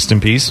say rest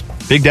in peace,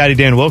 Big Daddy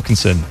Dan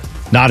Wilkinson.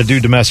 Not a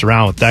dude to mess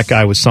around with. That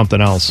guy was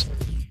something else.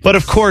 But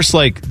of course,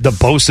 the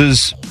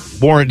Bosa's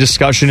warrant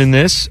discussion in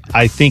this.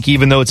 I think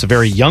even though it's a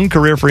very young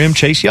career for him,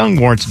 Chase Young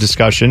warrants a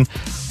discussion.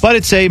 But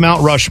it's a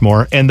Mount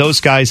Rushmore, and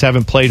those guys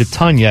haven't played a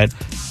ton yet.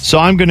 So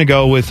I'm going to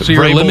go with So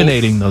you're Vrabel.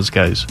 eliminating those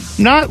guys.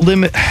 Not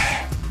limit.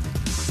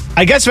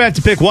 I guess if I have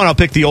to pick one, I'll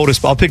pick the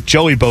oldest. I'll pick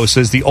Joey Bosa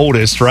as the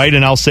oldest, right?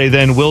 And I'll say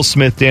then Will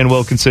Smith, Dan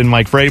Wilkinson,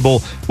 Mike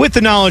Vrabel, with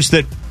the knowledge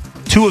that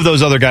two of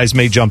those other guys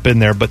may jump in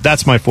there, but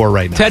that's my four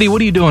right now. Teddy,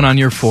 what are you doing on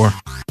your four?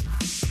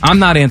 I'm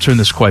not answering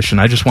this question.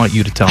 I just want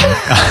you to tell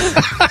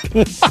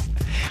me.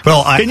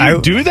 Well, Can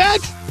you do that?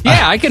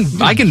 Yeah, I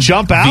can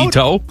jump out.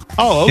 Veto.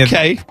 Oh,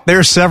 okay. Yeah, there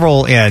are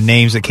several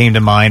names that came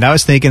to mind. I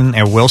was thinking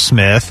Will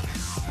Smith.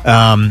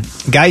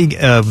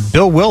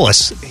 Bill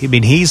Willis. I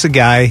mean, he's a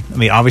guy. I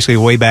mean, obviously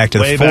way back to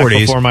Way the back 40s,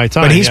 before my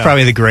time, but he's yeah.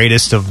 probably the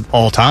greatest of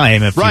all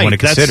time if you want to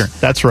consider.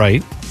 That's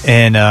right.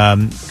 And I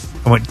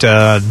went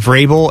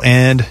Vrabel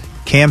and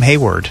Cam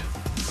Hayward.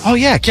 Oh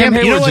yeah, Cam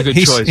Hayward's a good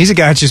choice. He's a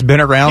guy that's just been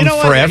around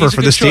forever He's a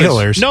for the good choice.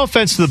 Steelers. No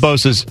offense to the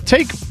Boses.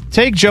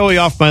 Take Joey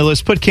off my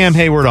list. Put Cam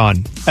Hayward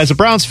on. As a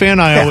Browns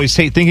fan, I always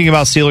hate thinking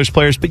about Steelers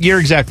players, but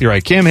you're exactly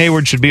right. Cam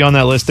Hayward should be on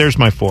that list. There's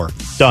my 4.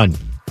 Done.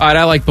 All right,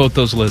 I like both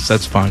those lists.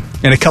 That's fine.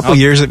 In a couple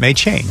years, it may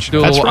change. Do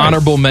a little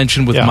honorable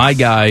mention with my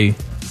guy,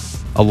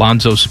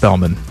 Alonzo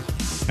Spellman.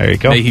 There you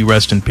go. May he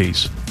rest in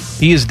peace.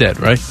 He is dead,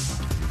 right?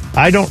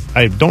 I don't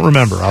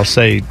remember. I'll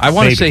say I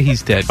want to maybe. say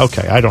he's dead.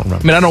 Okay, I don't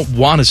remember. I mean, I don't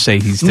want to say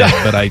he's dead,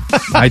 but I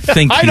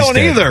think I he's don't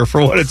dead. either,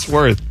 for what it's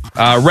worth.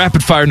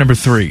 Rapid fire number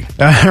 3.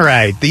 All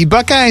right. The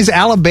Buckeyes,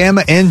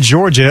 Alabama, and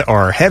Georgia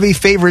are heavy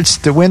favorites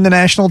to win the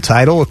national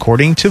title,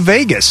 according to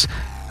Vegas.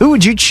 Who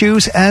would you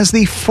choose as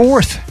the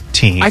 4th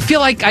team? I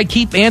feel like I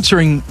keep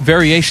answering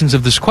variations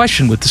of this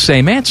question with the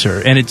same answer,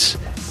 and it's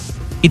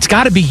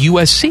got to be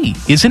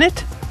USC, isn't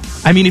it?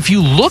 I mean, if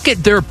you look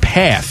at their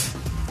path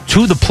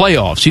to the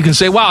playoffs, you can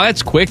say, wow,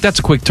 that's quick. That's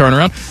a quick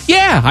turnaround.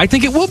 Yeah, I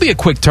think it will be a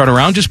quick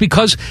turnaround just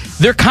because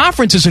their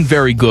conference isn't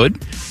very good.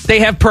 They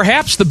have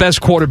perhaps the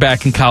best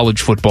quarterback in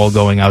college football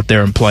going out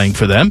there and playing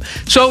for them.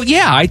 So,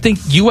 yeah, I think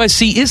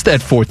USC is that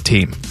 4th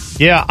team.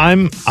 Yeah,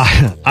 I'm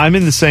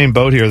in the same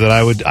boat here that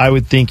I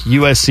would think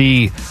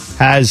USC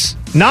has,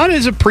 not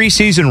as a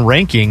preseason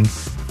ranking,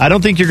 I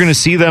don't think you're going to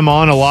see them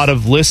on a lot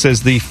of lists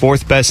as the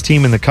 4th best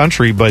team in the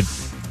country, but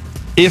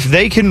if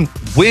they can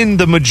win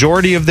the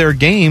majority of their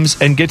games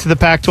and get to the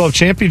Pac-12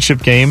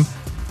 championship game,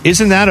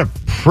 isn't that a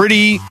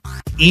pretty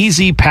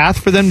easy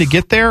path for them to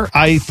get there?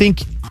 I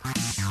think,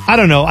 I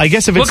don't know. I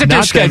guess if it's Look at not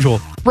their schedule.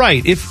 them,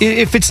 right?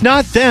 If it's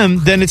not them,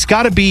 then it's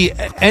got to be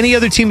any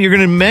other team you're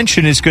going to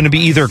mention is going to be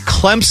either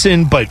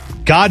Clemson, but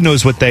God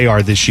knows what they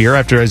are this year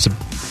after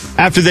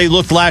they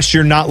looked last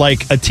year not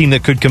like a team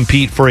that could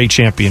compete for a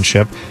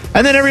championship,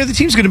 and then every other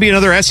team is going to be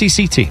another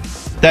SEC team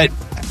that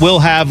will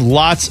have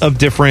lots of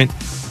different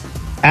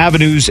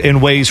avenues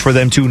and ways for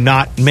them to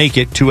not make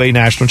it to a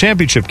national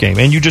championship game.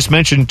 And you just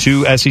mentioned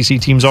 2 SEC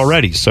teams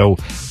already, so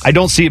I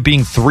don't see it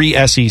being 3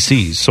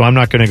 SECs, so I'm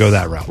not going to go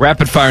that route.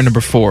 Rapid fire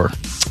number 4.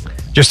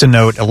 Just a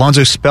note,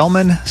 Alonzo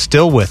Spellman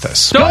still with us.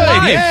 Still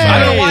alive. Yay, I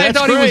don't know why I that's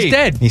thought he great. was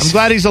dead. I'm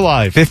glad he's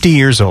alive. 50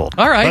 years old.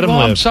 All right, Let him well,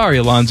 I'm live. sorry,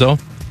 Alonzo.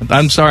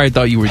 I'm sorry I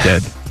thought you were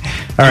dead.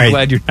 All right. I'm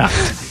glad you're not.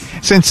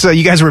 Since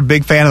you guys were a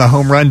big fan of the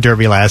home run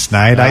derby last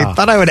night, I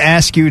thought I would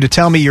ask you to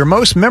tell me your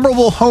most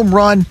memorable home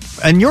run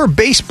and your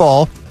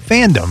baseball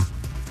fandom.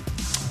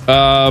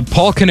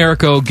 Paul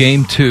Konerko,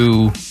 Game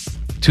 2,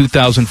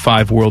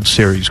 2005 World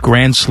Series,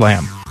 Grand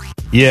Slam.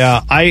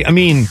 Yeah, I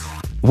mean,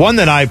 one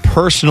that I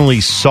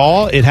personally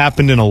saw, it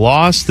happened in a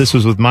loss. This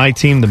was with my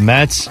team, the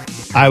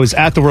Mets. I was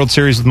at the World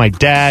Series with my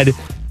dad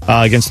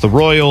against the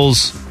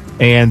Royals,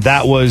 and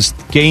that was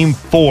Game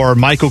 4,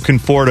 Michael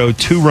Conforto,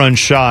 2-run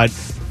shot,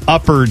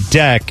 upper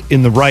deck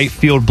in the right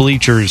field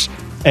bleachers,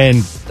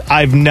 and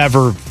I've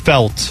never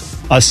felt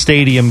a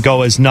stadium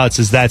go as nuts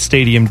as that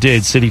stadium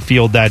did, Citi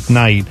Field, that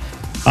night.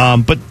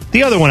 But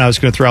the other one I was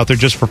going to throw out there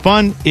just for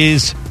fun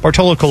is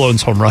Bartolo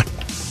Colon's home run,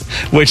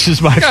 which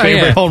is my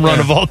favorite home run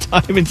of all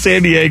time in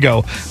San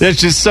Diego. That's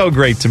just so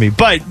great to me.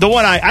 But the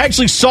one I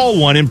actually saw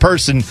one in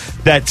person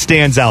that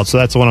stands out, so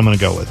that's the one I'm going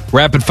to go with.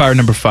 Rapid fire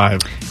number 5.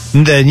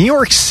 The New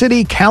York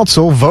City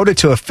Council voted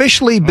to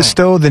officially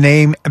bestow the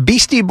name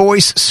Beastie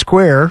Boys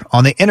Square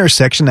on the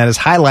intersection that is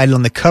highlighted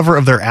on the cover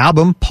of their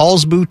album,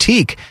 Paul's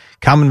Boutique.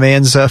 Common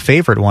Man's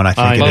favorite one, I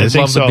think it is.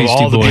 Love the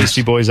Beastie Boys. The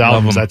Beastie Boys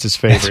albums, that's his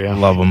favorite. Yeah.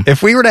 Love them.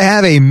 If we were to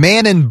have a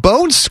Man and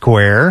Bone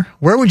Square,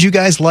 where would you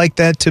guys like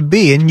that to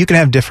be? And you can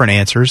have different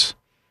answers.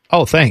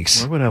 Oh,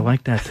 thanks. Where would I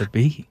like that to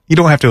be? You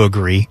don't have to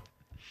agree.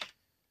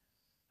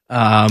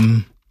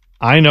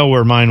 I know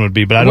where mine would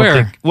be, but I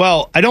don't think.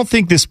 Well, I don't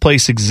think this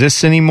place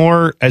exists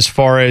anymore as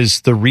far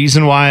as the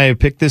reason why I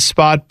picked this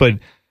spot, but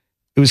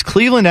it was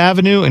Cleveland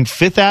Avenue and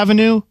Fifth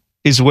Avenue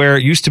is where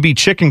it used to be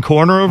Chicken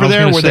Corner over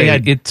there, where they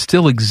had. It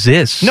still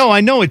exists. No,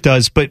 I know it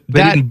does, but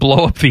they didn't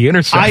blow up the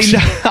intersection.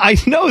 I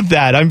know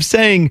that. I'm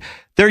saying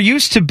there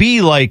used to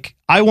be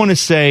I want to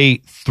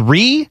say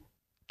 3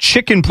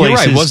 chicken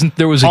places. You're right.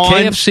 There was a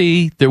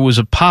KFC, there was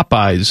a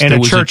Popeyes, and there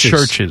was a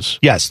Church's.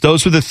 Yes,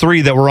 those were the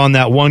 3 that were on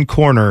that one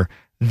corner.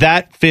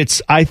 That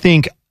fits, I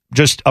think,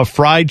 just a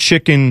fried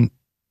chicken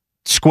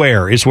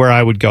square is where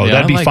I would go. Yeah,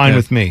 That'd be fine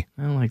with me.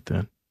 I like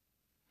that.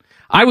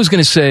 I was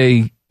going to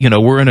say,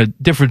 we're in a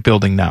different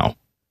building now.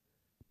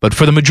 But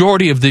for the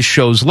majority of this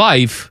show's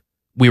life,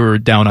 we were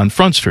down on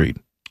Front Street.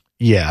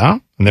 Yeah.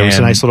 And there was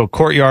a nice little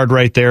courtyard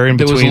right there in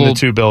between the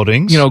 2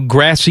 buildings.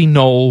 Grassy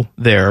knoll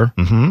there.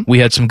 Mm-hmm. We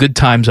had some good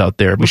times out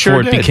there before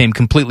it became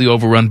completely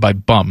overrun by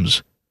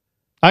bums.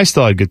 I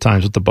still had good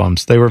times with the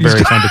bums. They were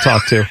very fun to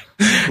talk to.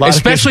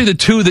 Especially the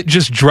 2 that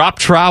just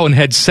dropped trow and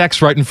had sex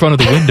right in front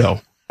of the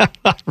window.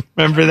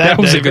 Remember that? That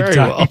was a good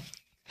time. Well.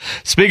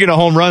 Speaking of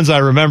home runs, I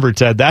remember,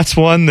 Ted, that's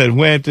one that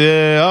went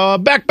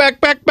back,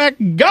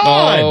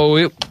 gone.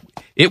 Oh,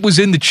 it was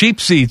in the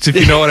cheap seats, if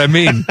you know what I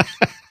mean.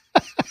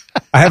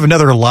 I have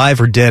another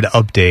live or dead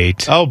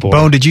update. Oh, boy.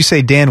 Bone, did you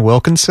say Dan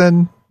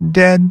Wilkinson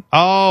dead?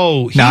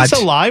 Oh, he's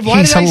alive? Why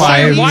he's did I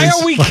alive. say Why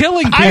are we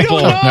killing people? I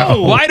don't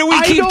know. Why do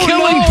we keep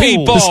killing know.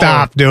 people?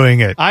 Stop doing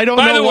it. I don't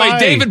By know the way, why.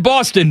 David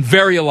Boston,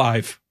 very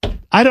alive.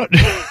 I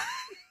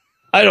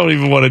don't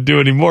even want to do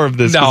any more of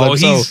this. No,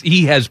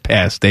 he has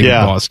passed, David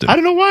Boston. I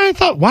don't know why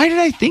why did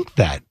I think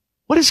that?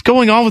 What is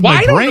going on with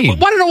my brain? I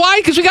don't know why,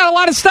 because we got a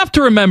lot of stuff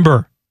to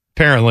remember.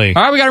 Apparently.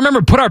 All right, we got to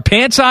remember, put our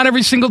pants on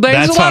every single day.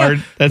 That's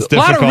hard. That's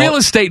difficult. A lot of real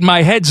estate in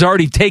my head's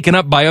already taken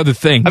up by other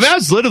things. I mean, I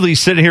was literally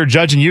sitting here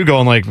judging you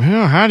going like,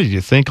 how did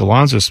you think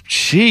Alonzo's...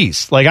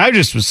 Jeez. Like, I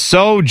just was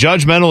so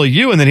judgmental of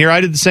you, and then here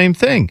I did the same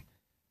thing.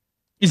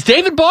 Is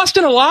David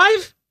Boston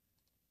alive?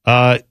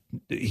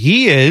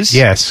 He is.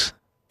 Yes.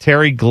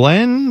 Terry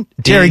Glenn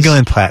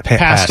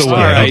passed away.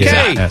 Right.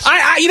 Okay. Yes.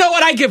 You know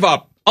what? I give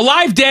up.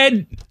 Alive,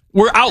 dead,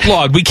 we're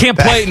outlawed. We can't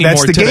play it anymore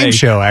That's the today. game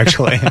show,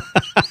 actually.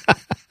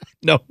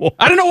 No.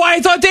 I don't know why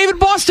I thought David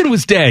Boston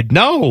was dead.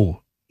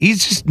 No. He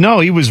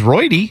was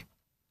roidy.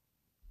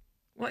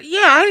 Well,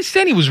 yeah, I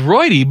understand he was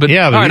roidy, but,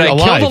 yeah, but all right, I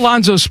alive. killed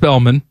Alonzo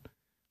Spellman.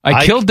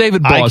 I killed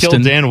David Boston. I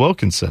killed Dan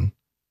Wilkinson.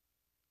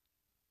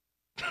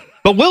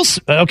 But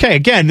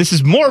again, this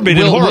is morbid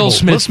and horrible. Will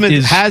Smith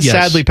has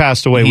sadly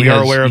passed away. We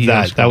are aware of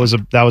that. That was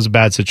a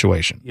bad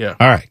situation. Yeah.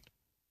 All right.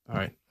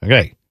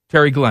 Okay.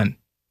 Terry Glenn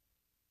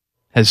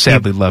has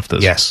sadly left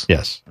us.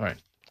 Yes. All right.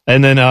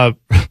 And then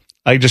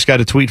I just got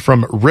a tweet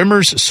from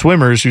Rimmers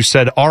Swimmers who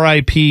said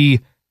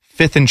R.I.P.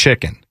 Fifth and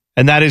Chicken.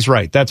 And that is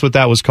right. That's what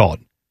that was called.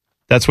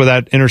 That's where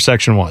that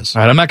intersection was.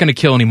 All right, I'm not going to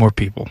kill any more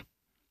people.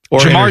 Or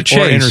Jamar Chase.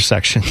 Or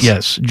intersections.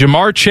 Yes.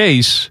 Jamar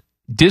Chase,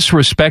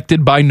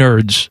 disrespected by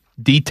nerds.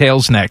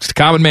 Details next.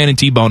 Common Man and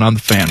T-Bone on the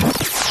Fan.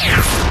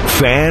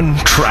 Fan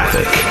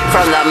traffic.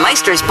 From the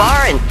Meister's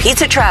Bar and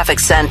Pizza Traffic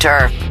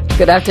Center.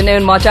 Good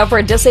afternoon. Watch out for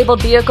a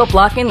disabled vehicle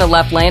blocking the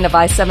left lane of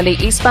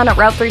I-70 eastbound at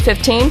Route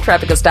 315.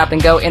 Traffic is stop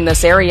and go in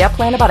this area.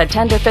 Plan about a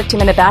 10 to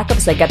 15-minute backup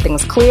as they get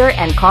things clear,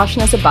 and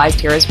caution is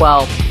advised here as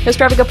well. This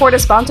traffic report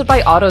is sponsored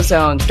by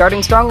AutoZone.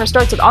 Starting stronger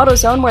starts at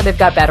AutoZone, where they've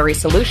got battery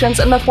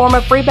solutions in the form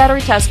of free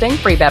battery testing,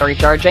 free battery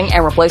charging,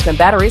 and replacement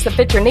batteries that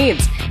fit your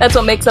needs. That's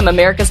what makes them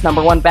America's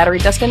 #1 battery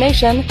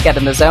destination. Get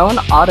in the zone,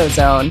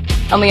 AutoZone.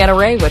 I'm Leanna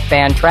Ray with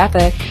Fan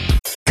Traffic.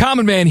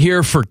 Common Man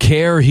here for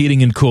Care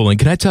Heating and Cooling.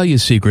 Can I tell you a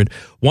secret?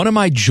 One of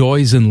my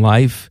joys in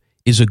life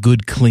is a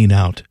good clean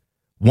out.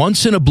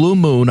 Once in a blue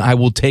moon, I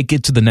will take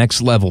it to the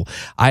next level.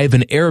 I have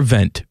an air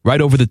vent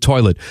right over the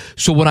toilet.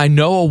 So when I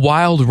know a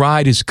wild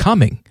ride is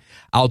coming,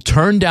 I'll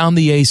turn down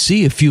the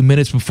AC a few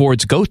minutes before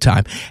it's go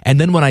time. And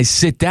then when I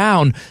sit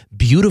down,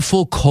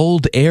 beautiful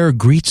cold air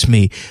greets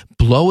me,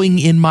 blowing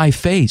in my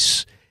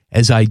face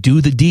as I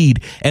do the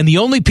deed. And the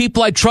only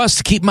people I trust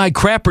to keep my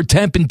crapper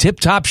temp in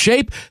tip-top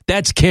shape,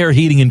 that's Care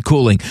Heating and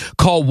Cooling.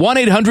 Call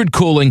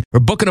 1-800-COOLING or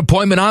book an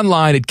appointment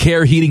online at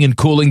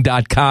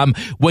careheatingandcooling.com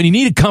when you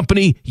need a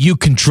company you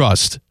can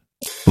trust.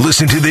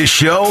 Listen to this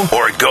show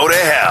or go to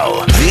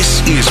hell.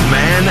 This is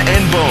Man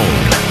and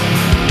Bone.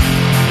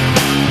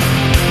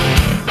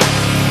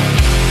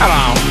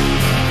 Hello.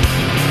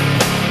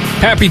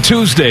 Happy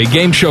Tuesday.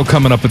 Game show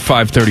coming up at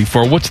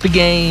 5:34. What's the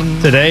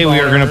game? Today we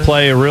are going to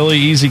play a really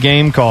easy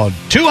game called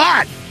Too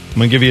Hot. I'm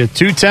going to give you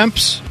two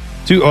temps,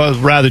 two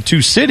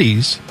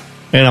cities,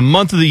 and a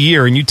month of the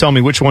year, and you tell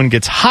me which one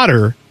gets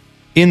hotter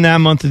in that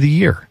month of the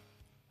year.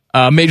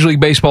 Major League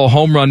Baseball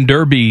home run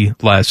derby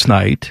last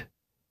night.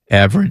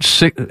 Average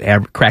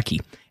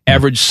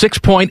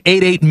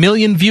 6.88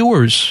 million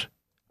viewers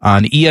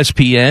on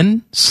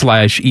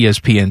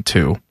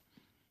ESPN/ESPN2.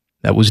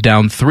 That was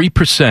down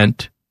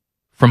 3%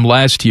 from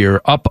last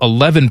year, up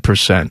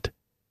 11%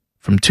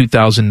 from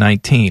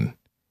 2019.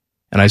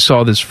 And I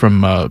saw this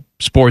from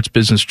Sports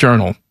Business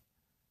Journal.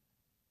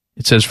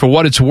 It says, for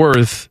what it's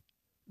worth,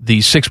 the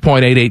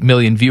 6.88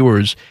 million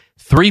viewers,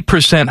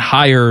 3%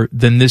 higher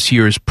than this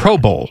year's Pro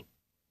Bowl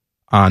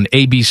on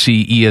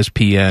ABC,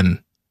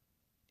 ESPN,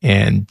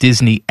 and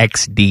Disney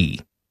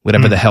XD,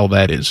 whatever the hell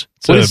that is.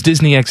 What is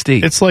Disney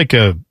XD? It's like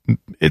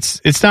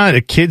it's not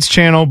a kids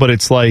channel, but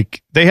it's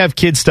like they have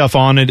kids stuff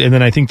on it, and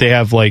then I think they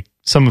have like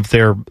some of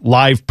their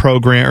live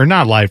program, or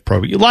not live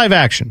program, live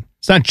action.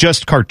 It's not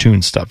just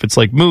cartoon stuff. It's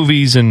like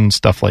movies and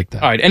stuff like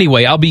that. All right.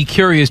 Anyway, I'll be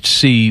curious to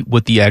see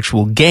what the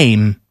actual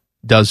game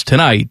does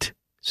tonight,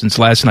 since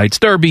last night's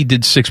Derby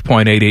did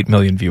 6.88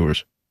 million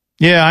viewers.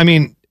 Yeah, I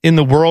mean, in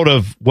the world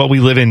of what we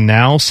live in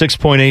now,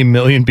 6.8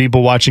 million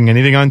people watching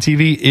anything on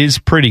TV is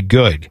pretty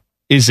good.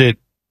 Is it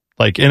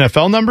like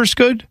NFL numbers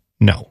good?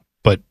 No.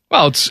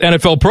 Well, it's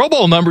NFL Pro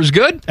Bowl numbers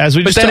good. As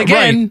we just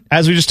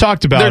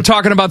talked about, they're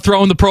talking about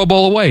throwing the Pro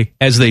Bowl away,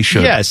 as they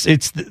should. Yes,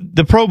 it's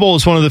the Pro Bowl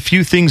is one of the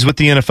few things with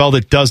the NFL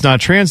that does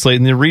not translate,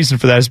 and the reason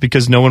for that is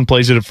because no one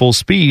plays it at full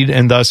speed,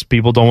 and thus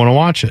people don't want to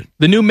watch it.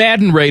 The new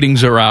Madden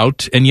ratings are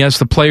out, and yes,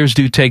 the players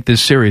do take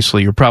this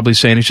seriously. You're probably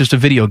saying it's just a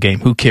video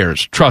game. Who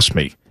cares? Trust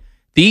me.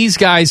 These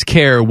guys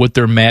care what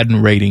their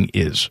Madden rating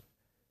is.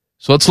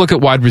 So let's look at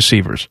wide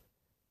receivers.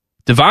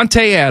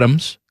 Devontae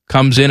Adams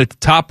comes in at the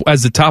top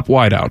as the top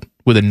wideout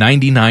with a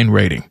 99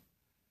 rating.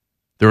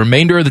 The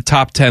remainder of the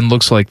top 10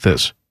 looks like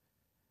this.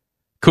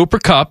 Cooper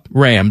Kupp,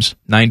 Rams,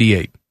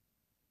 98.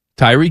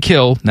 Tyreek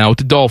Hill, now with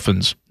the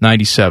Dolphins,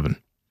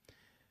 97.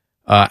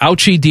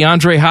 Ouchie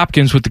DeAndre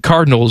Hopkins with the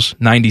Cardinals,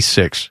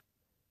 96.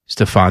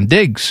 Stephon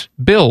Diggs,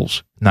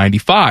 Bills,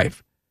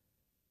 95.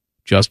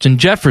 Justin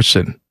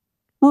Jefferson,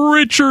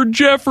 Richard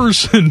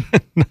Jefferson.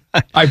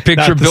 I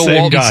picture Bill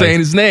Walton saying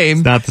his name.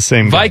 It's not the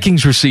same guy.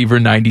 Vikings receiver,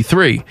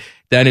 93.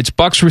 Then it's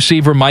Bucks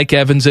receiver Mike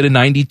Evans at a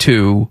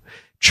 92.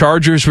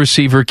 Chargers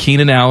receiver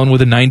Keenan Allen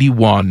with a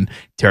 91.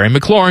 Terry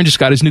McLaurin just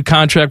got his new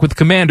contract with the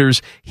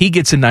Commanders. He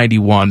gets a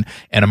 91.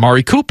 And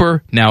Amari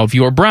Cooper, now of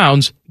your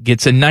Browns,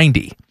 gets a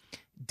 90.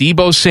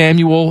 Deebo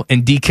Samuel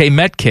and DK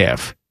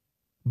Metcalf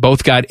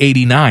both got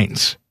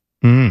 89s.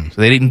 So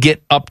they didn't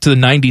get up to the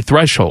 90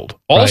 threshold.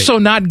 Also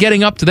not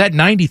getting up to that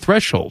 90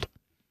 threshold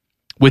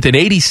with an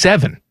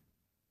 87,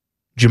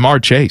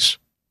 Jamar Chase.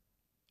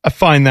 I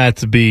find that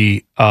to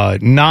be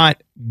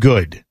not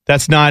good.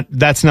 That's not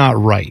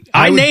right.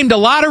 I named a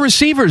lot of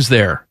receivers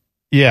there.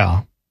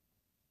 Yeah.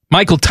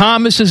 Michael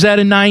Thomas is at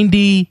a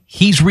 90.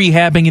 He's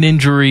rehabbing an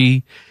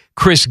injury.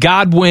 Chris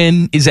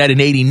Godwin is at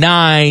an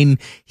 89.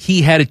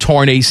 He had a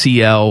torn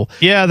ACL.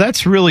 Yeah,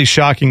 that's really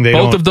shocking.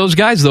 Both of those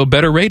guys, though,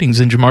 better ratings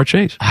than Jamar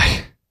Chase.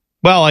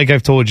 Well, like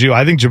I've told you,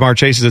 I think Jamar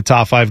Chase is a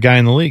top 5 guy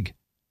in the league.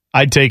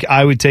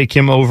 I would take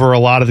him over a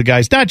lot of the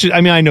guys. Not just,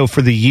 I mean, I know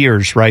for the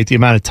years, right? The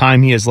amount of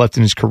time he has left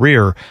in his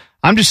career.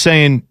 I'm just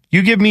saying,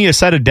 you give me a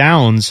set of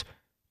downs,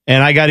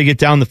 and I got to get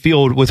down the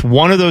field with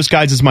one of those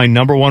guys as my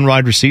number one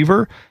wide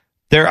receiver.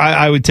 There,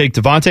 I would take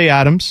Devontae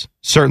Adams,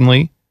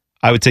 certainly.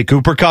 I would take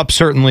Cooper Kupp,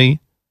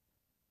 certainly.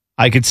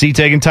 I could see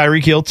taking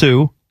Tyreek Hill,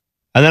 too.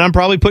 And then I'm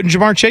probably putting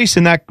Jamar Chase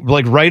in that,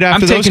 like, right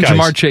after those guys. I'm taking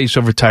Jamar Chase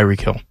over Tyreek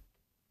Hill.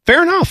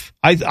 Fair enough.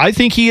 I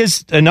think he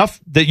is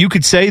enough that you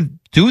could say,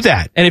 do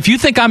that. And if you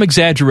think I'm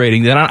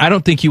exaggerating, then I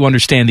don't think you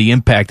understand the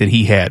impact that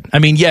he had. I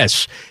mean,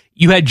 yes,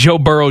 you had Joe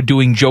Burrow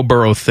doing Joe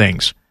Burrow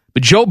things.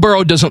 But Joe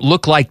Burrow doesn't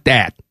look like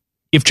that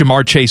if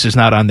Jamar Chase is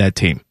not on that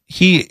team.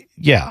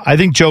 I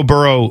think Joe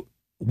Burrow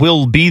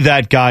will be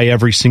that guy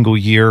every single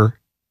year.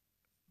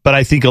 But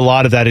I think a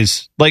lot of that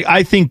is, like,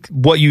 I think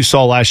what you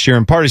saw last year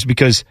in part is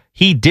because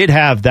he did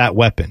have that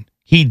weapon.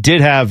 He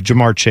did have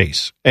Jamar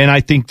Chase. And I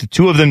think the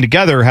two of them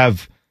together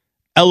have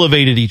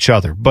elevated each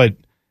other. But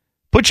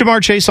put Jamar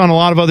Chase on a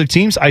lot of other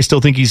teams, I still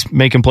think he's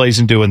making plays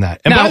and doing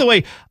that. And by the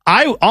way,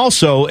 I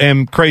also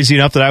am crazy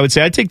enough that I would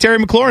say I'd take Terry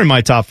McLaurin in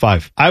my top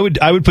 5. I would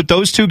put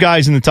those two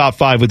guys in the top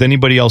 5 with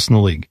anybody else in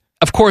the league.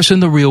 Of course, in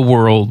the real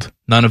world,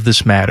 none of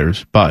this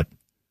matters. But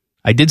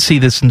I did see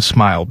this and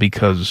smile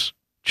because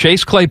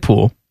Chase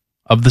Claypool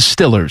of the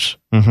Stillers,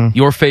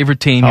 your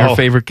favorite team, your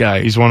favorite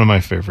guy. He's one of my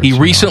favorites. He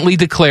recently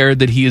declared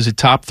that he is a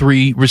top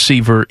 3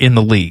 receiver in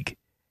the league.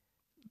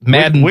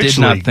 Madden Which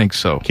did not league? think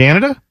so.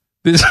 Canada?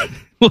 This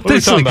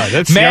league.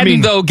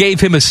 Madden, though, gave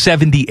him a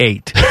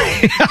 78.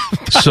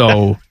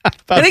 So,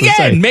 and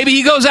again, maybe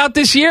he goes out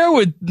this year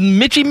with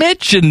Mitchy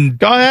Mitch and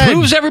go ahead.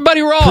 Proves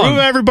everybody wrong. Prove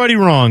everybody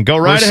wrong. Go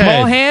right ahead.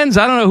 Small hands.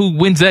 I don't know who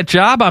wins that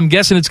job. I'm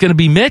guessing it's going to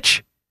be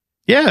Mitch.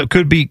 Yeah, it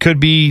could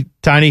be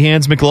Tiny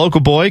Hands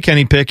McLocal Boy,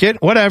 Kenny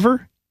Pickett,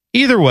 whatever.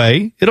 Either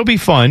way, it'll be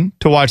fun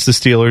to watch the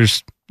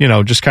Steelers,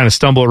 just kind of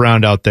stumble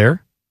around out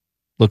there.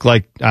 Look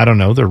like, I don't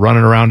know, they're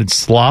running around in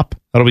slop.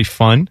 That'll be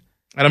fun.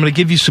 And I'm going to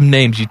give you some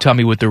names. You tell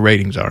me what their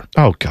ratings are.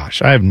 Oh,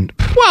 gosh. I haven't.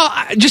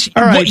 Well, just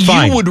all right,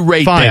 what you would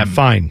rate them.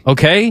 Fine.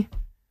 Okay?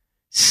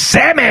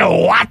 Sammy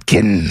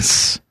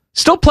Watkins.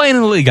 Still playing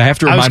in the league. I have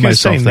to remind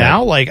myself say that.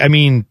 Now? Like, I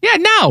mean. Yeah,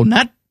 now.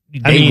 Not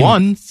day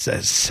one.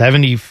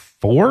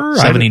 74?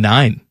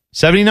 79.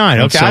 79.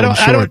 Okay.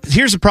 I don't.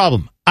 Here's the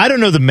problem. I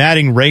don't know the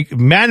Madden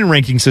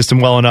ranking system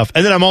well enough.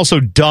 And then I'm also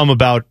dumb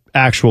about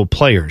actual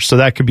players. So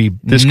that could be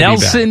this.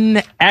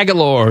 Nelson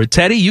Aguilar.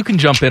 Teddy, you can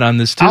jump in on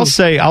this too. I'll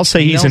say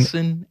he's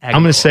I'm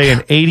going to say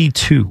an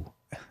 82.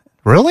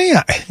 Really?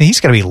 He's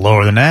got to be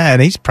lower than that.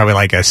 He's probably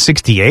like a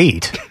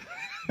 68.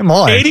 Come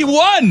on.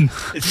 81.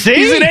 See?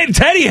 He's an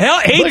Teddy.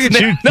 Hell, hates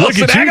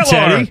Nelson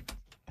Aguilar.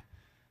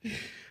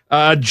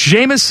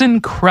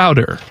 Jamison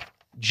Crowder.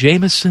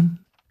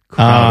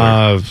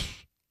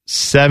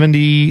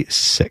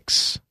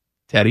 76.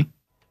 Teddy?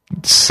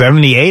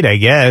 78, I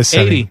guess.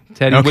 80.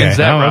 Teddy wins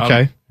that round.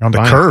 Okay. On the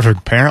curve,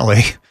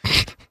 apparently.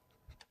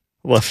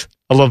 I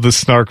love the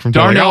snark from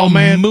Darnell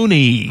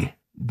Mooney.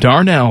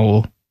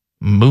 Darnell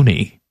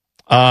Mooney.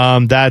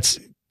 That's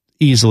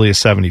easily a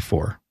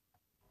 74.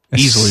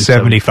 Easily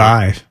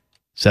 75.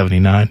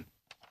 79.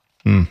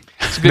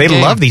 They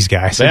love these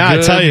guys. Yeah, I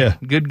tell you.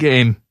 Good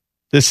game.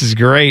 This is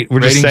great. We're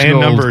Ratings just saying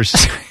gold. numbers.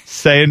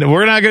 Saying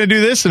we're not going to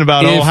do this in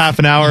about half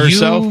an hour or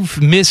so.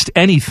 You've missed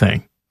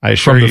anything I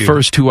assure from you, the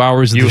first 2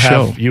 hours of the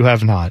show. You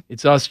have not.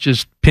 It's us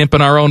just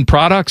pimping our own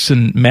products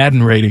and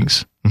Madden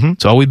ratings.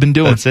 That's all we've been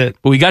doing. That's it.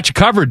 But we got you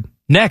covered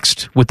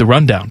next with the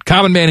rundown.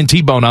 Common Man and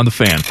T-Bone on the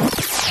Fan.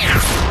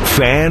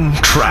 Fan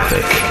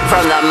traffic.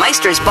 From the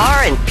Meister's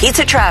Bar and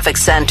Pizza Traffic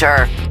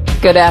Center.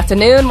 Good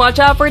afternoon. Watch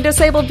out for a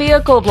disabled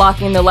vehicle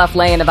blocking the left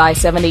lane of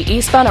I-70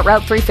 eastbound at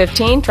Route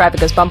 315.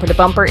 Traffic is bumper to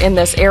bumper in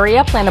this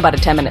area. Plan about a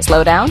 10-minute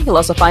slowdown. You'll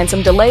also find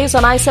some delays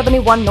on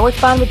I-71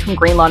 northbound between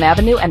Greenlawn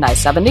Avenue and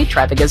I-70.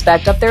 Traffic is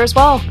backed up there as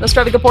well. This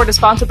traffic report is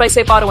sponsored by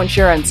Safe Auto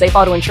Insurance. Safe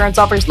Auto Insurance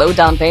offers low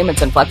down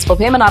payments and flexible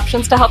payment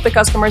options to help the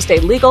customer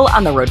stay legal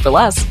on the road for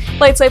less.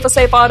 Play it safe with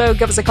Safe Auto.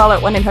 Give us a call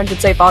at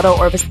 1-800-SAFE-AUTO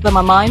or visit them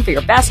online for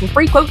your fast and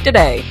free quote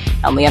today.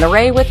 I'm Leanna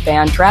Ray with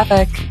Fan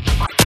Traffic.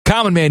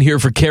 Common Man here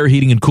for Care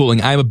Heating and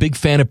Cooling. I'm a big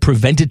fan of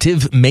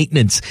preventative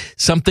maintenance.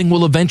 Something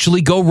will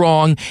eventually go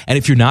wrong, and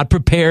if you're not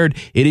prepared,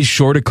 it is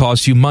sure to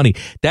cost you money.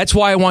 That's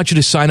why I want you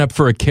to sign up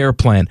for a Care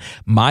plan.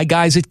 My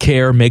guys at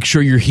Care make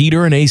sure your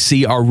heater and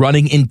AC are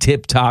running in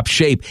tip-top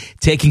shape,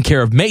 taking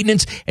care of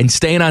maintenance and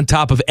staying on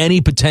top of any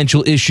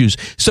potential issues.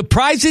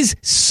 Surprises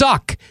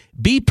suck.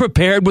 Be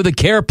prepared with a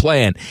Care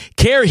plan.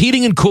 Care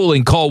Heating and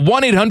Cooling. Call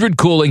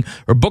 1-800-COOLING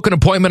or book an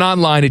appointment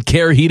online at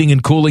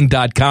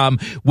careheatingandcooling.com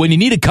when you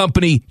need a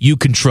company you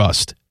can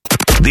trust.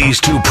 These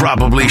two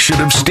probably should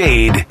have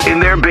stayed in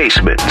their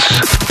basements.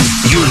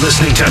 You're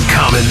listening to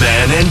Common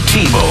Man and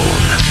T-Bone.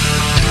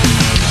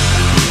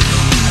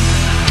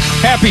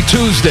 Happy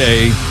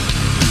Tuesday.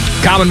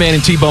 Common Man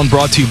and T-Bone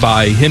brought to you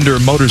by Hinder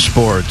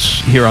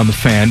Motorsports here on The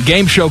Fan.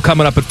 Game show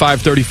coming up at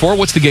 5:34.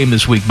 What's the game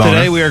this week, Boner?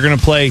 Today we are going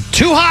to play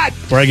Too Hot,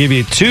 where I give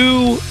you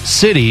 2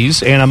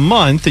 cities and a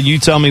month, and you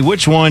tell me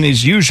which one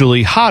is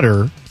usually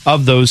hotter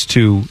of those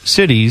 2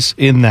 cities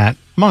in that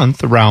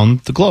month around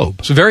the globe.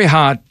 It's very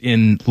hot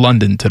in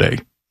London today.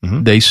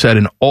 Mm-hmm. They set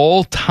an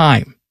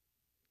all-time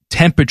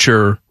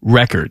temperature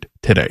record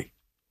today.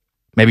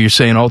 Maybe you're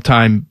saying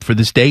all-time for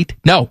this date?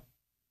 No.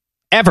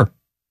 Ever.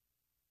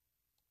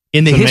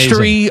 In the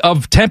history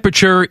of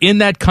temperature in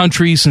that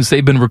country since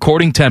they've been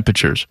recording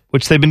temperatures.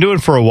 Which they've been doing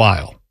for a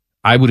while.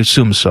 I would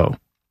assume so.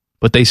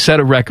 But they set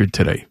a record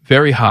today.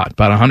 Very hot,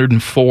 about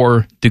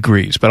 104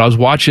 degrees. But I was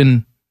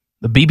watching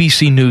the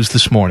BBC News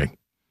this morning.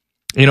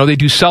 You know, they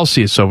do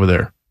Celsius over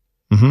there.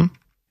 Mm-hmm.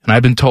 And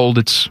I've been told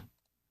it's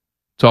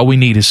all we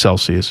need is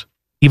Celsius.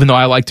 Even though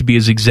I like to be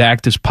as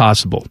exact as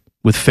possible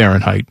with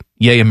Fahrenheit.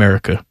 Yay,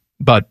 America.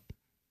 But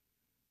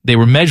they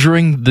were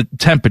measuring the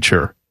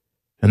temperature.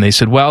 And they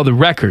said, well, the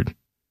record,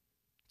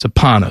 it's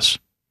upon us.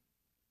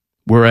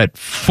 We're at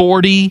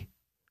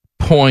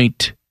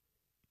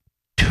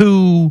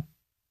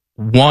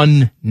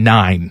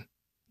 40.219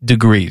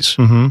 degrees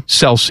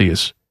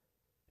Celsius.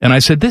 And I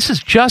said, this is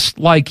just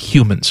like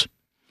humans.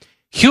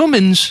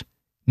 Humans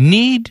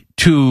need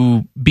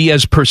to be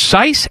as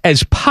precise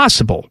as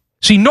possible.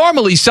 See,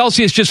 normally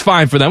Celsius just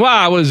fine for them.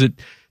 Wow, what is it?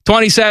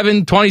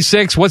 27,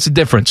 26, what's the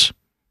difference?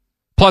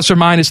 Plus or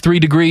minus 3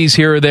 degrees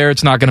here or there,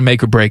 it's not going to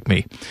make or break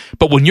me.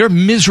 But when you're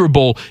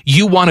miserable,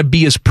 you want to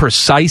be as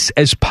precise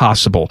as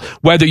possible,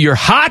 whether you're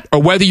hot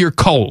or whether you're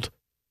cold.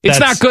 It's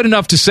not good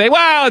enough to say,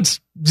 well, it's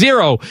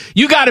 0.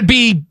 You got to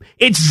be,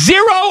 it's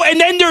 0 and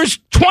then there's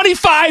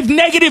 25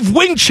 negative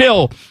wind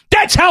chill.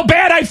 That's how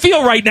bad I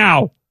feel right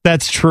now.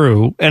 That's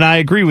true, and I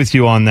agree with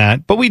you on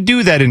that. But we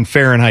do that in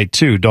Fahrenheit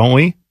too, don't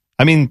we?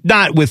 I mean,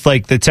 not with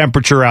like the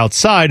temperature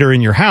outside or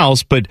in your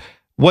house, but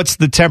what's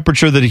the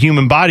temperature that a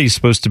human body is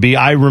supposed to be?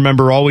 I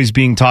remember always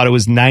being taught it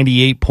was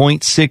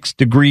 98.6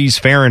 degrees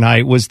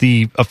Fahrenheit was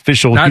the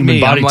official human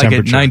body temperature. I'm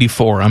like at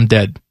 94. I'm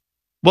dead.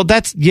 Well,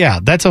 that's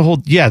a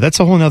whole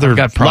other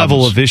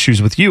level of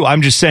issues with you.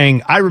 I'm just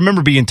saying, I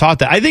remember being taught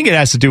that. I think it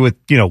has to do with,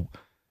 you're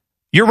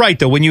right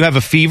though. When you have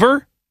a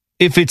fever,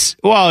 if it's,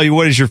 well,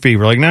 what is your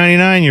fever? Like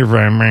 99, you're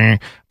very,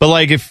 but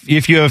like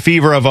if you have a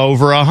fever of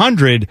over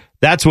 100,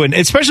 that's when,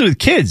 especially with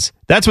kids,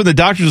 that's when the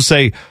doctors will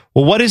say,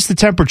 well, what is the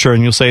temperature?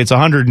 And you'll say it's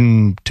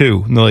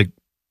 102. And they're like,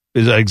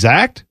 is that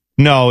exact?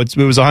 No, it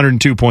was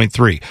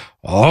 102.3.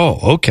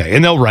 Oh, okay.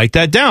 And they'll write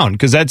that down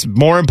because that's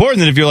more important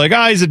than if you're like,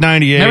 he's at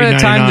 98, remember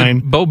that 99. time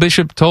that Bo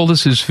Bishop told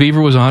us his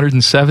fever was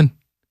 107?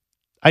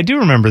 I do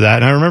remember that.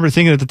 And I remember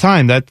thinking at the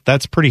time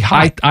that's pretty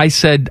hot. I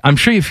said, I'm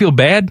sure you feel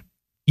bad.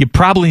 You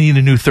probably need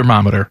a new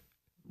thermometer.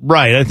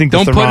 Right. I think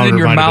don't put it in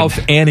your mouth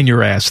and in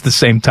your ass at the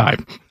same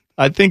time.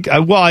 I think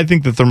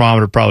the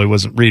thermometer probably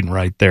wasn't reading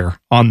right there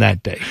on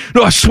that day.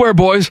 No, I swear,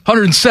 boys,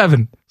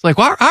 107. It's like,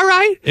 well, all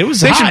right. It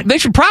was hot. They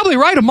should probably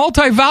write a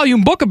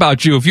multi-volume book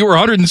about you if you were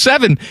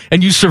 107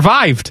 and you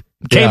survived,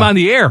 came on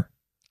the air.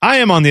 I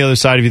am on the other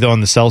side of you though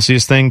on the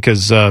Celsius thing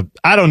because I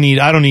don't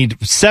need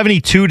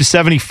 72 to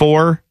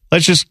 74.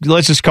 Let's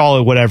just call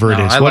it whatever it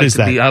is. What is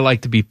that? I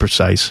like to be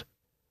precise.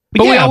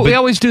 But we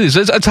always do this.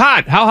 It's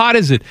hot. How hot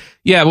is it?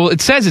 Yeah, well,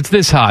 it says it's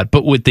this hot,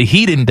 but with the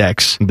heat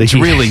index, it's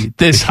really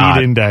this hot.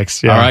 Heat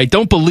index, yeah. All right,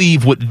 don't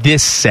believe what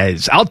this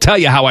says. I'll tell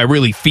you how I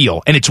really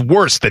feel, and it's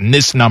worse than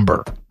this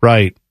number.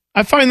 Right.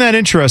 I find that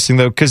interesting,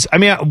 though, because, I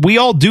mean, we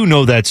all do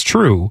know that's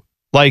true.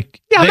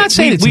 Like, yeah, I'm not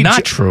saying it's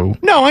not true.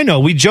 No, I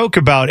know. We joke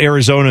about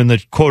Arizona and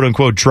the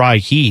quote-unquote dry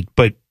heat,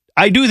 but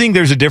I do think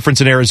there's a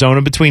difference in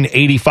Arizona between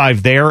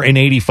 85 there and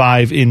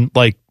 85 in,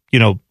 like,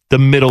 the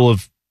middle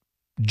of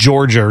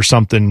Georgia or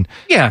something.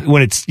 Yeah.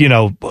 When it's,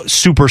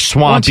 super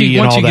swampy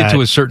and all that. Once you get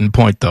to a certain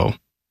point, though.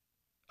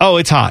 Oh,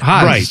 it's hot.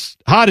 Right.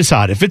 Hot is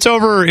hot. If it's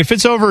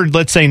over,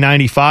 let's say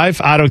 95,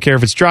 I don't care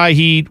if it's dry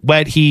heat,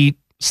 wet heat,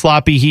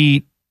 sloppy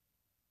heat,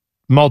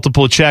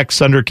 multiple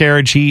checks,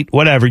 undercarriage heat,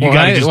 whatever. You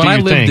got to just do your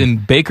thing. When I lived in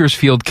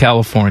Bakersfield,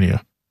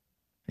 California,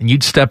 and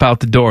you'd step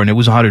out the door and it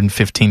was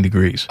 115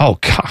 degrees. Oh,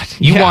 God.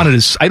 You wanted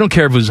to, I don't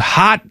care if it was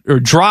hot or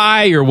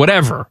dry or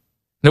whatever.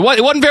 It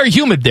wasn't very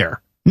humid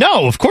there.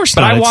 No, of course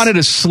not. But I wanted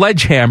a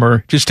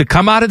sledgehammer just to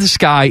come out of the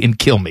sky and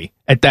kill me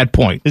at that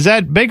point. Is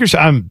that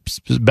Bakersfield? I'm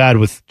bad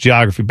with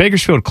geography.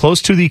 Bakersfield,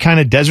 close to the kind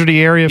of deserty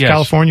area of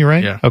California,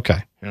 right? Yeah.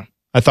 Okay. Yeah.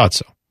 I thought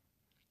so.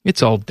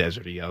 It's all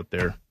deserty out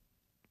there.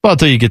 Well,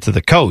 until you get to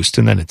the coast,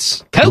 and then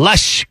it's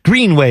lush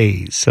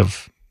greenways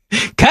of...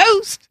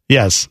 Coast?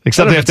 Yes.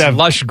 Except they have to have...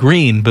 lush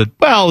green, but...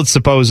 Well, it's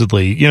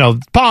supposedly,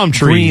 palm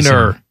trees.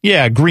 Greener.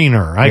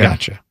 Greener. I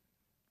gotcha.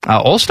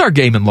 All-Star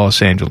game in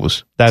Los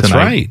Angeles. That's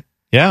tonight. right.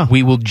 Yeah.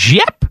 We will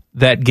jep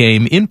that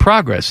game in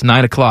progress,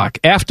 9 o'clock,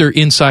 after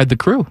Inside the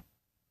Crew.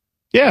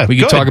 Yeah, we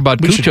can talk about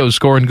Cucho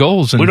scoring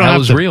goals and how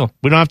it's real.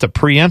 We don't have to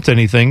preempt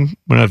anything.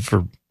 We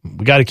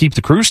got to keep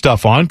the crew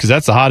stuff on because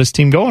that's the hottest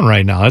team going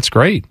right now. That's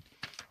great.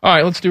 All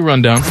right, let's do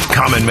Rundown.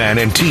 Common Man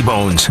and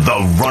T-Bone's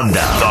The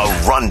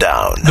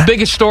Rundown. The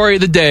biggest story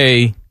of the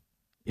day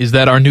is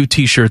that our new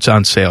T-shirt's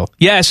on sale.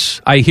 Yes,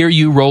 I hear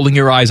you rolling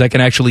your eyes. I can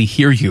actually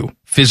hear you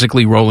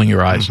physically rolling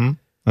your eyes. Mm-hmm.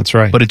 That's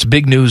right. But it's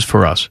big news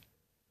for us.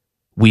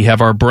 We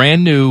have our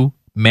brand new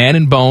Man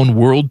and Bone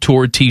World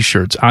Tour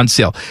T-shirts on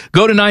sale.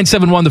 Go to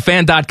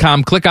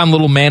 971thefan.com, click on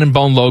little Man and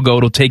Bone logo.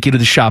 It'll take you to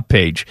the shop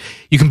page.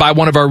 You can buy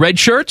one of our red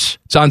shirts.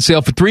 It's on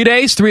sale for 3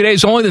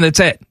 days only, then that's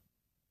it.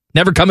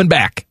 Never coming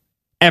back.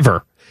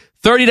 Ever.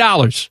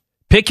 $30.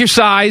 Pick your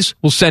size.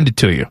 We'll send it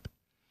to you.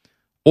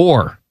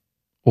 Or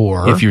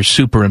if you're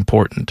super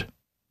important,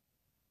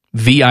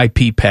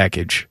 VIP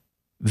package.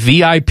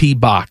 VIP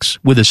box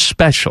with a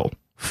special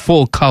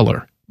full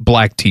color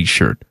black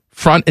T-shirt.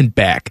 Front and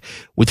back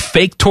with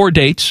fake tour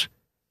dates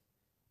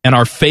and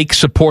our fake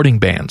supporting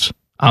bands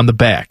on the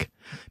back.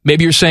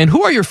 Maybe you're saying,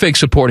 who are your fake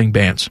supporting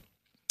bands?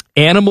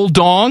 Animal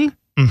Dong,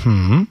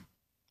 the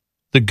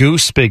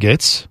Goose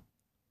Spigots,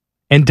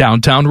 and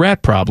Downtown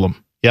Rat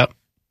Problem. Yep.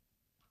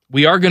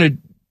 We are going to,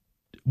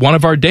 one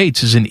of our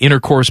dates is in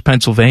Intercourse,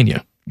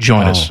 Pennsylvania.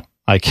 Join us.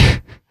 I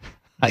can't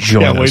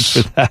Join wait us.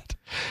 for that.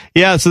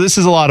 Yeah, so this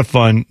is a lot of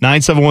fun.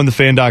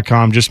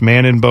 971thefan.com, just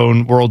Man and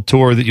Bone World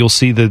Tour that you'll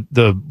see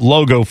the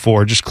logo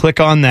for. Just click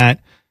on that.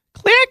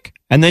 Click.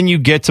 And then you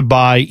get to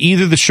buy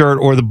either the shirt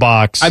or the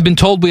box. I've been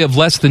told we have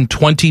less than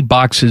 20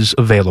 boxes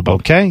available.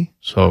 Okay.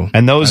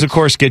 And those, of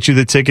course, get you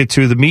the ticket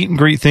to the meet and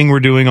greet thing we're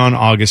doing on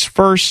August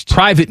 1st.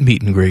 Private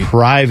meet and greet.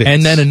 Private.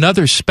 And then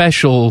another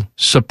special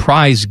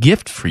surprise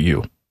gift for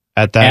you.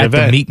 At that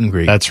event. The meet and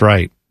greet. That's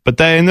right. But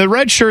in the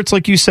red shirts,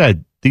 like you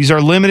said, these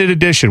are limited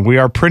edition. We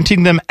are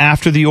printing them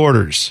after the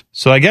orders.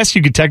 So I guess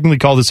you could technically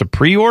call this a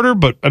pre-order,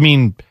 but I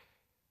mean,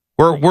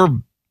 we're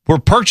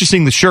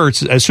purchasing the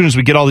shirts as soon as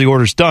we get all the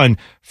orders done.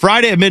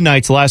 Friday at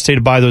midnight's the last day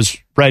to buy those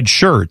red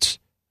shirts.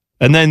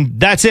 And then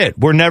that's it.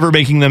 We're never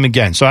making them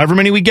again. So however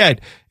many we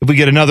get, if we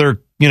get another,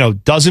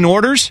 dozen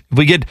orders, if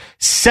we get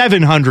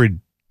 700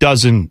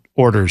 dozen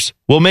orders,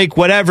 we'll make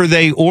whatever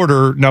they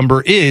order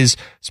number is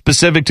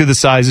specific to the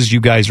sizes you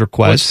guys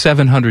request. What's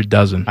 700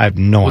 dozen? I have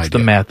no idea. What's the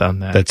math on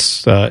that?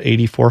 That's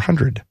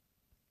 8,400.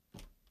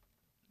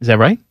 Is that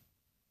right?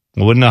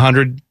 Wouldn't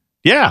 100?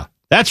 Yeah,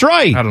 that's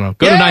right. I don't know.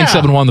 Go to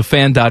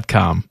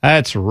 971thefan.com.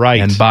 That's right.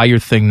 And buy your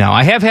thing now.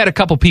 I have had a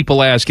couple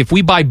people ask if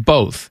we buy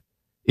both,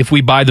 if we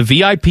buy the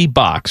VIP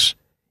box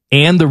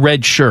and the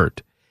red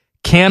shirt,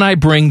 can I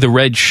bring the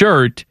red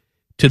shirt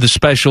to the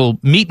special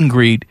meet and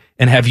greet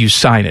and have you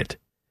sign it?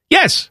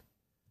 Yes.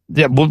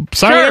 Yeah, we'll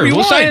sign whatever you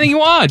want. Sign anything you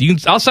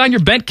want. I'll sign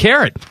your bent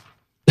carrot.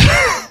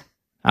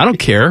 I don't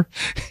care.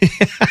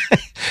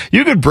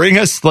 You could bring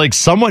us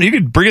you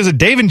could bring us a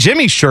Dave and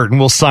Jimmy shirt and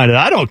we'll sign it.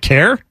 I don't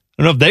care.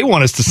 I don't know if they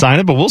want us to sign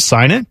it, but we'll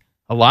sign it.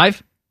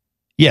 Alive?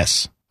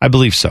 Yes, I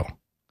believe so.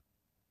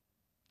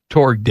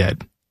 Torg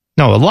dead.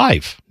 No,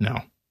 alive.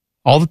 No.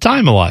 All the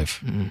time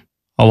alive. Mm.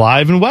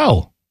 Alive and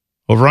well.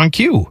 Over on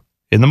Q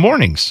in the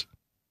mornings.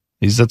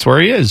 That's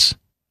where he is.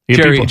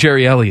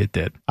 Jerry Elliott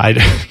did.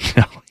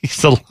 No,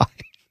 he's alive.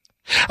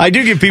 I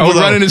do get people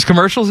running his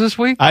commercials this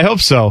week? I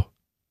hope so.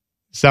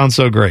 Sounds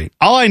so great.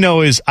 All I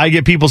know is I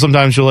get people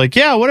sometimes who are like,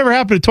 yeah, whatever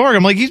happened to Torg?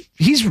 I'm like,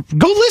 he's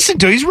go listen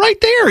to him. He's right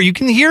there. You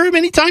can hear him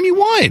anytime you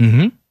want.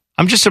 Mm-hmm.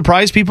 I'm just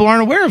surprised people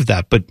aren't aware of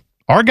that. But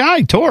our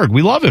guy, Torg,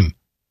 we love him.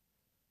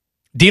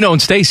 Dino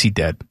and Stacy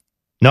dead.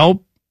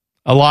 Nope.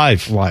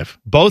 Alive.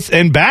 Both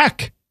and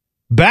back.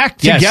 Back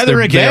together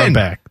again.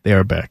 They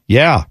are back.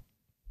 Yeah.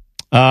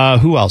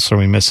 Who else are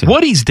we missing?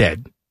 Woody's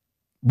dead.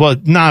 Well,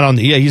 he's not on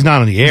the air. He's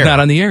not on the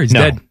air. He's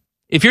dead.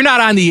 If you're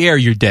not on the air,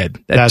 you're dead.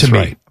 That's to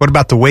right. Me. What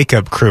about the Wake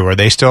Up Crew? Are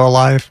they still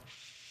alive?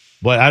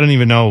 What? I don't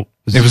even know.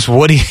 It was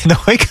Woody and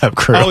the Wake Up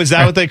Crew. Oh, is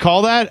that what they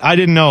call that? I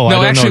didn't know.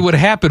 No, actually what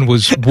happened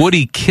was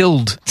Woody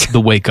killed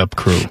the Wake Up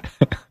Crew.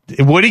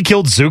 Woody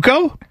killed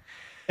Zuko?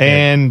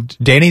 And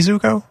Danny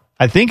Zuko?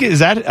 I think I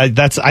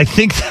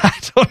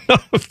don't know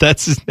if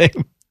that's his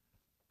name.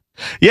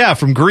 Yeah,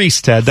 from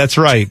Grease, Ted. That's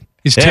right.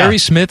 Is Terry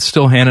Smith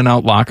still handing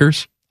out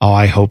lockers? Oh,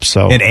 I hope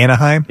so. In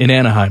Anaheim? In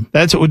Anaheim.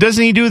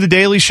 Doesn't he do the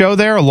Daily Show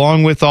there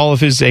along with all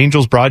of his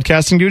Angels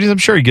broadcasting duties? I'm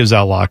sure he gives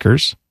out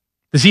lockers.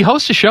 Does he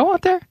host a show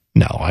out there?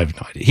 No, I have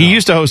no idea. He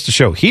used to host a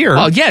show here.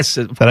 Oh, yes.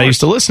 That I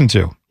used to listen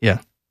to. Yeah.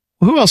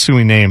 Who else can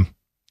we name?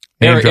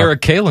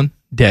 Eric Kalin,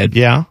 dead.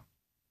 Yeah.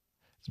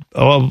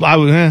 Oh, I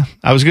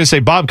was going to say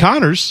Bob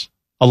Connors,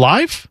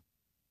 alive?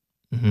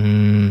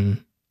 No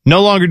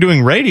longer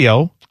doing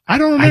radio. I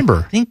don't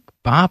remember. I think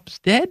Bob's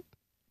dead.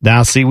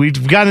 Now, see,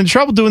 we've gotten in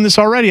trouble doing this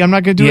already. I'm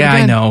not going to do it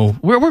again. Yeah, I know.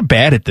 We're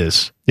bad at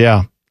this.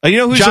 Yeah. You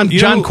know who's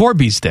John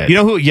Corby's dead. You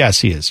know who? Yes,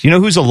 he is. You know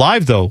who's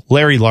alive, though?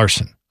 Larry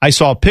Larson. I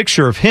saw a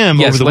picture of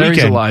him over the Larry's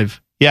weekend.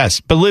 alive. Yes,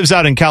 but lives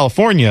out in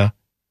California.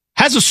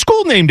 Has a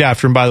school named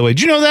after him, by the way.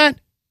 Did you know that?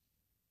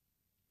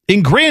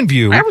 In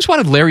Grandview. I always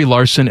wanted Larry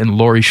Larson and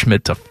Laurie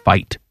Schmidt to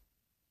fight.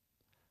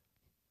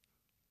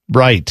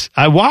 Right.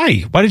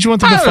 Why? Why did you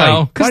want them to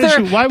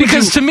fight?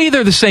 Because to me,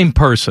 they're the same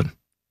person.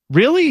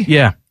 Really?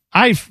 Yeah.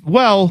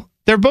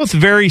 They're both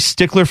very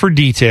stickler for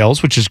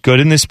details, which is good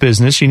in this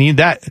business. You need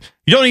that.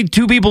 You don't need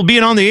two people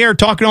being on the air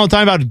talking all the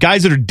time about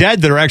guys that are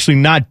dead that are actually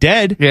not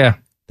dead. Yeah.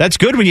 That's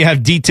good when you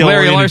have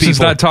detail-oriented Larry Larson's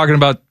people. not talking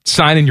about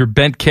signing your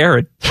bent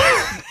carrot.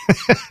 I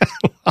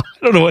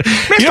don't know what.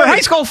 Mr.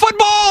 High School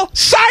Football,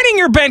 signing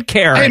your bent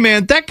carrot. Hey,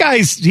 man,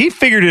 he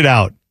figured it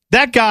out.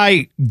 That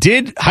guy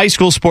did high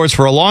school sports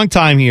for a long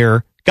time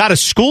here, got a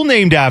school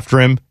named after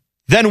him,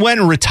 then went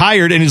and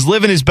retired and is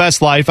living his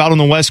best life out on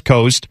the West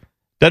Coast.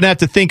 Doesn't have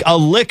to think a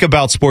lick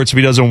about sports if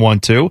he doesn't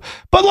want to,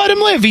 but let him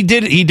live. He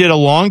did a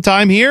long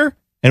time here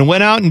and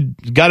went out and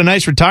got a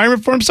nice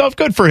retirement for himself.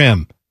 Good for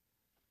him.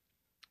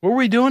 What were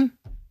we doing?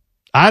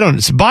 I don't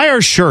know. Buy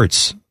our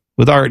shirts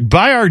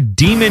buy our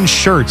demon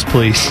shirts,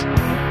 please.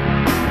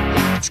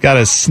 It's got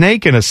a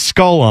snake and a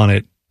skull on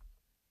it.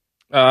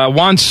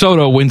 Juan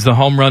Soto wins the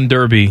home run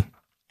derby,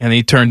 and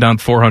he turned down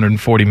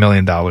 $440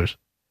 million.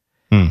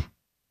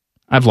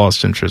 I've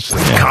lost interest.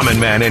 Common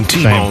Man and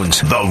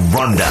T-Bone's The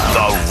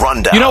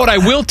Rundown. You know what I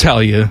will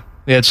tell you?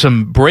 We had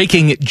some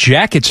breaking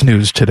Jackets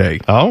news today.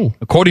 Oh.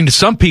 According to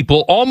some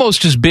people,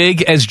 almost as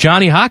big as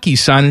Johnny Hockey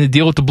signing a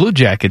deal with the Blue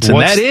Jackets. And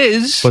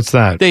what's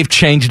that? They've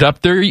changed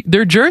up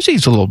their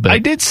jerseys a little bit. I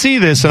did see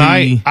this, and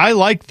I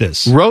like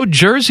this. Road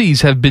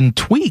jerseys have been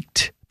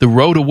tweaked. The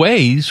road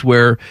aways,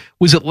 where,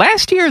 was it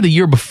last year or the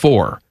year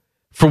before?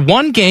 For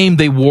one game,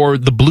 they wore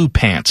the blue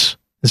pants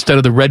instead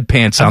of the red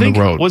pants on the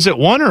road. Was it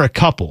one or a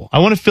couple?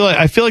 I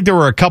feel like there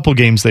were a couple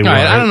games they wore.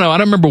 I don't know. I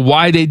don't remember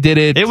why they did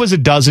it. It was a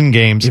dozen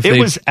games. It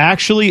was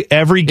actually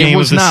every game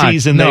of the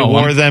season they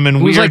wore them,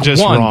 and we were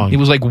just wrong. It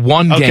was like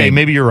one game. Okay,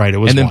 maybe you're right. It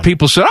was and then one.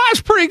 people said,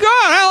 it's pretty good.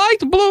 I like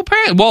the blue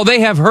pants. Well,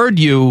 they have heard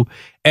you,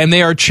 and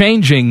they are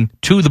changing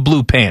to the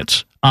blue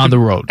pants on the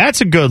road.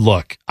 That's a good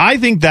look. I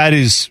think that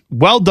is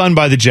well done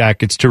by the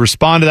Jackets to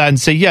respond to that and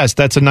say, yes,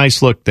 that's a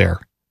nice look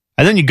there.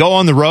 And then you go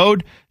on the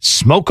road,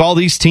 smoke all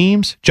these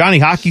teams. Johnny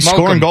Hockey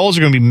scoring goals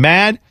are going to be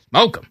mad.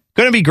 Smoke them.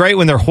 Going to be great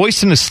when they're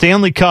hoisting the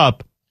Stanley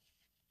Cup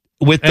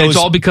with and those it's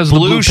all because blue,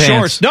 of the blue shorts.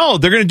 pants. No,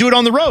 they're going to do it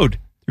on the road.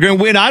 They're going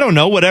to win, I don't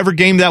know, whatever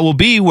game that will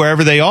be,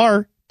 wherever they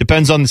are.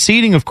 Depends on the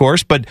seeding, of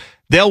course, but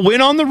they'll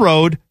win on the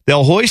road.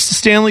 They'll hoist the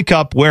Stanley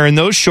Cup wearing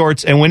those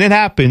shorts, and when it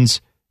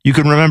happens, you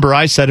can remember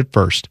I said it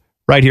first,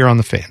 right here on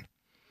The Fan.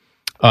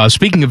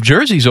 Speaking of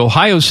jerseys,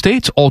 Ohio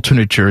State's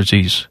alternate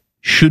jerseys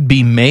should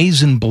be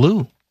maize and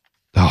blue.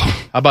 Oh,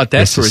 how about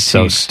that for a tease?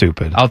 So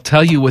stupid. I'll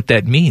tell you what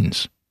that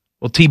means.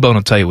 Well, T-Bone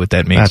will tell you what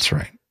that means. That's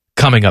right.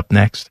 Coming up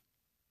next.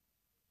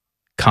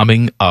 Are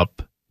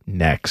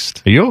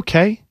you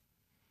okay?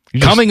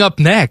 Coming up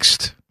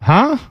next.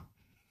 Huh?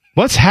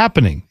 What's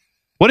happening?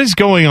 What is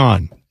going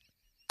on?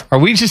 Are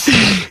we just...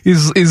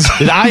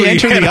 Did I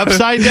enter the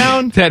upside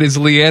down? That is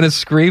Leanna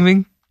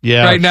screaming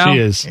right now? She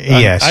is.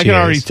 Yes,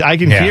 I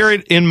can hear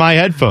it in my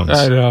headphones.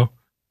 I know.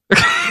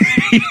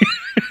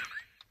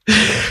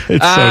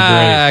 It's so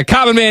great.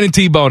 Common Man and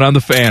T-Bone on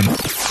The Fan.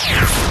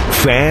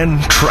 Fan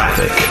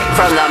traffic.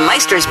 From the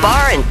Meister's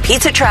Bar and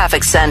Pizza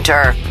Traffic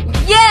Center.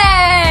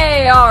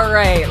 Yay! All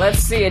right, let's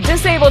see. A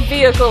disabled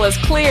vehicle is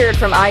cleared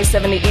from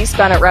I-70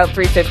 eastbound at Route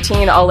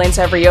 315. All lanes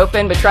have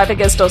reopened, but traffic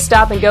is still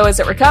stop and go as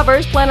it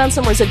recovers. Plan on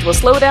some residual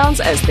slowdowns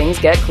as things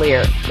get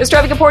clear. This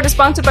traffic report is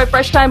sponsored by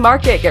Fresh Time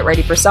Market. Get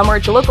ready for summer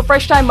at your local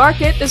Fresh Time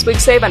Market. This week,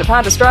 save on a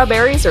pound of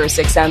strawberries or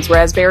 6-ounce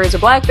raspberries or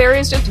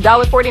blackberries, just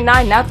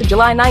 $1.49 now through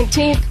July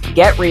 19th.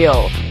 Get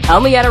real.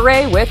 I'm Leanna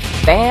Ray with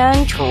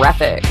Fan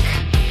Traffic.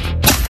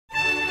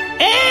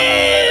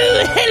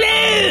 Oh,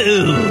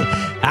 hello!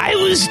 I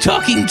was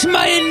talking to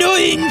my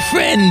annoying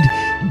friend,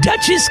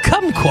 Duchess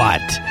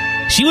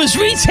Kumquat. She was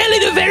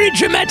retelling a very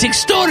dramatic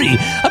story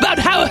about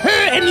how her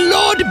and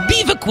Lord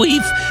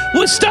Beaverqueef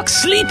were stuck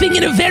sleeping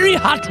in a very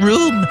hot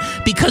room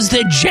because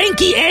their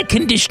janky air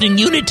conditioning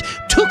unit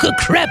took a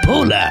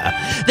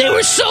crapola. They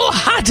were so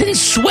hot and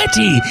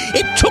sweaty,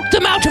 it took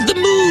them out of the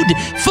mood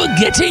for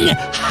getting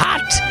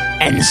hot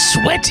and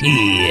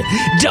sweaty.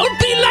 Don't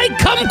be like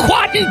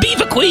Kumquat and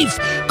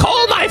Beaverqueef.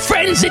 Call my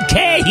friends at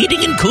Care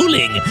Heating and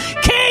Cooling.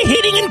 Care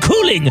Heating and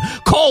Cooling.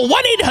 Call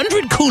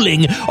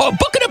 1-800-COOLING or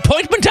book an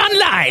appointment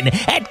online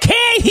at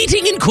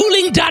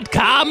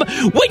careheatingandcooling.com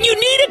when you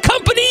need a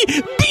company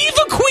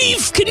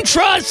Beaverqueef can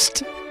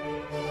trust.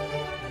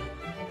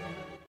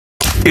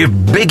 If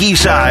Biggie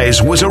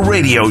Size was a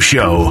radio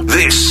show,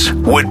 this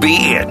would be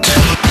it.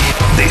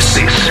 This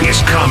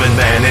is Common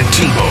Man and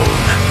T-Bone.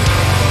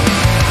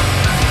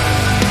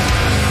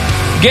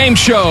 Game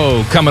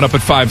show coming up at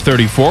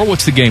 5:34.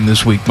 What's the game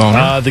this week,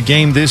 Boner? The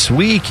game this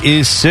week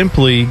is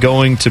simply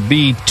going to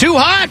be Too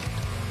Hot.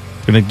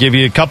 Going to give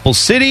you a couple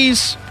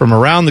cities from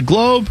around the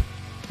globe,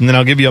 and then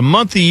I'll give you a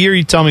month, a year.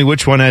 You tell me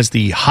which one has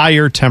the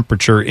higher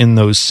temperature in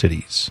those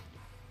cities.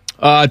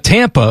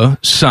 Tampa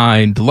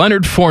signed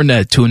Leonard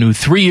Fournette to a new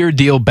 3-year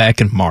deal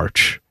back in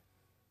March,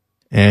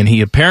 and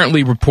he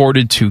apparently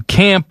reported to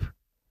camp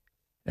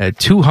at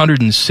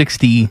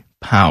 260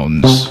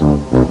 pounds.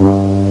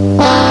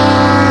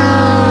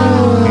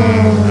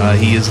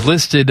 He is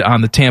listed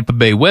on the Tampa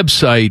Bay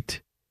website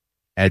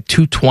at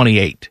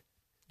 228.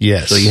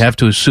 Yes. So you have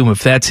to assume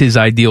if that's his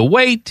ideal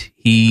weight,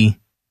 he's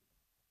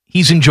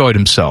enjoyed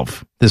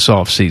himself this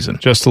offseason.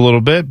 Just a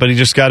little bit, but he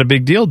just got a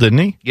big deal, didn't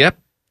he? Yep.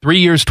 3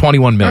 years,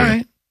 $21 million. All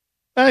right.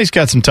 Well, he's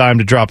got some time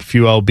to drop a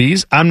few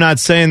LBs. I'm not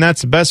saying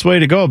that's the best way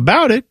to go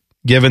about it,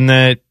 given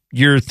that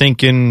you're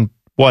thinking,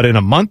 in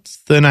a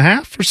month and a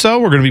half or so,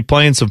 we're going to be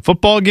playing some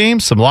football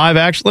games, some live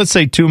action. Let's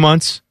say 2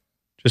 months,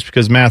 just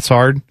because math's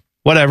hard.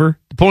 Whatever.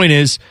 The point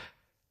is,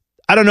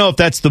 I don't know if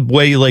that's the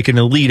way, like an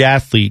elite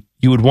athlete,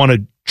 you would want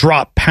to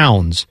drop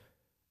pounds,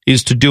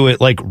 is to do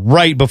it like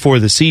right before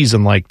the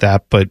season like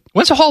that. But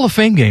when's the Hall of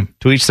Fame game?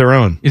 To each their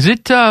own. Is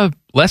it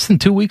less than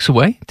 2 weeks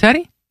away,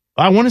 Teddy?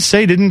 I want to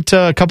say, didn't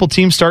a couple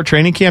teams start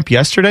training camp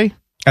yesterday?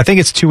 I think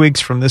it's 2 weeks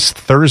from this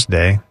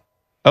Thursday.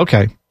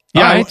 Okay.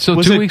 Yeah, all right,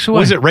 so 2 weeks away.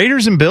 Was it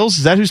Raiders and Bills?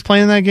 Is that who's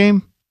playing that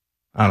game?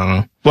 I don't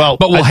know. Well,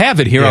 but we'll have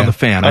it here on the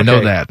Fan. I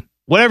know that.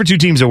 Whatever two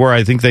teams it were,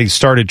 I think they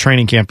started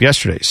training camp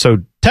yesterday. So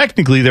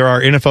technically, there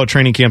are NFL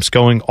training camps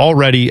going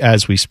already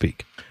as we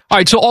speak. All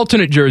right, so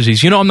alternate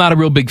jerseys. I'm not a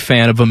real big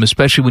fan of them,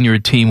 especially when you're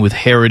a team with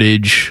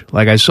heritage.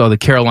 Like I saw the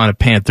Carolina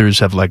Panthers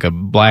have like a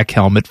black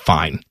helmet.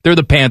 Fine. They're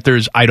the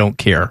Panthers. I don't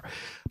care.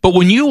 But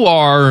when you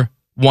are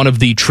one of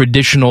the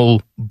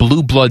traditional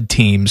blue blood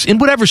teams in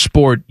whatever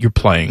sport you're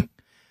playing,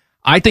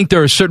 I think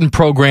there are certain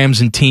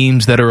programs and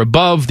teams that are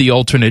above the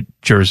alternate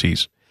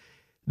jerseys.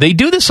 They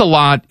do this a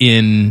lot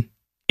in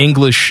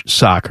English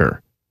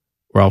soccer,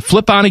 where I'll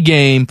flip on a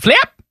game,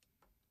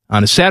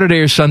 on a Saturday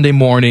or Sunday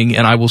morning,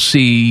 and I will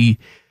see,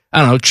 I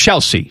don't know,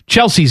 Chelsea.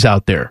 Chelsea's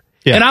out there.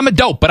 Yeah. And I'm a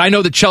dope, but I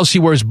know that Chelsea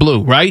wears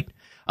blue, right?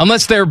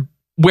 Unless they're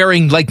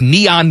wearing like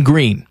neon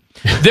green.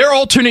 Their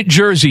alternate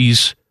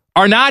jerseys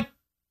are not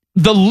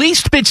the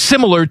least bit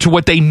similar to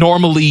what they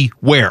normally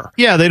wear.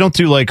 Yeah, they don't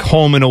do like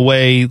home and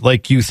away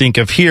like you think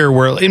of here,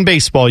 where in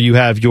baseball you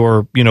have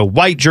your,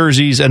 white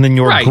jerseys and then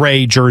your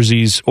gray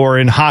jerseys, or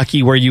in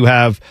hockey where you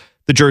have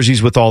the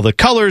jerseys with all the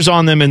colors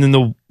on them and then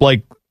the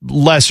like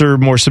lesser,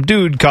 more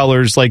subdued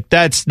colors. Like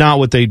that's not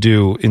what they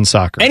do in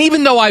soccer. And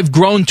even though I've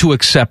grown to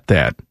accept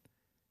that,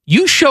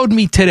 you showed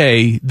me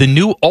today the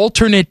new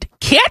alternate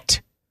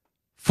kit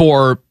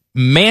for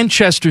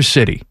Manchester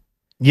City.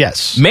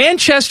 Yes.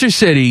 Manchester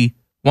City,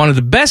 one of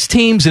the best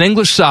teams in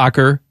English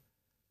soccer.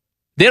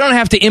 They don't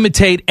have to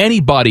imitate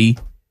anybody.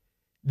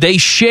 They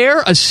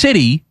share a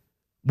city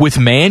with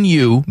Man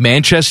U,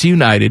 Manchester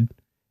United,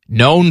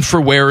 known for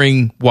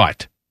wearing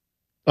what?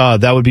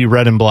 That would be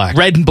red and black.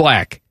 Red and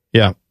black.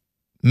 Yeah.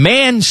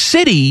 Man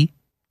City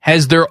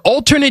has their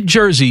alternate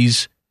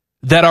jerseys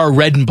that are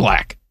red and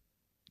black.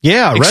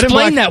 Yeah, red and black.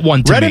 Explain that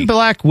one to me. Red and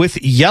black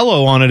with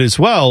yellow on it as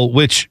well,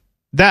 which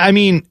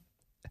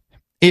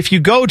if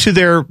you go to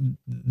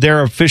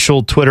their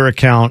official Twitter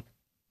account,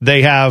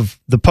 they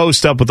have the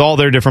post up with all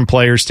their different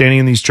players standing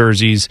in these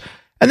jerseys.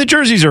 And the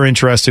jerseys are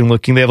interesting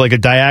looking. They have like a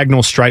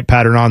diagonal stripe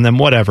pattern on them,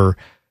 whatever.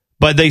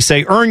 But they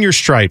say, earn your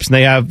stripes. And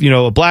they have,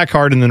 a black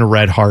heart and then a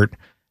red heart.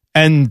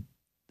 And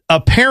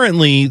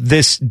apparently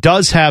this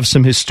does have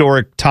some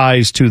historic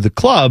ties to the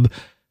club.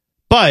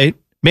 But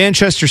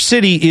Manchester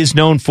City is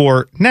known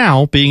for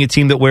now being a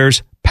team that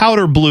wears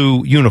powder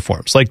blue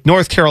uniforms, like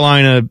North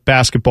Carolina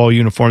basketball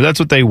uniforms. That's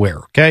what they wear,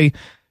 okay?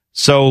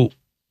 So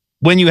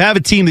when you have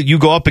a team that you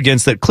go up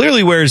against that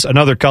clearly wears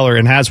another color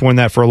and has worn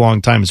that for a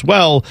long time as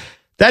well,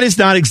 that is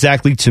not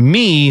exactly, to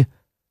me,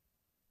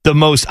 the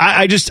most...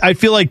 I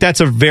feel like that's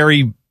a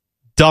very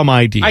dumb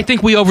idea. I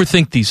think we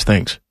overthink these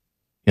things.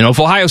 If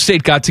Ohio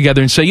State got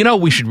together and say, what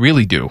we should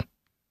really do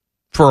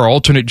for our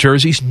alternate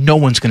jerseys, no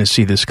one's going to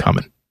see this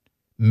coming.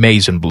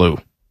 Maize and blue.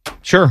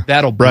 Sure.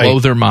 That'll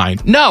blow their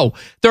mind. No,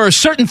 there are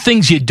certain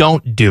things you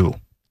don't do.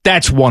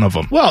 That's one of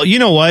them. Well, you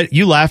know what?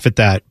 You laugh at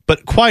that.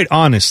 But quite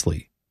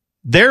honestly,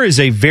 there is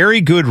a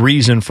very good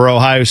reason for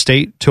Ohio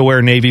State to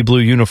wear navy blue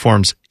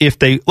uniforms. If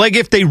they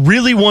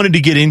really wanted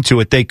to get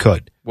into it, they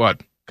could.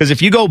 What? Because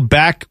if you go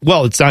back,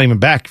 well, it's not even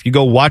back. If you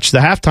go watch the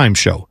halftime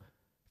show,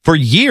 for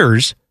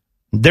years,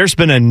 there's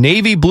been a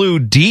navy blue,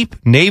 deep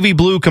navy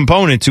blue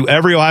component to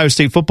every Ohio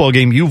State football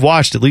game you've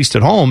watched, at least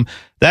at home.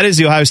 That is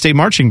the Ohio State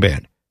marching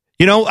band.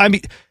 You know, I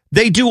mean,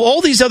 they do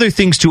all these other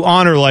things to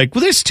honor, like,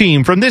 well, this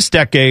team from this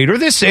decade or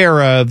this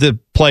era of the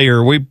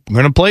player. We're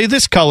going to play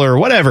this color or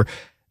whatever.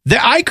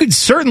 I could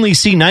certainly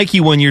see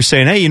Nike one year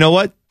saying, hey, you know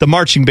what? The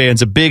marching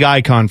band's a big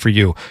icon for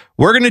you.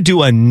 We're going to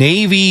do a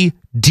navy,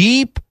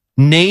 deep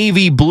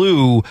navy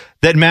blue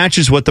that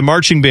matches what the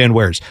marching band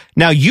wears.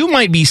 Now, you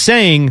might be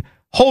saying,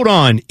 hold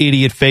on,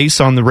 idiot face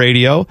on the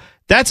radio.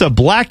 That's a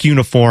black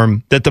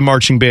uniform that the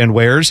marching band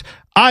wears.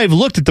 I've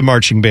looked at the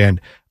marching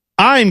band.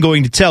 I'm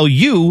going to tell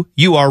you,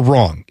 you are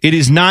wrong. It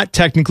is not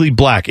technically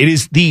black. It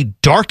is the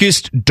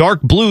darkest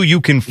dark blue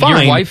you can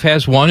find. Your wife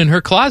has one in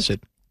her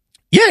closet.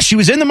 Yeah, she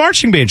was in the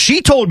marching band.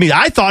 She told me,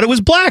 I thought it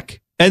was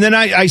black. And then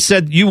I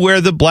said, you wear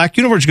the black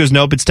uniform. She goes,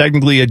 nope, it's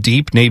technically a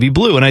deep navy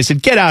blue. And I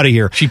said, get out of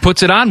here. She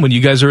puts it on when you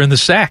guys are in the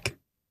sack.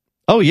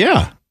 Oh,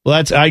 yeah. Well,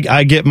 that's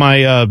I get my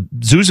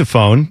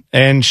sousaphone,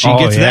 and she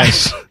gets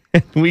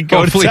that. We go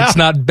Hopefully to town. it's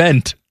not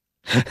bent.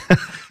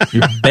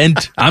 You're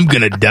bent. I'm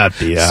going to dot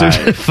the I.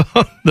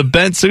 The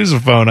bent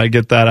sousaphone, I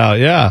get that out,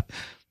 yeah.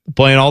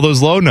 Playing all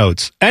those low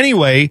notes.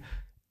 Anyway,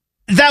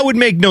 that would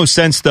make no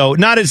sense, though.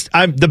 Not as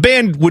the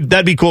band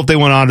that'd be cool if they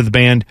went on to the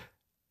band.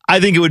 I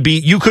think it would be,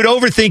 you could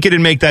overthink it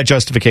and make that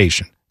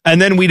justification.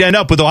 And then we'd end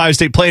up with Ohio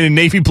State playing in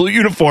navy blue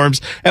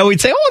uniforms, and we'd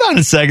say, hold on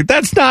a second,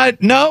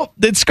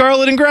 it's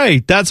scarlet and gray.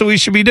 That's what we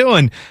should be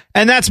doing.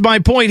 And that's my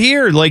point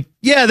here. Like,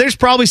 yeah, there's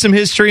probably some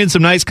history and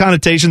some nice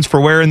connotations for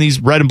wearing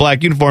these red and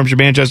black uniforms in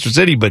Manchester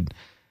City, but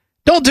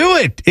don't do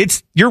it.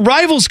 It's your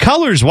rival's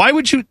colors. Why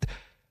would you?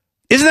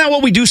 Isn't that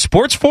what we do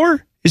sports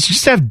for? Is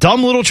just have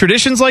dumb little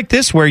traditions like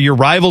this where your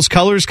rival's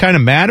colors kind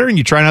of matter and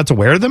you try not to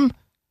wear them?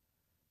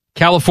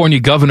 California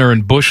governor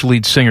and Bush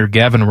lead singer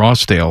Gavin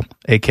Rossdale,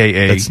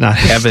 a.k.a.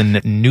 Gavin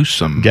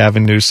Newsom.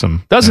 Gavin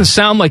Newsom. Doesn't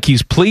sound like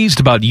he's pleased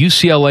about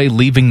UCLA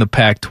leaving the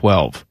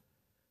Pac-12.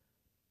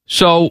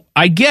 So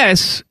I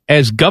guess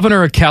as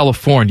governor of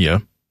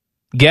California,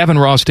 Gavin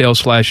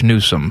Rossdale /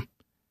 Newsom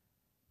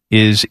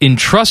is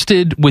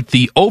entrusted with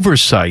the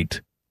oversight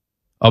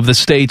of the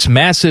state's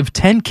massive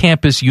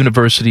 10-campus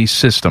university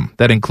system.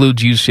 That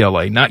includes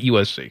UCLA, not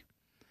USC.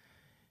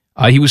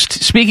 He was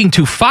speaking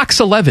to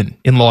Fox 11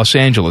 in Los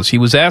Angeles. He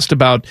was asked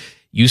about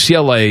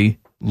UCLA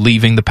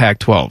leaving the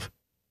Pac-12.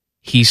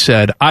 He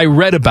said, I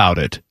read about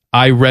it.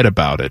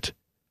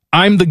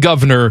 I'm the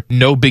governor,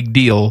 no big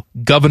deal,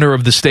 governor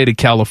of the state of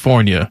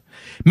California.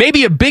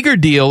 Maybe a bigger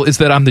deal is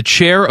that I'm the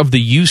chair of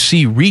the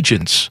UC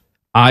Regents.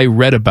 I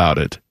read about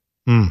it.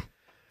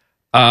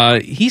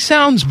 He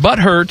sounds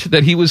butthurt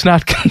that he was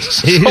not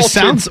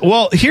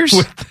consulted. Here's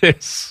with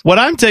this. What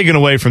I'm taking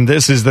away from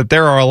this is that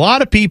there are a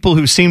lot of people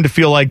who seem to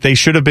feel like they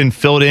should have been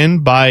filled in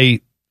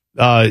by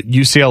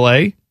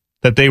UCLA,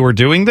 that they were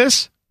doing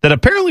this, that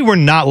apparently were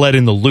not let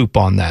in the loop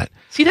on that.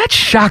 See, that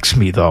shocks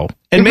me, though.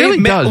 And it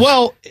really does.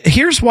 Well,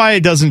 here's why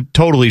it doesn't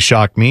totally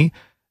shock me.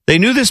 They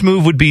knew this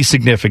move would be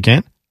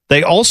significant.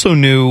 They also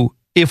knew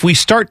if we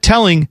start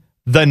telling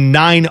the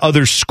 9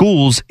 other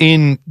schools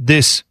in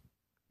this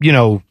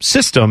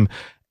system,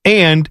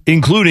 and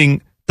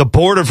including the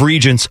board of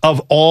regents of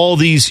all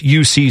these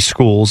UC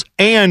schools,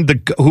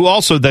 and who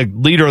also the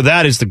leader of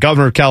that is the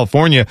governor of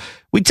California,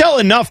 we tell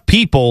enough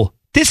people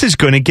this is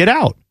going to get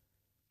out.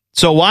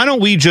 So why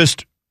don't we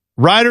just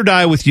ride or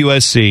die with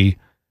USC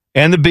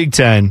and the Big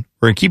Ten?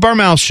 We're going to keep our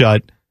mouths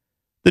shut.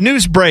 The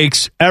news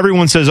breaks.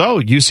 Everyone says, oh,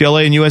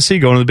 UCLA and USC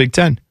going to the Big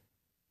Ten.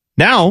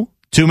 Now,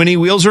 too many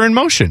wheels are in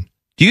motion.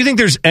 Do you think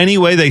there's any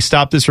way they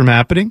stop this from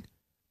happening?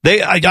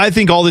 I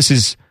think all this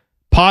is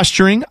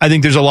posturing. I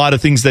think there's a lot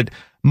of things that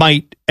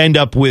might end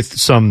up with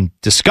some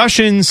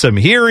discussion, some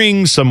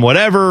hearings, some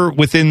whatever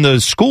within the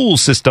school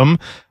system,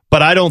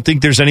 but I don't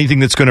think there's anything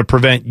that's going to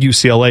prevent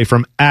UCLA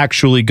from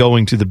actually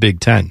going to the Big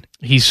Ten.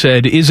 He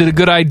said, is it a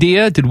good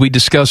idea? Did we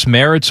discuss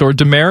merits or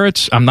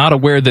demerits? I'm not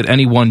aware that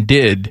anyone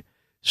did.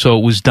 So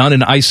it was done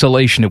in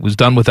isolation. It was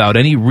done without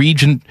any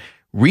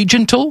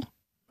regental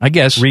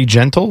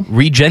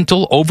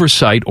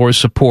oversight or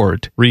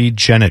support.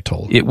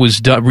 Regenital. It was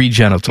done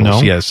regenitals.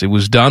 No? Yes, it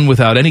was done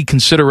without any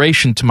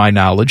consideration, to my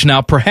knowledge.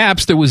 Now,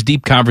 perhaps there was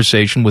deep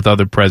conversation with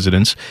other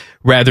presidents,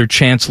 rather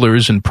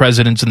chancellors and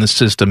presidents in the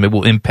system. It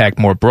will impact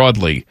more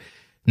broadly,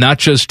 not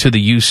just to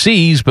the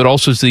UCs, but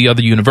also to the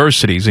other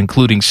universities,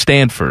 including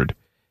Stanford.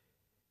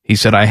 He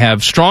said, I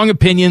have strong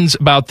opinions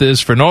about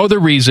this for no other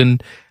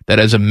reason that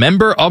as a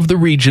member of the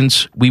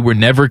regents, we were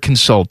never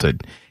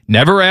consulted,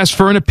 never asked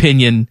for an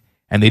opinion,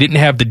 and they didn't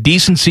have the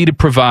decency to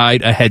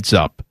provide a heads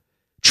up.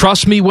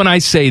 Trust me when I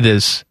say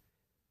this,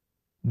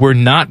 we're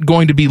not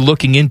going to be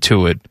looking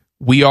into it.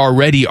 We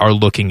already are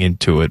looking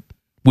into it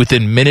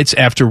within minutes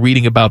after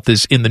reading about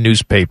this in the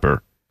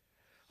newspaper.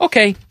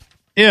 Okay.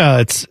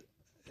 Yeah,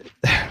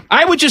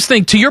 I would just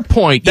think, to your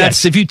point,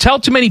 yes, if you tell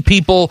too many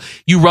people,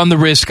 you run the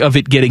risk of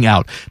it getting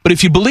out. But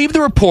if you believe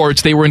the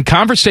reports, they were in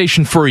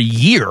conversation for a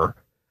year,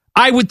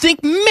 I would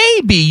think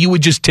maybe you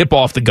would just tip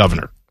off the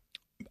governor.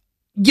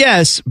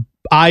 Yes,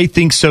 I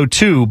think so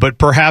too, but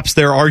perhaps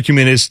their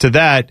argument is to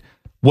that,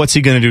 what's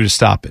he going to do to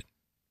stop it?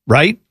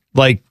 right?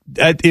 Like,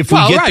 if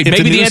Well, right. if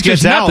Maybe the news answer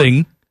is gets out,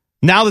 nothing.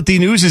 now that the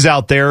news is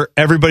out there,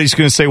 everybody's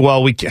going to say,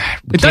 well, we can't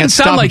It doesn't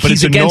stop sound like it, but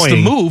he's it's against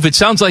annoying. the move. It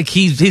sounds like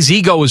his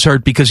ego was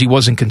hurt because he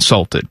wasn't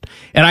consulted.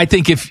 And I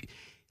think if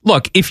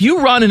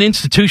you run an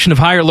institution of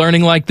higher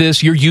learning like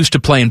this, you're used to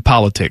playing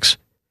politics.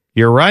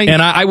 You're right.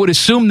 And I would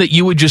assume that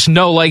you would just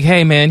know, like,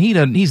 hey, man,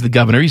 he's the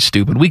governor. He's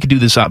stupid. We could do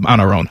this on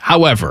our own.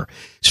 However,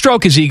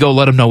 stroke his ego,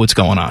 let him know what's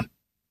going on.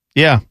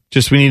 Yeah,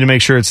 just we need to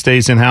make sure it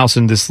stays in-house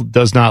and this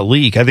does not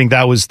leak. I think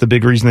that was the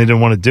big reason they didn't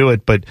want to do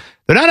it, but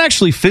they're not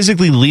actually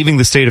physically leaving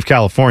the state of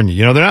California.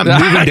 You know, they're not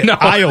moving to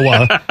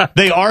Iowa.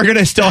 They are going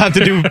to still have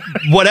to do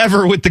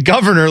whatever with the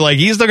governor. Like,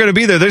 he's still going to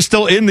be there. They're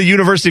still in the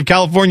University of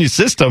California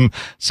system,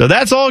 so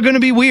that's all going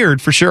to be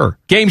weird for sure.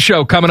 Game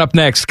show coming up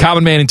next.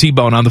 Common Man and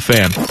T-Bone on the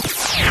Fan.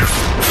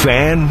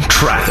 Fan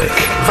traffic.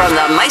 From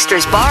the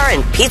Meister's Bar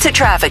and Pizza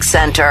Traffic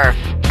Center.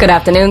 Good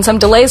afternoon. Some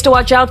delays to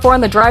watch out for on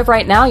the drive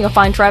right now. You'll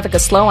find traffic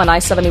is slow on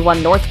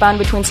I-71 northbound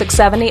between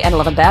 670 and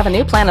 11th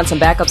Avenue. Plan on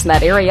some backups in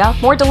that area.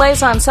 More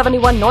delays on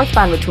 71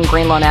 northbound between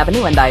Greenlawn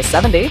Avenue and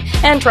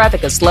I-70. And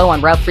traffic is slow on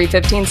Route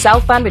 315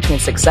 southbound between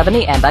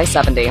 670 and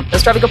I-70.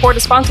 This traffic report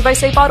is sponsored by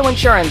Safe Auto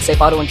Insurance.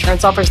 Safe Auto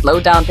Insurance offers low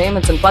down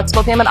payments and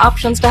flexible payment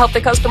options to help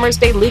the customers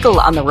stay legal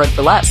on the road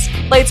for less.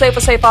 Play it safe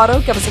with Safe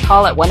Auto. Give us a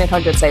call at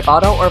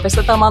 1-800-SAFE-AUTO or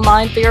visit them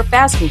online for your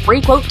fast and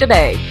free quote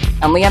today.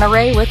 I'm Leanna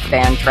Ray with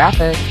Fan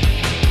Traffic.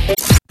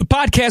 The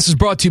podcast is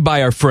brought to you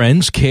by our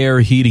friends, Care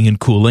Heating and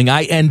Cooling.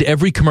 I end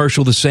every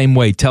commercial the same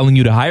way, telling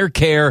you to hire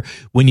Care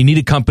when you need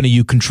a company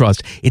you can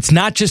trust. It's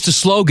not just a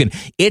slogan.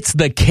 It's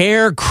the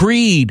Care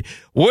creed.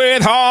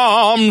 With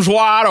arms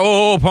wide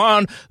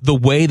open, the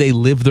way they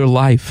live their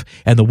life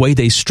and the way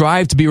they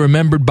strive to be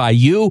remembered by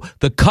you,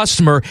 the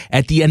customer,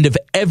 at the end of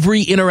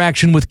every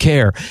interaction with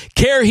Care.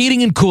 Care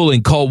Heating and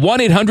Cooling. Call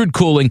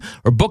 1-800-COOLING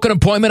or book an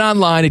appointment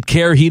online at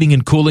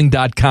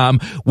careheatingandcooling.com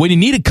when you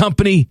need a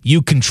company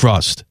you can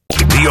trust.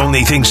 The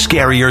only thing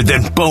scarier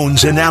than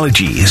Bones'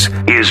 analogies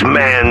is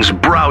man's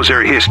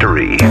browser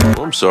history.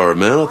 I'm sorry,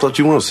 man. I thought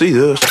you want to see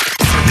this.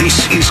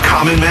 This is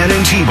Common Man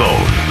and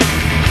T-Bone.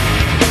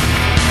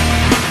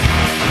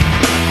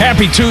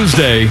 Happy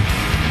Tuesday.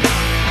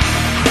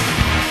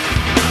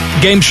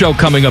 Game show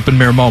coming up in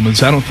mere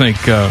moments. I don't think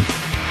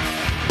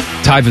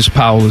Tyvis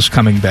Powell is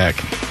coming back.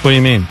 What do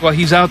you mean? Well,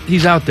 he's out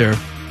there.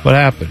 What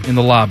happened? In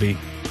the lobby.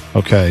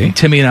 Okay. And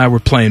Timmy and I were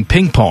playing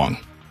ping pong.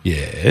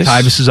 Yes.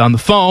 Tyvis is on the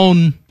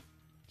phone,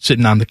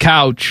 sitting on the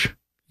couch.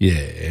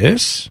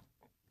 Yes.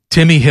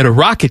 Timmy hit a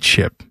rocket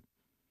ship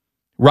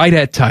right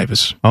at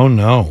Tyvis. Oh,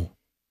 no.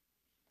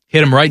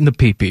 Hit him right in the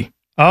pee-pee.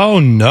 Oh,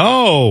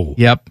 no.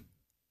 Yep.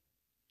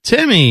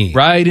 Timmy.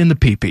 Right in the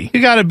pee-pee.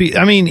 You got to be,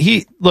 I mean,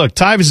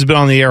 Tyvis has been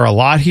on the air a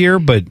lot here,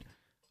 but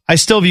I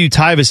still view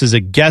Tyvis as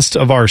a guest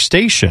of our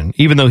station,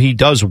 even though he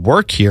does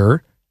work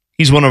here.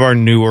 He's one of our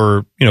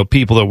newer,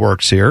 people that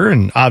works here,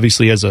 and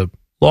obviously has a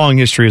long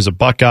history as a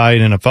Buckeye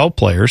and NFL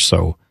player,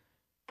 so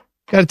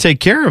got to take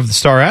care of the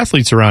star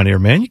athletes around here,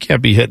 man. You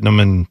can't be hitting them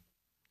in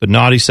the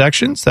naughty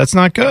sections. That's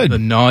not good. The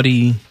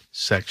naughty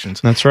sections.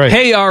 That's right.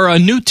 Hey, our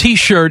new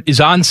T-shirt is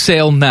on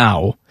sale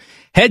now.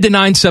 Head to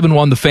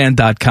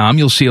 971thefan.com.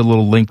 You'll see a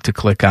little link to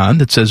click on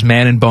that says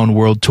Man and Bone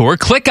World Tour.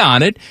 Click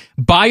on it.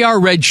 Buy our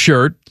red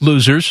shirt,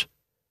 losers.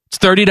 It's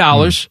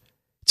 $30.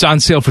 It's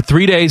on sale for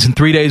 3 days and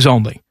 3 days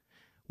only.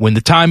 When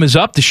the time is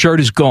up, the shirt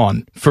is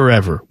gone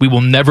forever. We will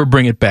never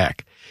bring it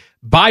back.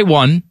 Buy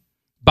one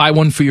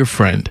for your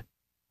friend.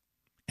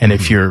 And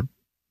if you're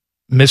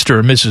Mr.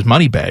 or Mrs.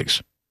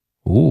 Moneybags,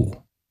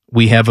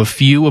 we have a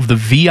few of the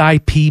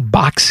VIP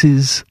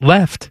boxes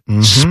left.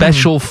 Mm-hmm.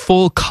 Special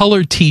full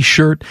color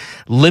T-shirt,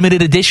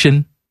 limited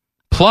edition,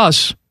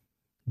 plus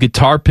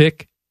guitar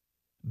pick,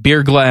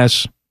 beer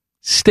glass,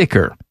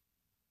 sticker,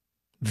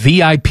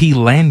 VIP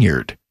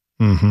lanyard,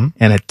 and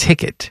a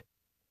ticket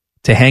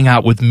to hang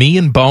out with me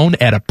and Bone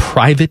at a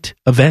private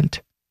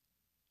event.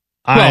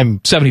 I'm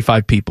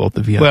 75 people at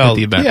the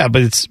event. Yeah,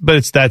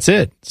 but that's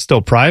it. It's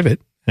still private,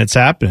 and it's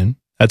happening.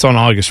 That's on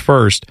August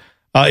 1st.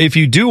 If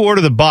you do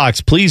order the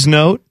box, please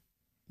note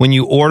when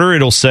you order,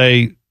 it'll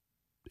say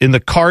in the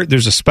cart,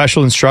 there's a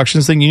special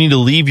instructions thing. You need to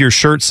leave your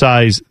shirt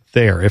size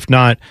there. If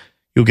not,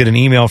 you'll get an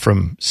email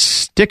from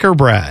Sticker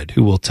Brad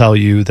who will tell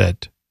you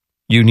that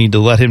you need to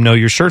let him know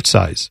your shirt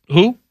size.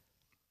 Who?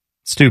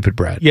 Stupid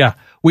Brad. Yeah.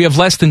 We have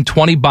less than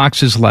 20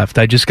 boxes left.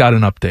 I just got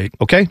an update.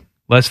 Okay.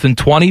 Less than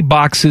 20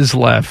 boxes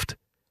left.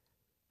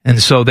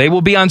 And so they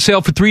will be on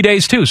sale for 3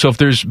 days too. So if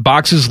there's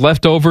boxes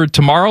left over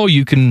tomorrow,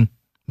 you can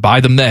buy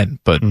them then.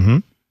 But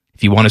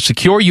if you want to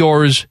secure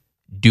yours,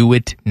 do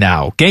it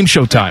now. Game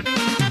show time.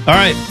 All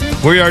right.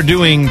 We are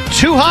doing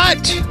Too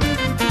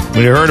Hot.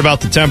 We heard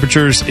about the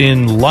temperatures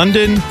in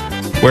London,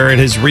 where it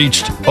has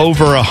reached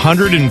over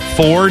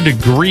 104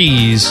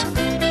 degrees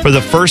for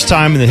the first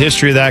time in the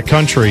history of that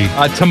country.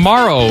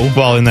 Tomorrow,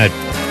 well, in that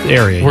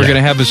area, we're going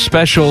to have a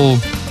special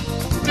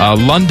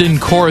London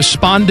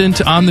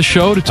correspondent on the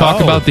show to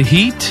talk about the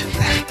heat.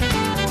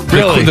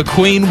 Really? The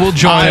Queen will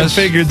join I us.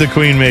 figured the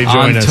Queen may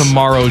join on us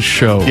tomorrow's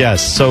show.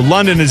 Yes. So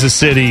London is a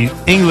city.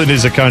 England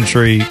is a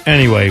country.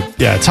 Anyway,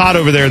 yeah, it's hot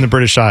over there in the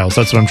British Isles.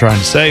 That's what I'm trying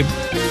to say.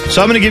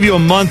 So I'm going to give you a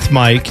month,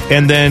 Mike,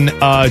 and then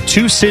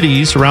 2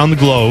 cities around the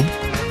globe.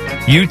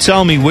 You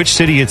tell me which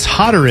city it's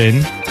hotter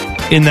in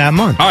that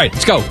month. All right,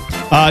 let's go.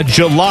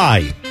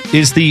 July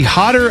is the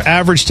hotter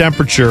average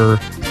temperature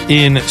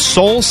in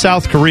Seoul,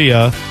 South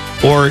Korea,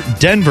 or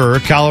Denver,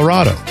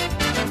 Colorado.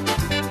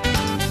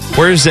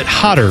 Where is it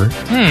hotter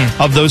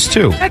of those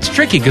two? That's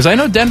tricky because I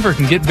know Denver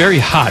can get very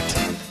hot.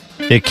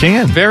 It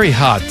can. Very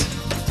hot.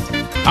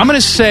 I'm going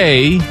to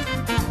say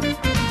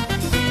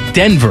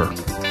Denver.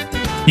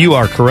 You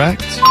are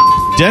correct.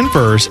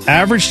 Denver's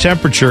average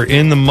temperature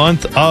in the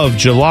month of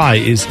July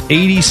is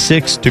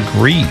 86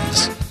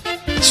 degrees.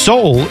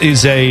 Seoul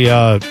is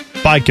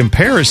by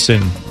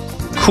comparison,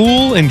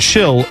 cool and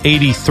chill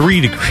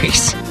 83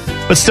 degrees.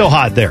 But still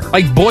hot there.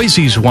 Like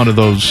Boise's one of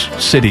those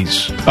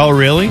cities. Oh,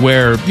 really?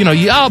 Where,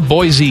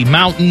 Boise,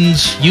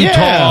 mountains,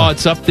 Utah,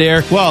 it's up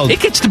there. Well,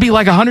 it gets to be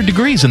like 100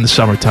 degrees in the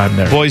summertime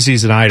there.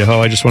 Boise's in Idaho,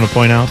 I just want to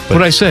point out. What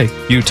did I say?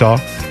 Utah.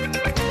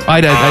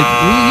 You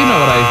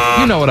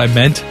know what I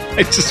meant.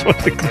 I just want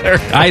to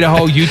clarify.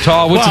 Idaho,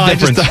 Utah, what's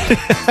the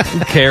difference? Who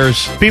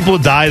cares? People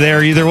die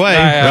there either way,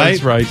 right?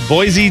 That's right.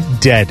 Boise,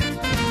 dead.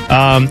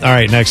 All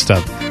right, next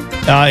up.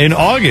 In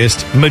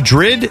August,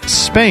 Madrid,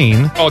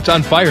 Spain. Oh, it's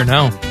on fire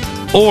now.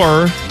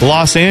 Or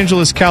Los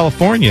Angeles,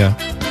 California.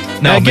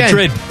 No, again,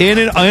 Madrid.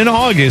 In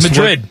August.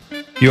 Madrid.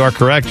 You are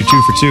correct. You're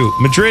 2 for 2.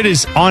 Madrid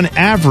is on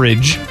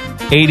average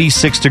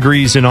 86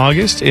 degrees in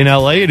August. In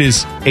LA, it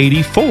is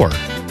 84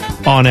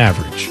 on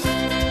average.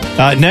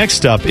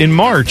 Next up, in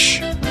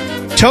March,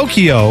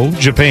 Tokyo,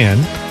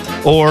 Japan,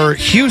 or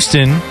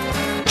Houston,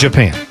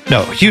 Japan.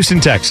 No, Houston,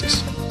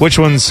 Texas. Which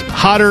one's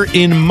hotter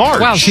in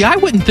March? Wow, see, I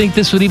wouldn't think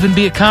this would even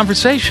be a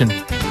conversation.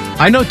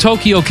 I know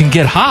Tokyo can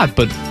get hot,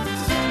 but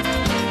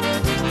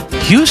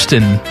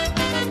Houston.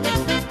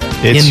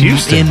 It's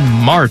Houston. In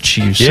March,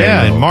 you say.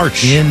 Yeah, though. in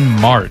March. In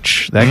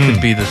March. That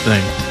could be the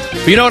thing.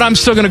 But you know what? I'm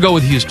still going to go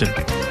with Houston.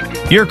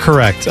 You're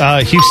correct.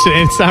 Houston,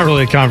 it's not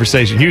really a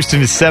conversation.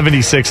 Houston is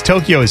 76.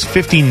 Tokyo is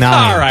 59.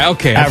 All right,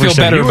 okay. I feel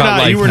better about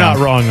life You were now.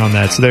 not wrong on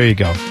that, so there you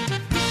go.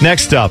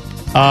 Next up,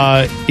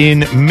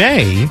 in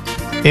May,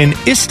 in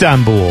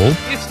Istanbul.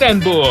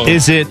 Istanbul.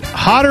 Is it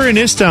hotter in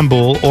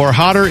Istanbul or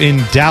hotter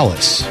in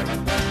Dallas?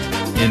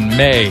 In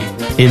May.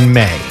 In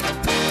May.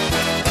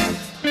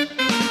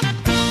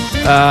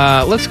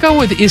 Let's go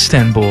with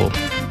Istanbul.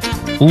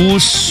 Ooh,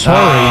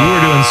 sorry. You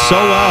were doing so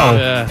well.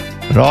 Yeah.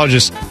 It all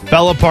just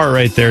fell apart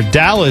right there.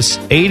 Dallas,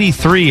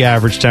 83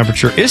 average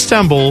temperature.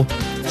 Istanbul,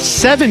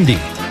 70.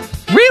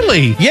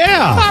 Really?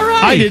 Yeah. All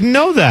right. I didn't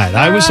know that.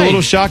 I was a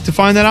little shocked to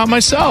find that out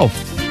myself.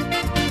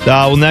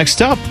 Well,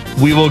 next up,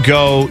 we will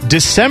go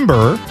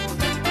December,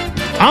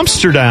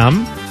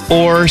 Amsterdam,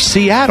 or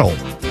Seattle.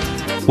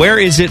 Where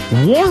is it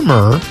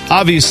warmer?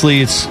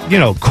 Obviously, it's,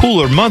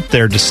 cooler month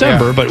there,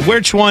 December, but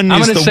which one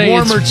is the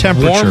warmer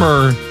temperature?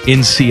 Warmer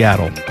in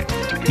Seattle.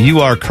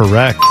 You are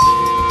correct.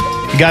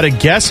 You got a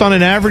guess on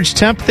an average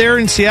temp there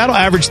in Seattle?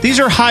 Average. These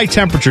are high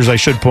temperatures, I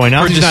should point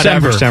out. For These are not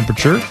December. average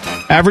temperature.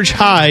 Average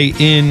high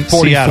in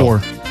 44. Seattle.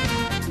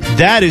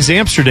 That is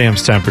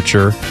Amsterdam's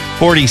temperature.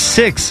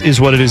 46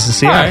 is what it is in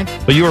Seattle. All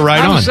right. But you were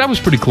right on. That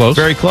was pretty close.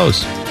 Very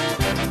close.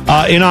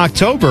 In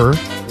October,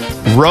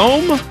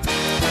 Rome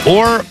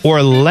or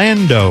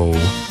Orlando?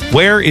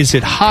 Where is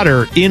it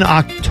hotter in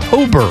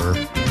October?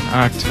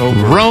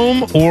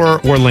 Rome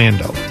or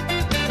Orlando?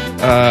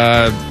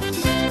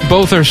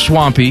 Both are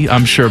swampy,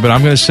 I'm sure, but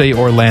I'm going to say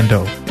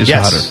Orlando is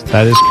hotter.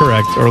 That is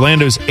correct.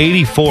 Orlando's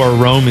 84,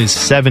 Rome is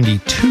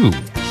 72.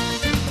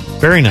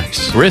 Very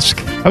nice.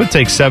 Risk. I would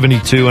take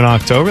 72 in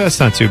October.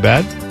 That's not too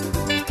bad.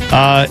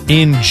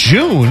 In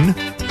June,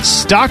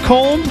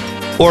 Stockholm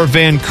or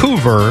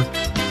Vancouver,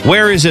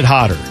 where is it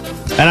hotter?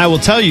 And I will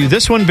tell you,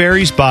 this one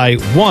varies by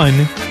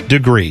 1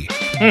 degree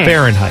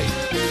Fahrenheit.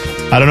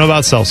 I don't know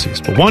about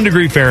Celsius, but 1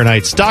 degree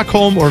Fahrenheit.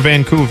 Stockholm or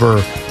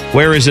Vancouver,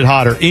 where is it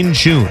hotter in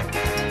June?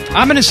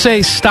 I'm going to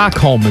say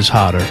Stockholm is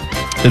hotter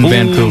than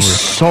Vancouver.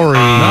 Sorry.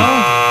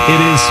 No?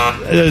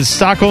 It is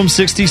Stockholm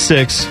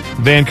 66,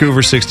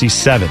 Vancouver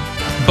 67.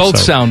 Both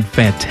sound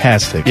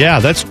fantastic. Yeah,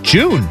 that's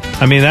June.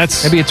 I mean,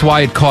 that's... Maybe it's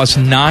why it costs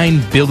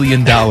 $9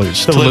 billion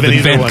to live in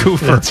either one.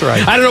 Vancouver. That's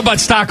right. I don't know about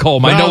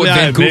Stockholm. I know what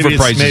Vancouver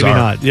prices maybe are.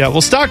 Not. Yeah,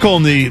 well,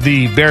 Stockholm,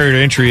 the barrier to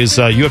entry is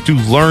you have to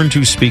learn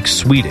to speak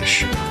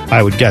Swedish,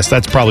 I would guess.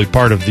 That's probably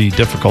part of the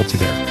difficulty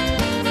there.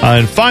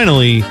 And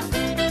finally,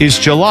 is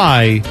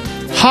July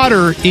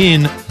hotter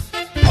in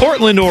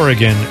Portland,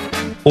 Oregon,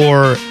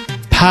 or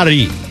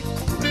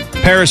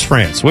Paris,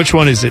 France? Which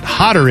one is it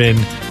hotter in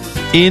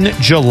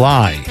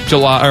July?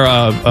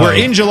 We're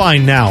in July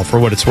now, for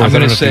what it's worth. I'm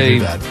going to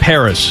say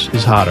Paris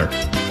is hotter.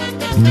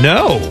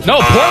 No,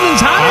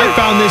 Portland's hotter. I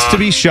found this to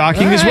be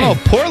shocking as well.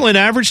 Portland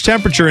average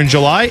temperature in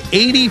July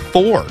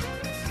 84.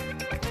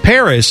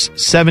 Paris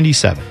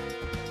 77.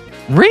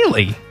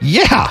 Really?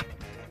 Yeah.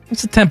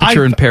 What's the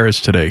temperature in Paris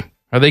today?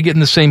 Are they getting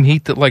the same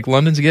heat that like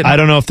London's getting? I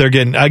don't know if they're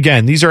getting,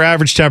 again, these are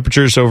average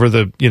temperatures over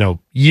the,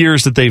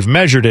 years that they've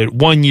measured it.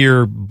 1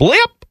 year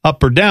blip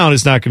up or down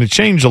is not going to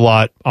change a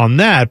lot on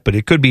that, but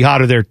it could be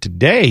hotter there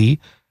today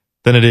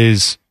than it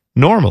is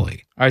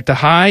normally. All right, the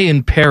high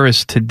in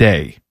Paris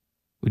today.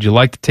 Would you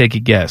like to take a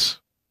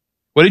guess?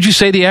 What did you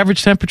say the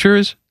average temperature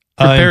is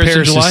for Paris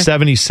in July? Is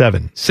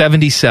 77.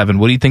 77.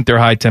 What do you think their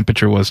high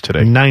temperature was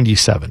today?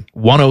 97.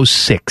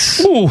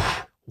 106. Ooh.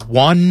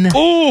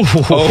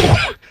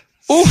 106.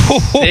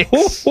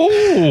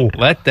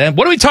 Let them.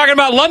 What are we talking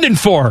about London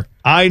for?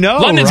 I know,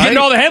 London's right? getting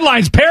all the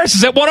headlines. Paris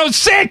is at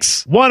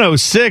 106.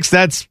 106.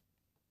 That's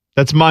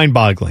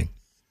mind-boggling.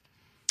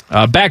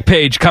 Back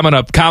page coming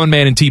up. Common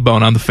Man and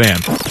T-Bone on the Fan.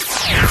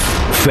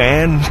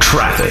 Fan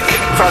traffic.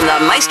 From the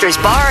Meister's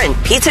Bar and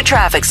Pizza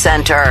Traffic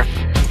Center.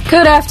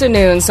 Good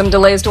afternoon. Some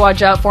delays to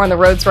watch out for on the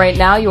roads right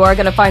now. You are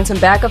going to find some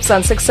backups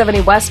on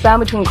 670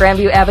 westbound between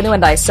Grandview Avenue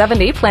and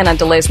I-70. Plan on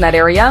delays in that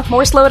area.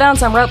 More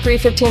slowdowns on Route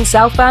 315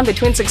 southbound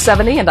between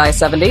 670 and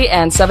I-70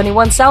 and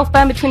 71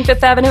 southbound between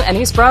 5th Avenue and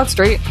East Broad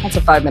Street. That's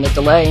a 5-minute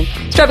delay.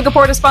 This traffic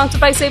report is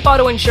sponsored by Safe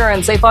Auto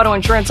Insurance. Safe Auto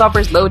Insurance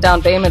offers low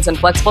down payments and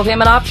flexible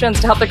payment options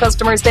to help their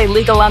customers stay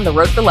legal on the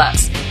road for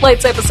less. Play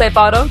it safe with Safe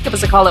Auto. Give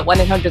us a call at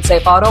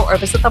 1-800-SAFE-AUTO or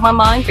visit them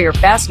online for your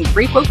fast and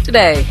free quote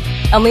today.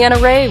 I'm Leanna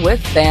Ray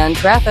with Fan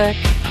Traffic. Oh,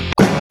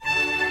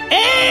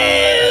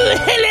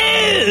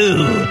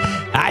 hello!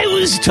 I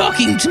was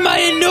talking to my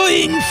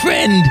annoying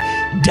friend,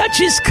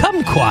 Duchess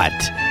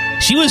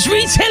Kumquat. She was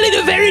retelling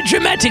a very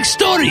dramatic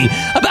story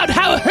about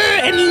how her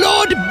and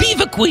Lord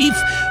Beaverqueef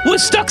were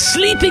stuck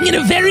sleeping in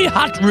a very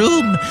hot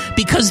room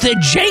because their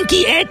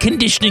janky air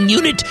conditioning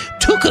unit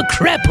took a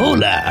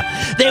crapola.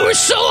 They were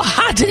so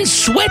hot and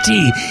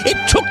sweaty, it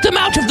took them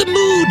out of the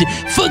mood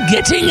for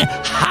getting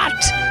hot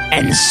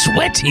and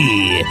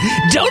sweaty.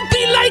 Don't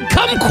be like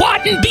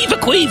Kumquat and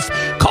Beaverqueef.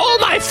 Call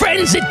my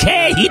friends at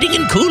Care Heating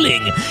and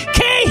Cooling.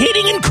 Care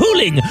Heating and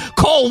Cooling.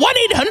 Call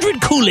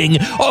 1-800-COOLING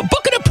or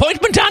book an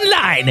appointment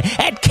online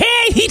at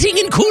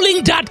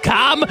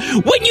careheatingandcooling.com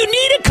when you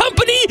need a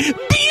company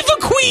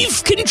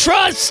Beaverqueef can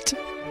trust.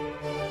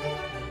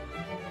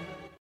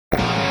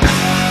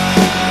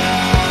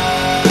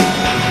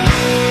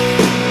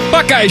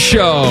 Buckeye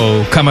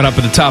Show coming up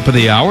at the top of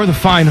the hour. The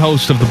fine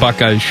host of the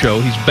Buckeye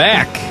Show. He's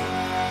back.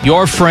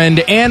 Your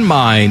friend and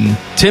mine,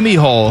 Timmy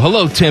Hall.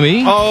 Hello,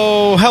 Timmy.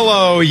 Oh,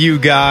 hello, you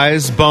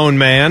guys. Bone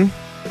Man.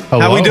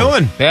 Hello. How we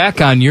doing? Back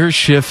on your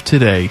shift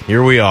today.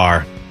 Here we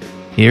are.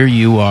 Here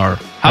you are.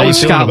 How was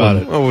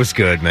Scotland? Oh, it was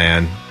good,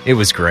 man. It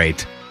was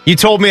great. You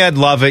told me I'd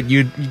love it.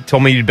 You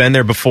told me you'd been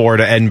there before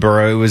to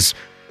Edinburgh. It was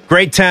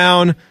great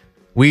town.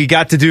 We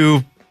got to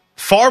do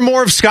far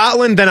more of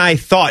Scotland than I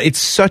thought. It's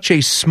such a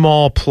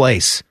small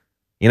place.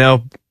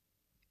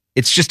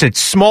 It's just a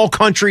small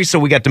country, so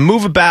we got to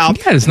move about.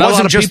 Yeah, there's not a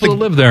lot of people that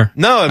live there.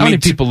 No, How many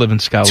people live in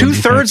Scotland?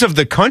 2/3 of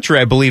the country,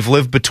 I believe,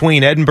 live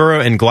between Edinburgh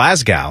and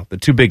Glasgow, the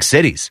two big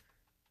cities.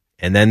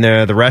 And then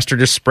the rest are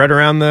just spread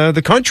around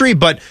the country.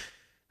 But,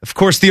 of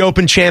course, the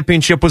Open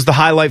Championship was the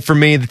highlight for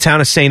me. The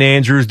town of St.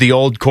 Andrews, the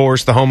old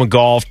course, the home of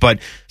golf. But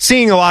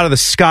seeing a lot of the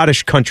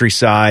Scottish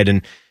countryside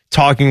and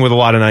talking with a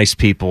lot of nice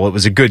people, it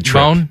was a good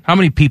trip. Bone, how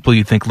many people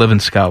you think live in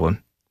Scotland?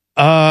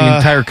 The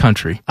entire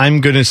country.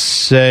 I'm going to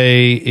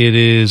say it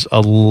is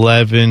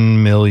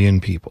 11 million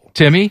people.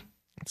 Timmy?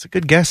 That's a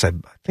good guess. I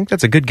think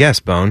that's a good guess,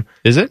 Bone.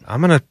 Is it?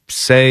 I'm going to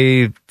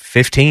say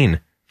 15.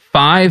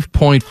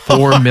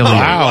 5.4 million.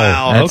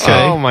 Wow. That's okay.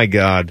 it. Oh, my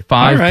God.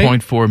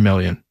 5.4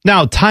 million.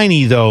 Now,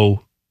 tiny,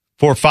 though,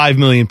 for 5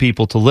 million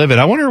people to live in.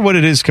 I wonder what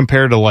it is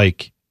compared to,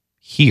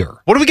 here.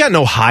 What do we got in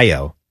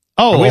Ohio?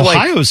 Oh,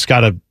 Ohio's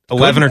got a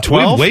 11 or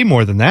 12? Way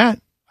more than that.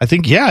 I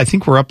think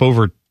we're up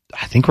over...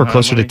 I think we're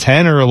closer to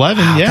 10 or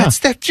 11. Wow, yeah.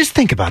 Just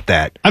think about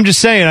that. I'm just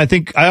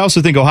saying, I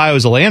also think Ohio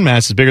as a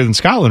landmass is bigger than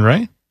Scotland,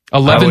 right?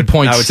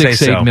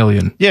 11.68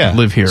 million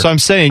live here. So I'm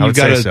saying you've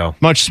got a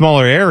much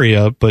smaller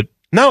area, but...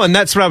 No, and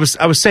that's what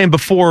I was saying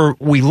before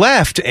we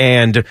left,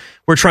 and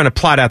we're trying to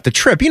plot out the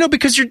trip.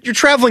 Because you're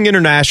traveling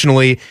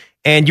internationally,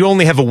 and you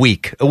only have a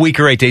week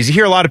or 8 days. You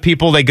hear a lot of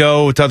people, they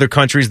go to other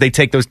countries, they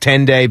take those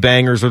 10-day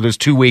bangers or those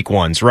 2-week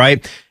ones,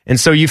 right? And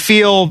so you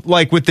feel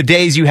like with the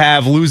days you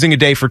have, losing a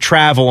day for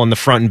travel on the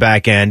front and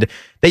back end,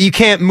 that you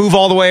can't move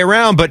all the way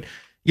around, but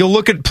you'll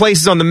look at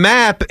places on the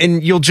map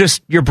and your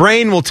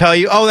brain will tell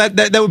you, oh,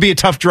 that would be a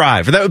tough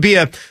drive, or that would be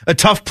a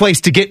tough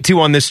place to get to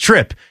on this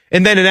trip.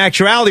 And then in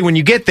actuality, when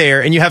you get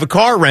there and you have a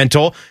car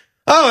rental,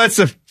 oh, that's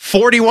a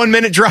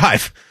 41-minute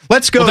drive.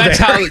 Let's go there. That's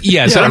how,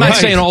 yes, I'm not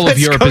saying all of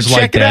Europe is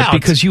like that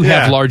because you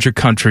have larger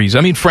countries.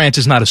 I mean, France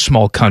is not a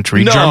small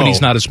country. No. Germany's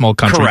not a small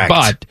country.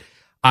 Correct.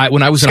 But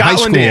when I was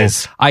Scotland in high is.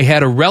 school, I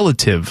had a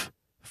relative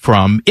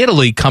from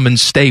Italy come and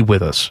stay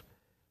with us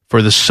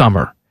for the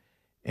summer.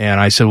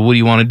 And I said, well, what do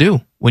you want to do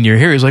when you're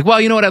here? He's like,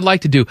 well, you know what I'd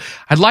like to do?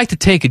 I'd like to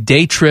take a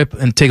day trip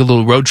and take a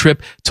little road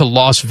trip to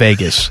Las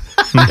Vegas.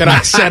 And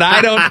I said,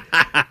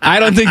 I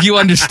don't think you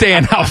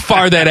understand how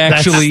far that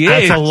actually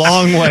is. That's a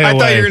long way away. I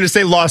thought you were going to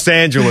say Los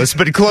Angeles,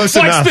 but close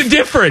enough. What's the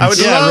difference? I would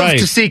love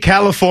to see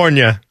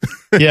California.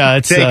 Yeah,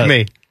 it's take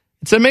me.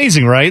 It's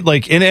amazing, right?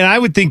 Like, and I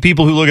would think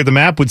people who look at the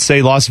map would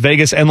say Las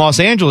Vegas and Los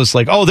Angeles,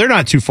 like, oh, they're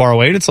not too far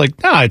away. And it's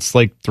like, nah, it's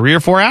like 3 or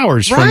 4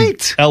 hours from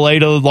LA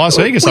to Las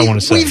Vegas, I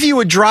want to say. We view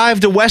a drive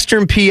to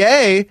Western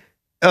PA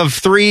of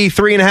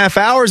 3.5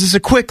 hours as a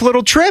quick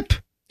little trip.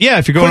 Yeah,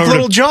 if you're going quick over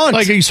little jaunt.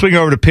 Like you swing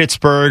over to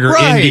Pittsburgh or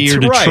Indy or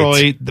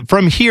Detroit.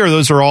 From here,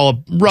 those are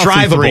all roughly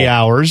Drivable. 3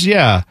 hours.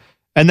 Yeah.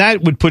 And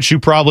that would put you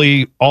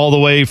probably all the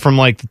way from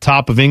like the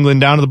top of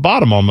England down to the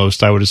bottom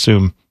almost, I would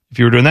assume, if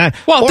you were doing that.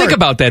 Well, think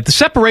about that. The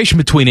separation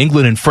between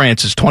England and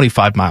France is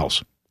 25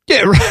 miles.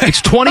 Yeah, right.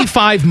 It's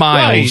 25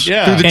 miles Right,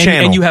 yeah. Through the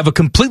channel. and you have a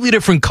completely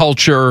different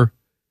culture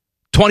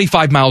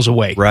 25 miles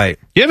away. Right.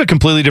 You have a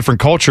completely different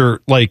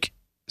culture, like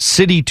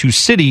city to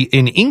city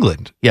in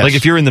England. Yes. Like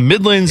if you're in the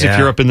Midlands, Yeah. if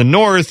you're up in the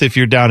north, if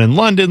you're down in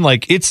London,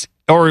 like it's,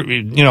 or,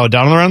 you know,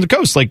 down around the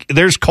coast, like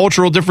there's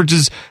cultural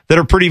differences that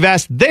are pretty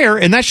vast there.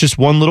 And that's just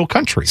one little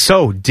country.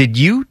 So, did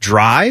you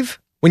drive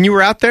when you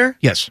were out there?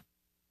 Yes.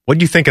 What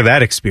do you think of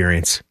that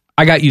experience?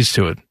 I got used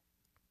to it.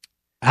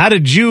 How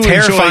did you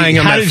Terrifying enjoy,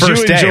 on how that did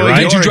first you day, enjoy right?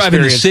 Did you your drive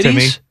in the experience,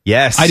 cities? Timmy?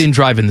 Yes. I didn't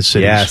drive in the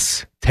cities.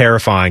 Yes.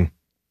 Terrifying.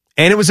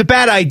 And it was a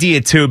bad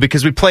idea, too,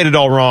 because we played it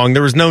all wrong.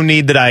 There was no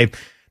need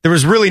there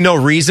was really no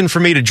reason for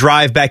me to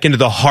drive back into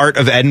the heart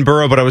of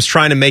Edinburgh, but I was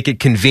trying to make it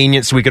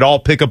convenient so we could all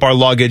pick up our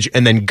luggage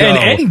and then go. And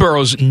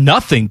Edinburgh's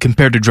nothing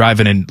compared to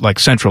driving in like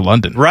central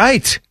London.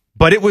 Right.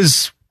 But it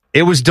was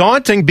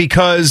daunting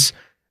because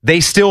they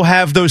still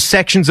have those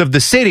sections of the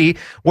city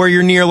where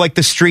you're near like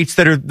the streets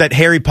that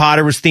Harry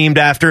Potter was themed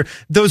after.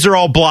 Those are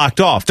all blocked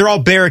off. They're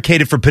all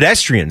barricaded for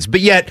pedestrians.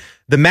 But yet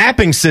the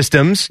mapping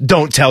systems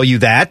don't tell you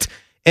that.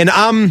 And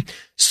I'm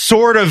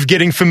sort of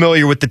getting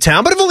familiar with the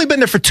town, but I've only been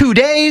there for 2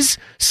 days.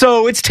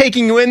 So it's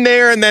taking you in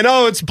there and then,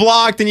 it's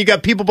blocked and you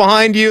got people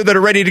behind you that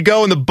are ready to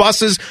go. And the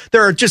buses,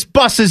 there are just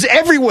buses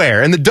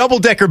everywhere. And the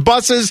double-decker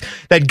buses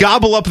that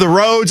gobble up the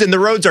roads, and the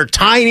roads are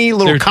tiny,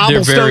 little They're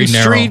cobblestone very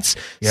narrow. streets.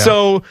 Yeah.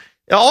 So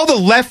all the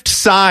left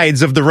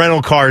sides of the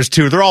rental cars,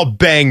 too, they're all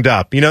banged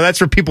up. You know, that's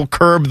where people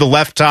curb the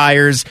left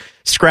tires,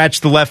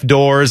 scratch the left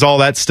doors, all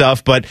that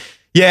stuff. But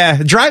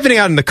yeah, driving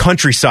out in the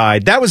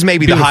countryside, that was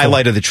maybe Beautiful. the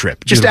highlight of the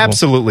trip. Just Beautiful.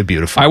 absolutely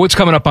beautiful. All right, what's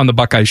coming up on the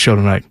Buckeyes show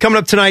tonight? Coming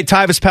up tonight,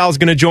 Tyvis Powell's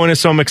going to join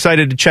us, so I'm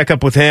excited to check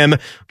up with him,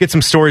 get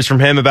some stories from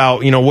him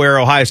about, where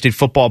Ohio State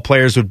football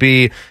players would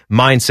be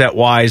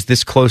mindset-wise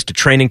this close to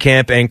training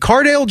camp. And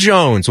Cardale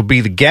Jones will be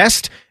the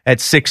guest at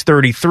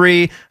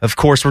 6:33. Of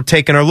course, we're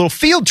taking our little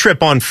field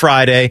trip on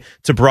Friday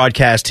to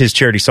broadcast his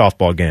charity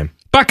softball game.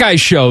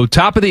 Buckeyes show,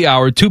 top of the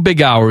hour, 2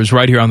 big hours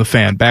right here on the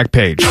Fan. Back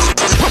page.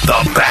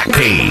 The Back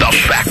Page.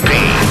 The Back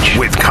Page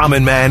with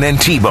Common Man and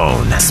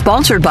T-Bone.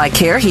 Sponsored by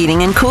Care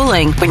Heating and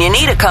Cooling. When you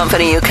need a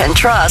company you can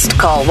trust,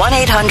 call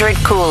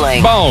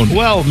 1-800-COOLING. Bone.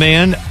 Well,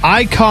 man,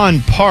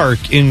 Icon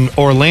Park in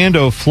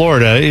Orlando,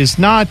 Florida is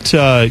not,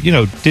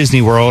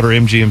 Disney World or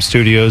MGM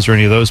Studios or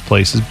any of those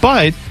places,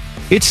 but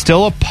it's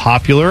still a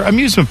popular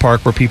amusement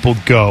park where people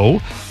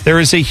go. There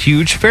is a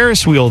huge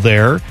Ferris wheel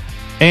there.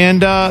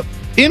 And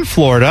in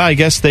Florida, I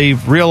guess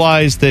they've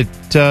realized that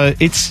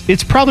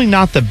it's probably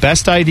not the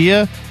best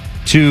idea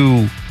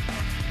to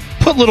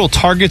put little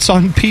targets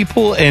on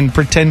people and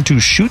pretend to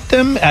shoot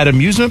them at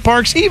amusement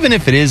parks, even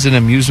if it is an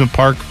amusement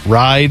park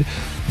ride.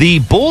 The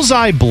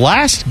Bullseye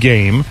Blast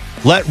game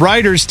let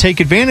riders take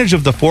advantage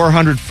of the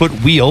 400-foot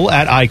wheel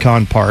at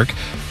Icon Park.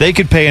 They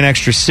could pay an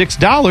extra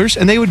 $6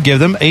 and they would give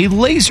them a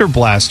laser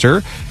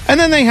blaster. And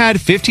then they had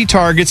 50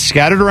 targets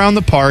scattered around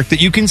the park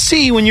that you can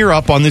see when you're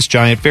up on this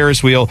giant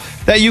Ferris wheel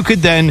that you could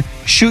then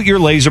shoot your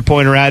laser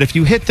pointer at. If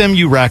you hit them,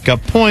 you rack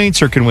up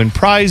points or can win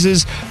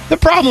prizes. The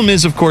problem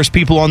is, of course,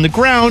 people on the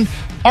ground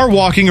are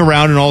walking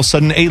around and all of a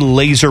sudden a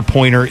laser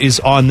pointer is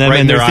on them Right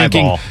and in they're their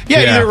thinking, eyeball.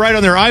 either right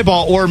on their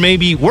eyeball or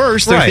maybe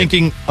worse, they're Right.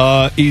 thinking,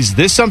 is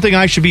this something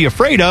I should be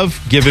afraid of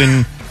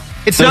given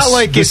It's the- not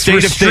like the it's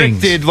state of things?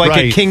 restricted like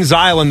Right. at Kings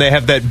Island. They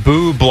have that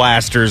Boo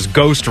Blasters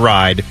ghost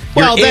ride.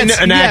 Well, You're in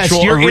that's, an yes,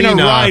 actual you're in a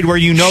arena ride where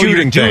you know you're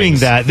shooting doing things.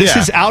 that. This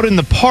Yeah. is out in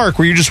the park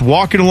where you're just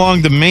walking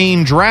along the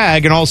main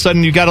drag and all of a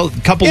sudden you got a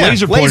couple Yeah,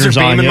 laser laser pointers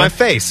beam on in you. my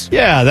face.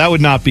 Yeah, that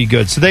would not be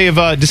good. So they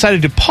have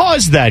decided to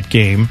pause that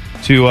game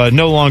to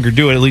no longer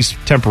do it, at least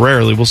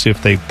temporarily. We'll see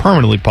if they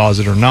permanently pause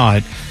it or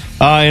not.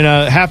 In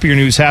happier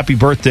news, happy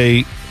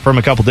birthday from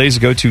a couple days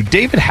ago to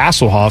David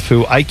Hasselhoff,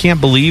 who I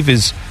can't believe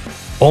is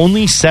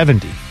only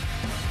 70.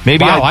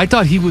 Maybe Wow, I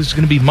thought he was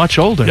going to be much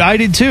older. I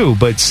did too,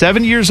 but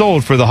 70 years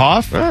old for the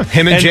Hoff.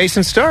 Him and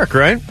Jason Stark,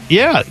 right?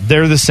 Yeah,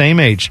 they're the same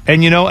age.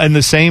 And, and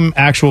the same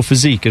actual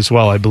physique as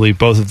well, I believe,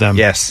 both of them.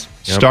 Yes.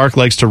 Yep. Stark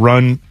likes to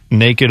run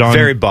naked on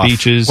Very buff.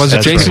 beaches. Was it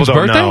That's Jason's People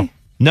don't birthday? know.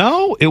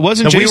 No, it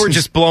wasn't And we Jason's. were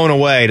just blown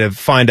away to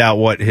find out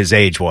what his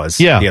age was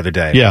Yeah. the other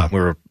day. Yeah. We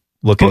were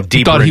looking You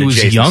deeper thought he into was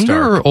Jason younger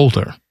Stark. or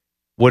older?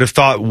 Would have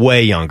thought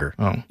way younger.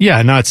 Oh.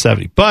 Yeah, not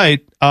 70. But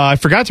I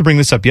forgot to bring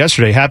this up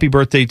yesterday. Happy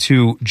birthday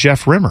to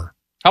Jeff Rimmer.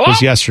 Hello?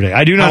 Was yesterday.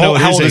 I do not know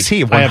what How his old age is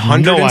he? I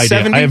have no idea.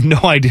 170? I have no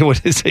idea what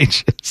his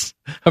age is.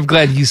 I'm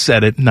glad you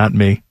said it, not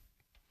me.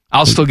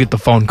 I'll still get the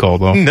phone call,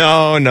 though.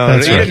 No,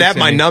 That's he right. didn't have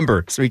my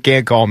number, so he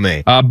can't call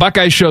me.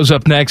 Buckeye shows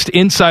up next.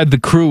 Inside the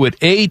Crew at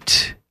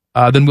 8.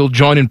 Then we'll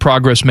join in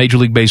progress Major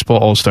League Baseball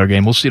All-Star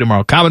Game. We'll see you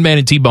tomorrow. Common Man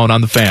and T-Bone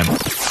on the Fan.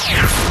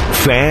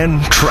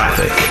 Fan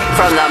traffic.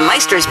 From the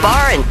Meister's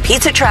Bar and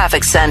Pizza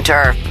Traffic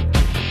Center.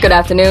 Good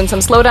afternoon.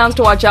 Some slowdowns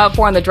to watch out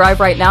for on the drive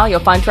right now.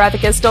 You'll find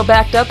traffic is still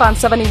backed up on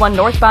 71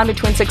 northbound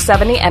between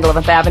 670 and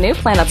 11th Avenue.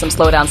 Plan on some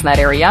slowdowns in that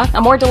area.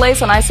 And more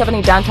delays on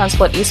I-70 downtown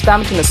split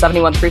eastbound between the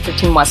 71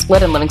 315 West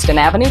Split and Livingston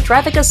Avenue.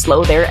 Traffic is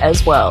slow there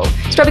as well.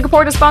 This traffic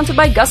report is sponsored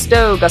by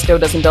Gusto. Gusto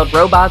doesn't build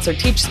robots or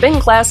teach spin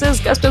classes.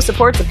 Gusto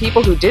supports the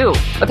people who do.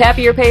 With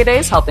happier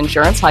paydays, health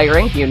insurance,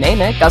 hiring, you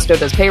name it, Gusto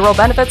does payroll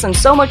benefits and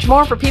so much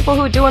more for people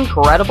who do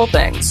incredible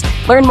things.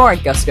 Learn more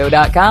at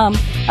gusto.com.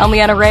 I'm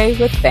Leanna Ray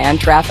with Fan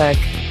Traffic.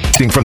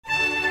 From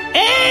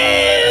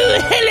Oh,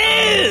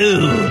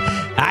 hello!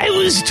 I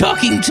was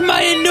talking to my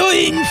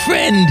annoying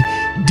friend,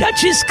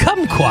 Duchess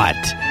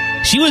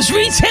Kumquat. She was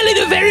retelling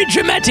a very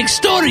dramatic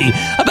story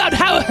about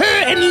how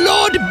her and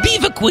Lord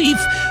Beaverqueef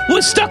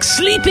were stuck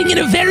sleeping in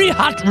a very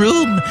hot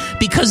room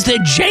because their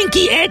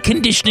janky air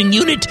conditioning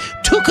unit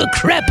took a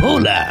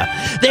crapola.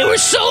 They were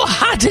so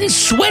hot and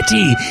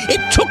sweaty,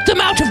 it took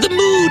them out of the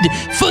mood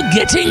for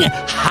getting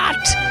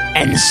hot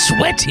and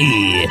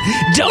sweaty.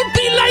 Don't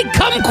be like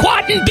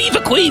Kumquat and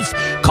Beaverqueef.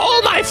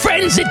 Call my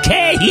friends at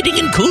Care Heating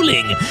and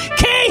Cooling.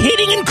 Care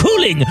Heating and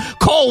Cooling.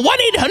 Call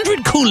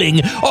 1-800-COOLING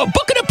or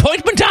book an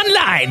appointment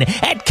online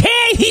at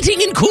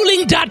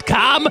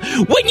careheatingandcooling.com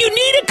when you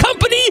need a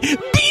company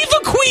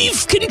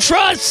Beaverqueef can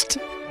trust.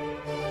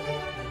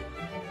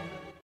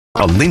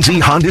 Lindsay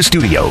Honda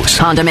Studios.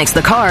 Honda makes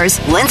the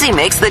cars. Lindsay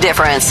makes the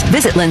difference.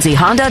 Visit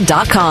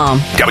lindsayhonda.com.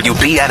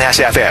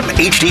 WBNS-FM,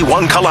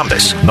 HD1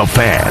 Columbus, The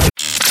Fan.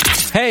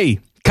 Hey,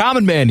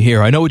 Common Man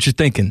here. I know what you're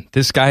thinking.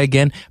 This guy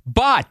again.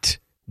 But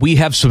we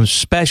have some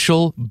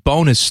special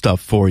bonus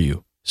stuff for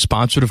you.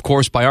 Sponsored, of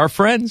course, by our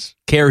friends,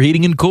 Care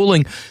Heating and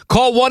Cooling.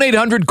 Call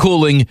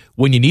 1-800-COOLING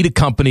when you need a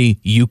company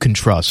you can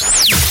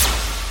trust.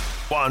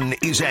 One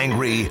is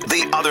angry,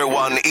 the other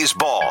one is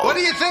bald. What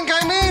do you think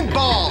I mean,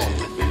 bald?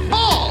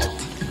 Bald!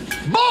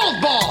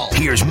 Bald, bald!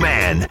 Here's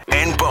Man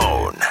and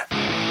Bone.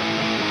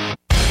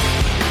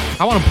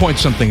 I want to point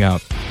something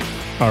out.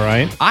 All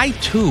right. I,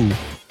 too,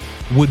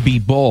 would be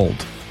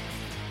bald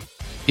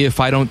if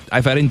I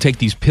didn't take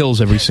these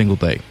pills every single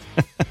day.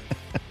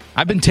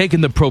 I've been taking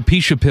the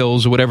Propecia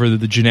pills or whatever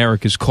the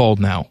generic is called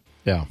now.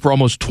 Yeah. For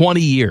almost 20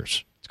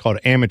 years. It's called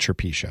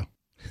Amateurpecia.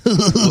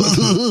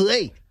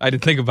 I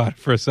didn't think about it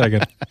for a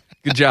second.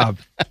 Good job.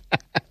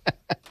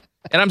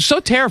 And I'm so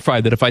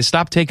terrified that if I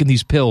stop taking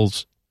these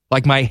pills,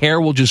 like my hair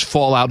will just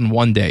fall out in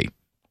one day.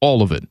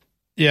 All of it.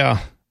 Yeah.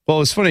 Well,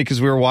 it was funny because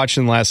we were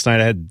watching last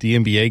night. I had the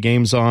NBA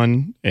games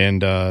on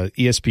and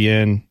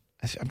ESPN.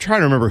 I'm trying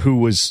to remember who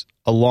was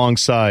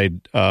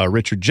alongside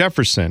Richard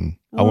Jefferson.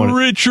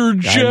 Richard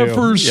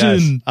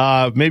Jefferson.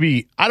 Yes.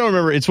 Maybe, I don't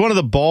remember. It's one of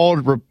the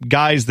bald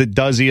guys that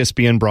does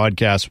ESPN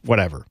broadcasts,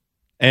 whatever.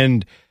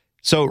 And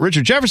so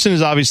Richard Jefferson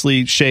is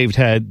obviously shaved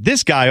head.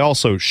 This guy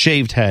also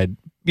shaved head,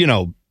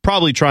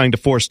 probably trying to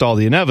forestall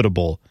the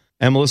inevitable.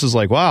 And Melissa's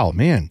like, wow,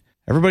 man,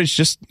 everybody's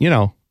just,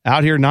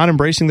 out here not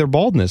embracing their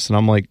baldness. And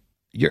I'm like,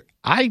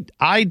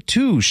 I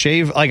too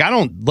shave. Like, I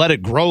don't let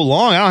it grow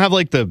long. I don't have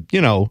like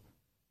the,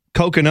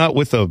 coconut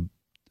with a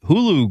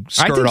Hulu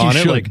skirt on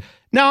it. Like,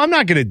 no, I'm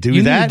not going to do that.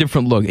 You need a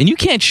different look. And you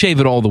can't shave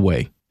it all the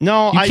way.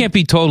 No, you can't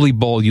be totally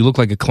bald. You look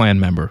like a Klan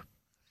member.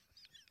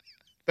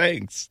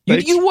 Thanks.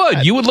 You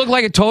would. You would look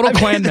like a total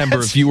Klan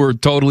member if you were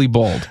totally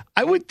bald.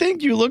 I would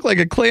think you look like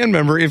a Klan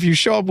member if you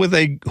show up with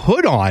a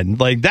hood on.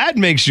 Like, that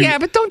makes you... Yeah,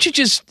 but don't you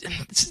just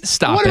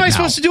stop What am I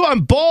supposed to do?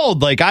 I'm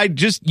bald. Like,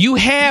 You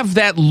have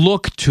that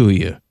look to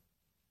you.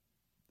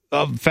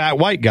 A fat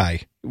white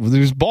guy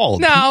who's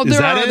bald. No,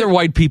 there are other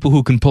white people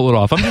who can pull it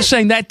off. I'm just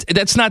saying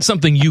that's not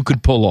something you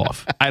could pull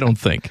off. I don't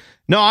think.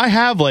 No, I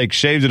have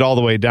shaved it all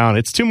the way down.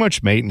 It's too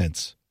much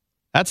maintenance.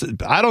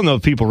 I don't know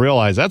if people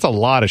realize that's a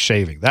lot of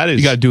shaving. That is,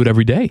 you got to do it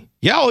every day.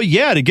 Yeah,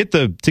 to get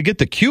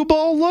the cue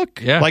ball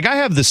look. Yeah, like I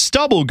have the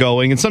stubble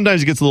going, and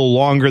sometimes it gets a little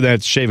longer. Then I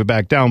have to shave it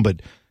back down.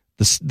 But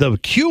the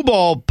cue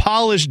ball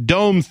polished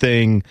dome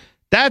thing,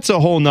 that's a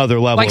whole nother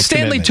level. Like of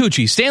Stanley commitment.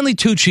 Tucci. Stanley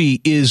Tucci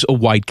is a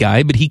white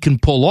guy, but he can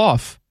pull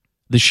off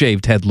the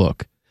shaved head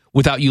look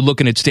without you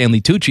looking at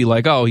Stanley Tucci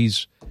like, oh,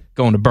 he's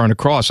going to burn a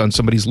cross on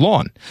somebody's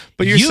lawn.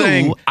 But you're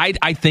saying,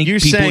 I think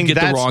people would get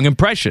the wrong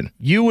impression.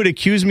 You would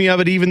accuse me of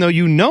it even though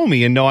you know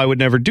me and know I would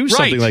never do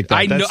something like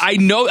that. I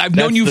know. I've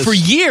known you for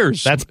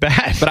years. That's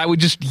bad. But I would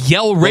just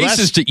yell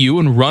racist at you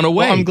and run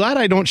away. Well, I'm glad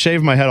I don't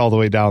shave my head all the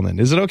way down then.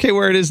 Is it okay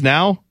where it is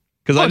now?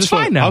 Because it's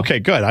fine now. Okay,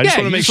 good. I just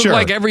want to make sure. Look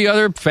like every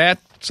other fat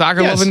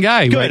soccer-loving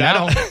guy good. right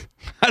now.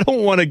 I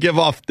don't want to give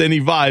off any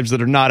vibes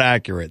that are not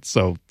accurate.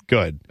 So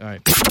good. All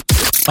right.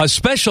 A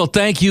special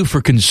thank you for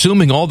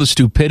consuming all the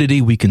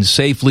stupidity we can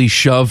safely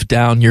shove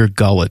down your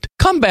gullet.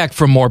 Come back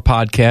for more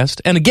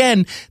podcast. And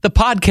again, the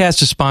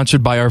podcast is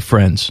sponsored by our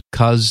friends,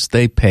 because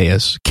they pay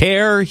us.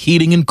 Care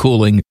Heating and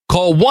Cooling.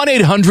 Call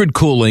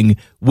 1-800-COOLING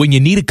when you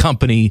need a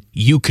company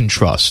you can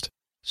trust.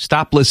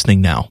 Stop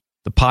listening now.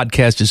 The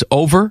podcast is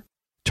over.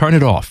 Turn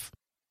it off.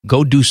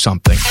 Go do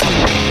something.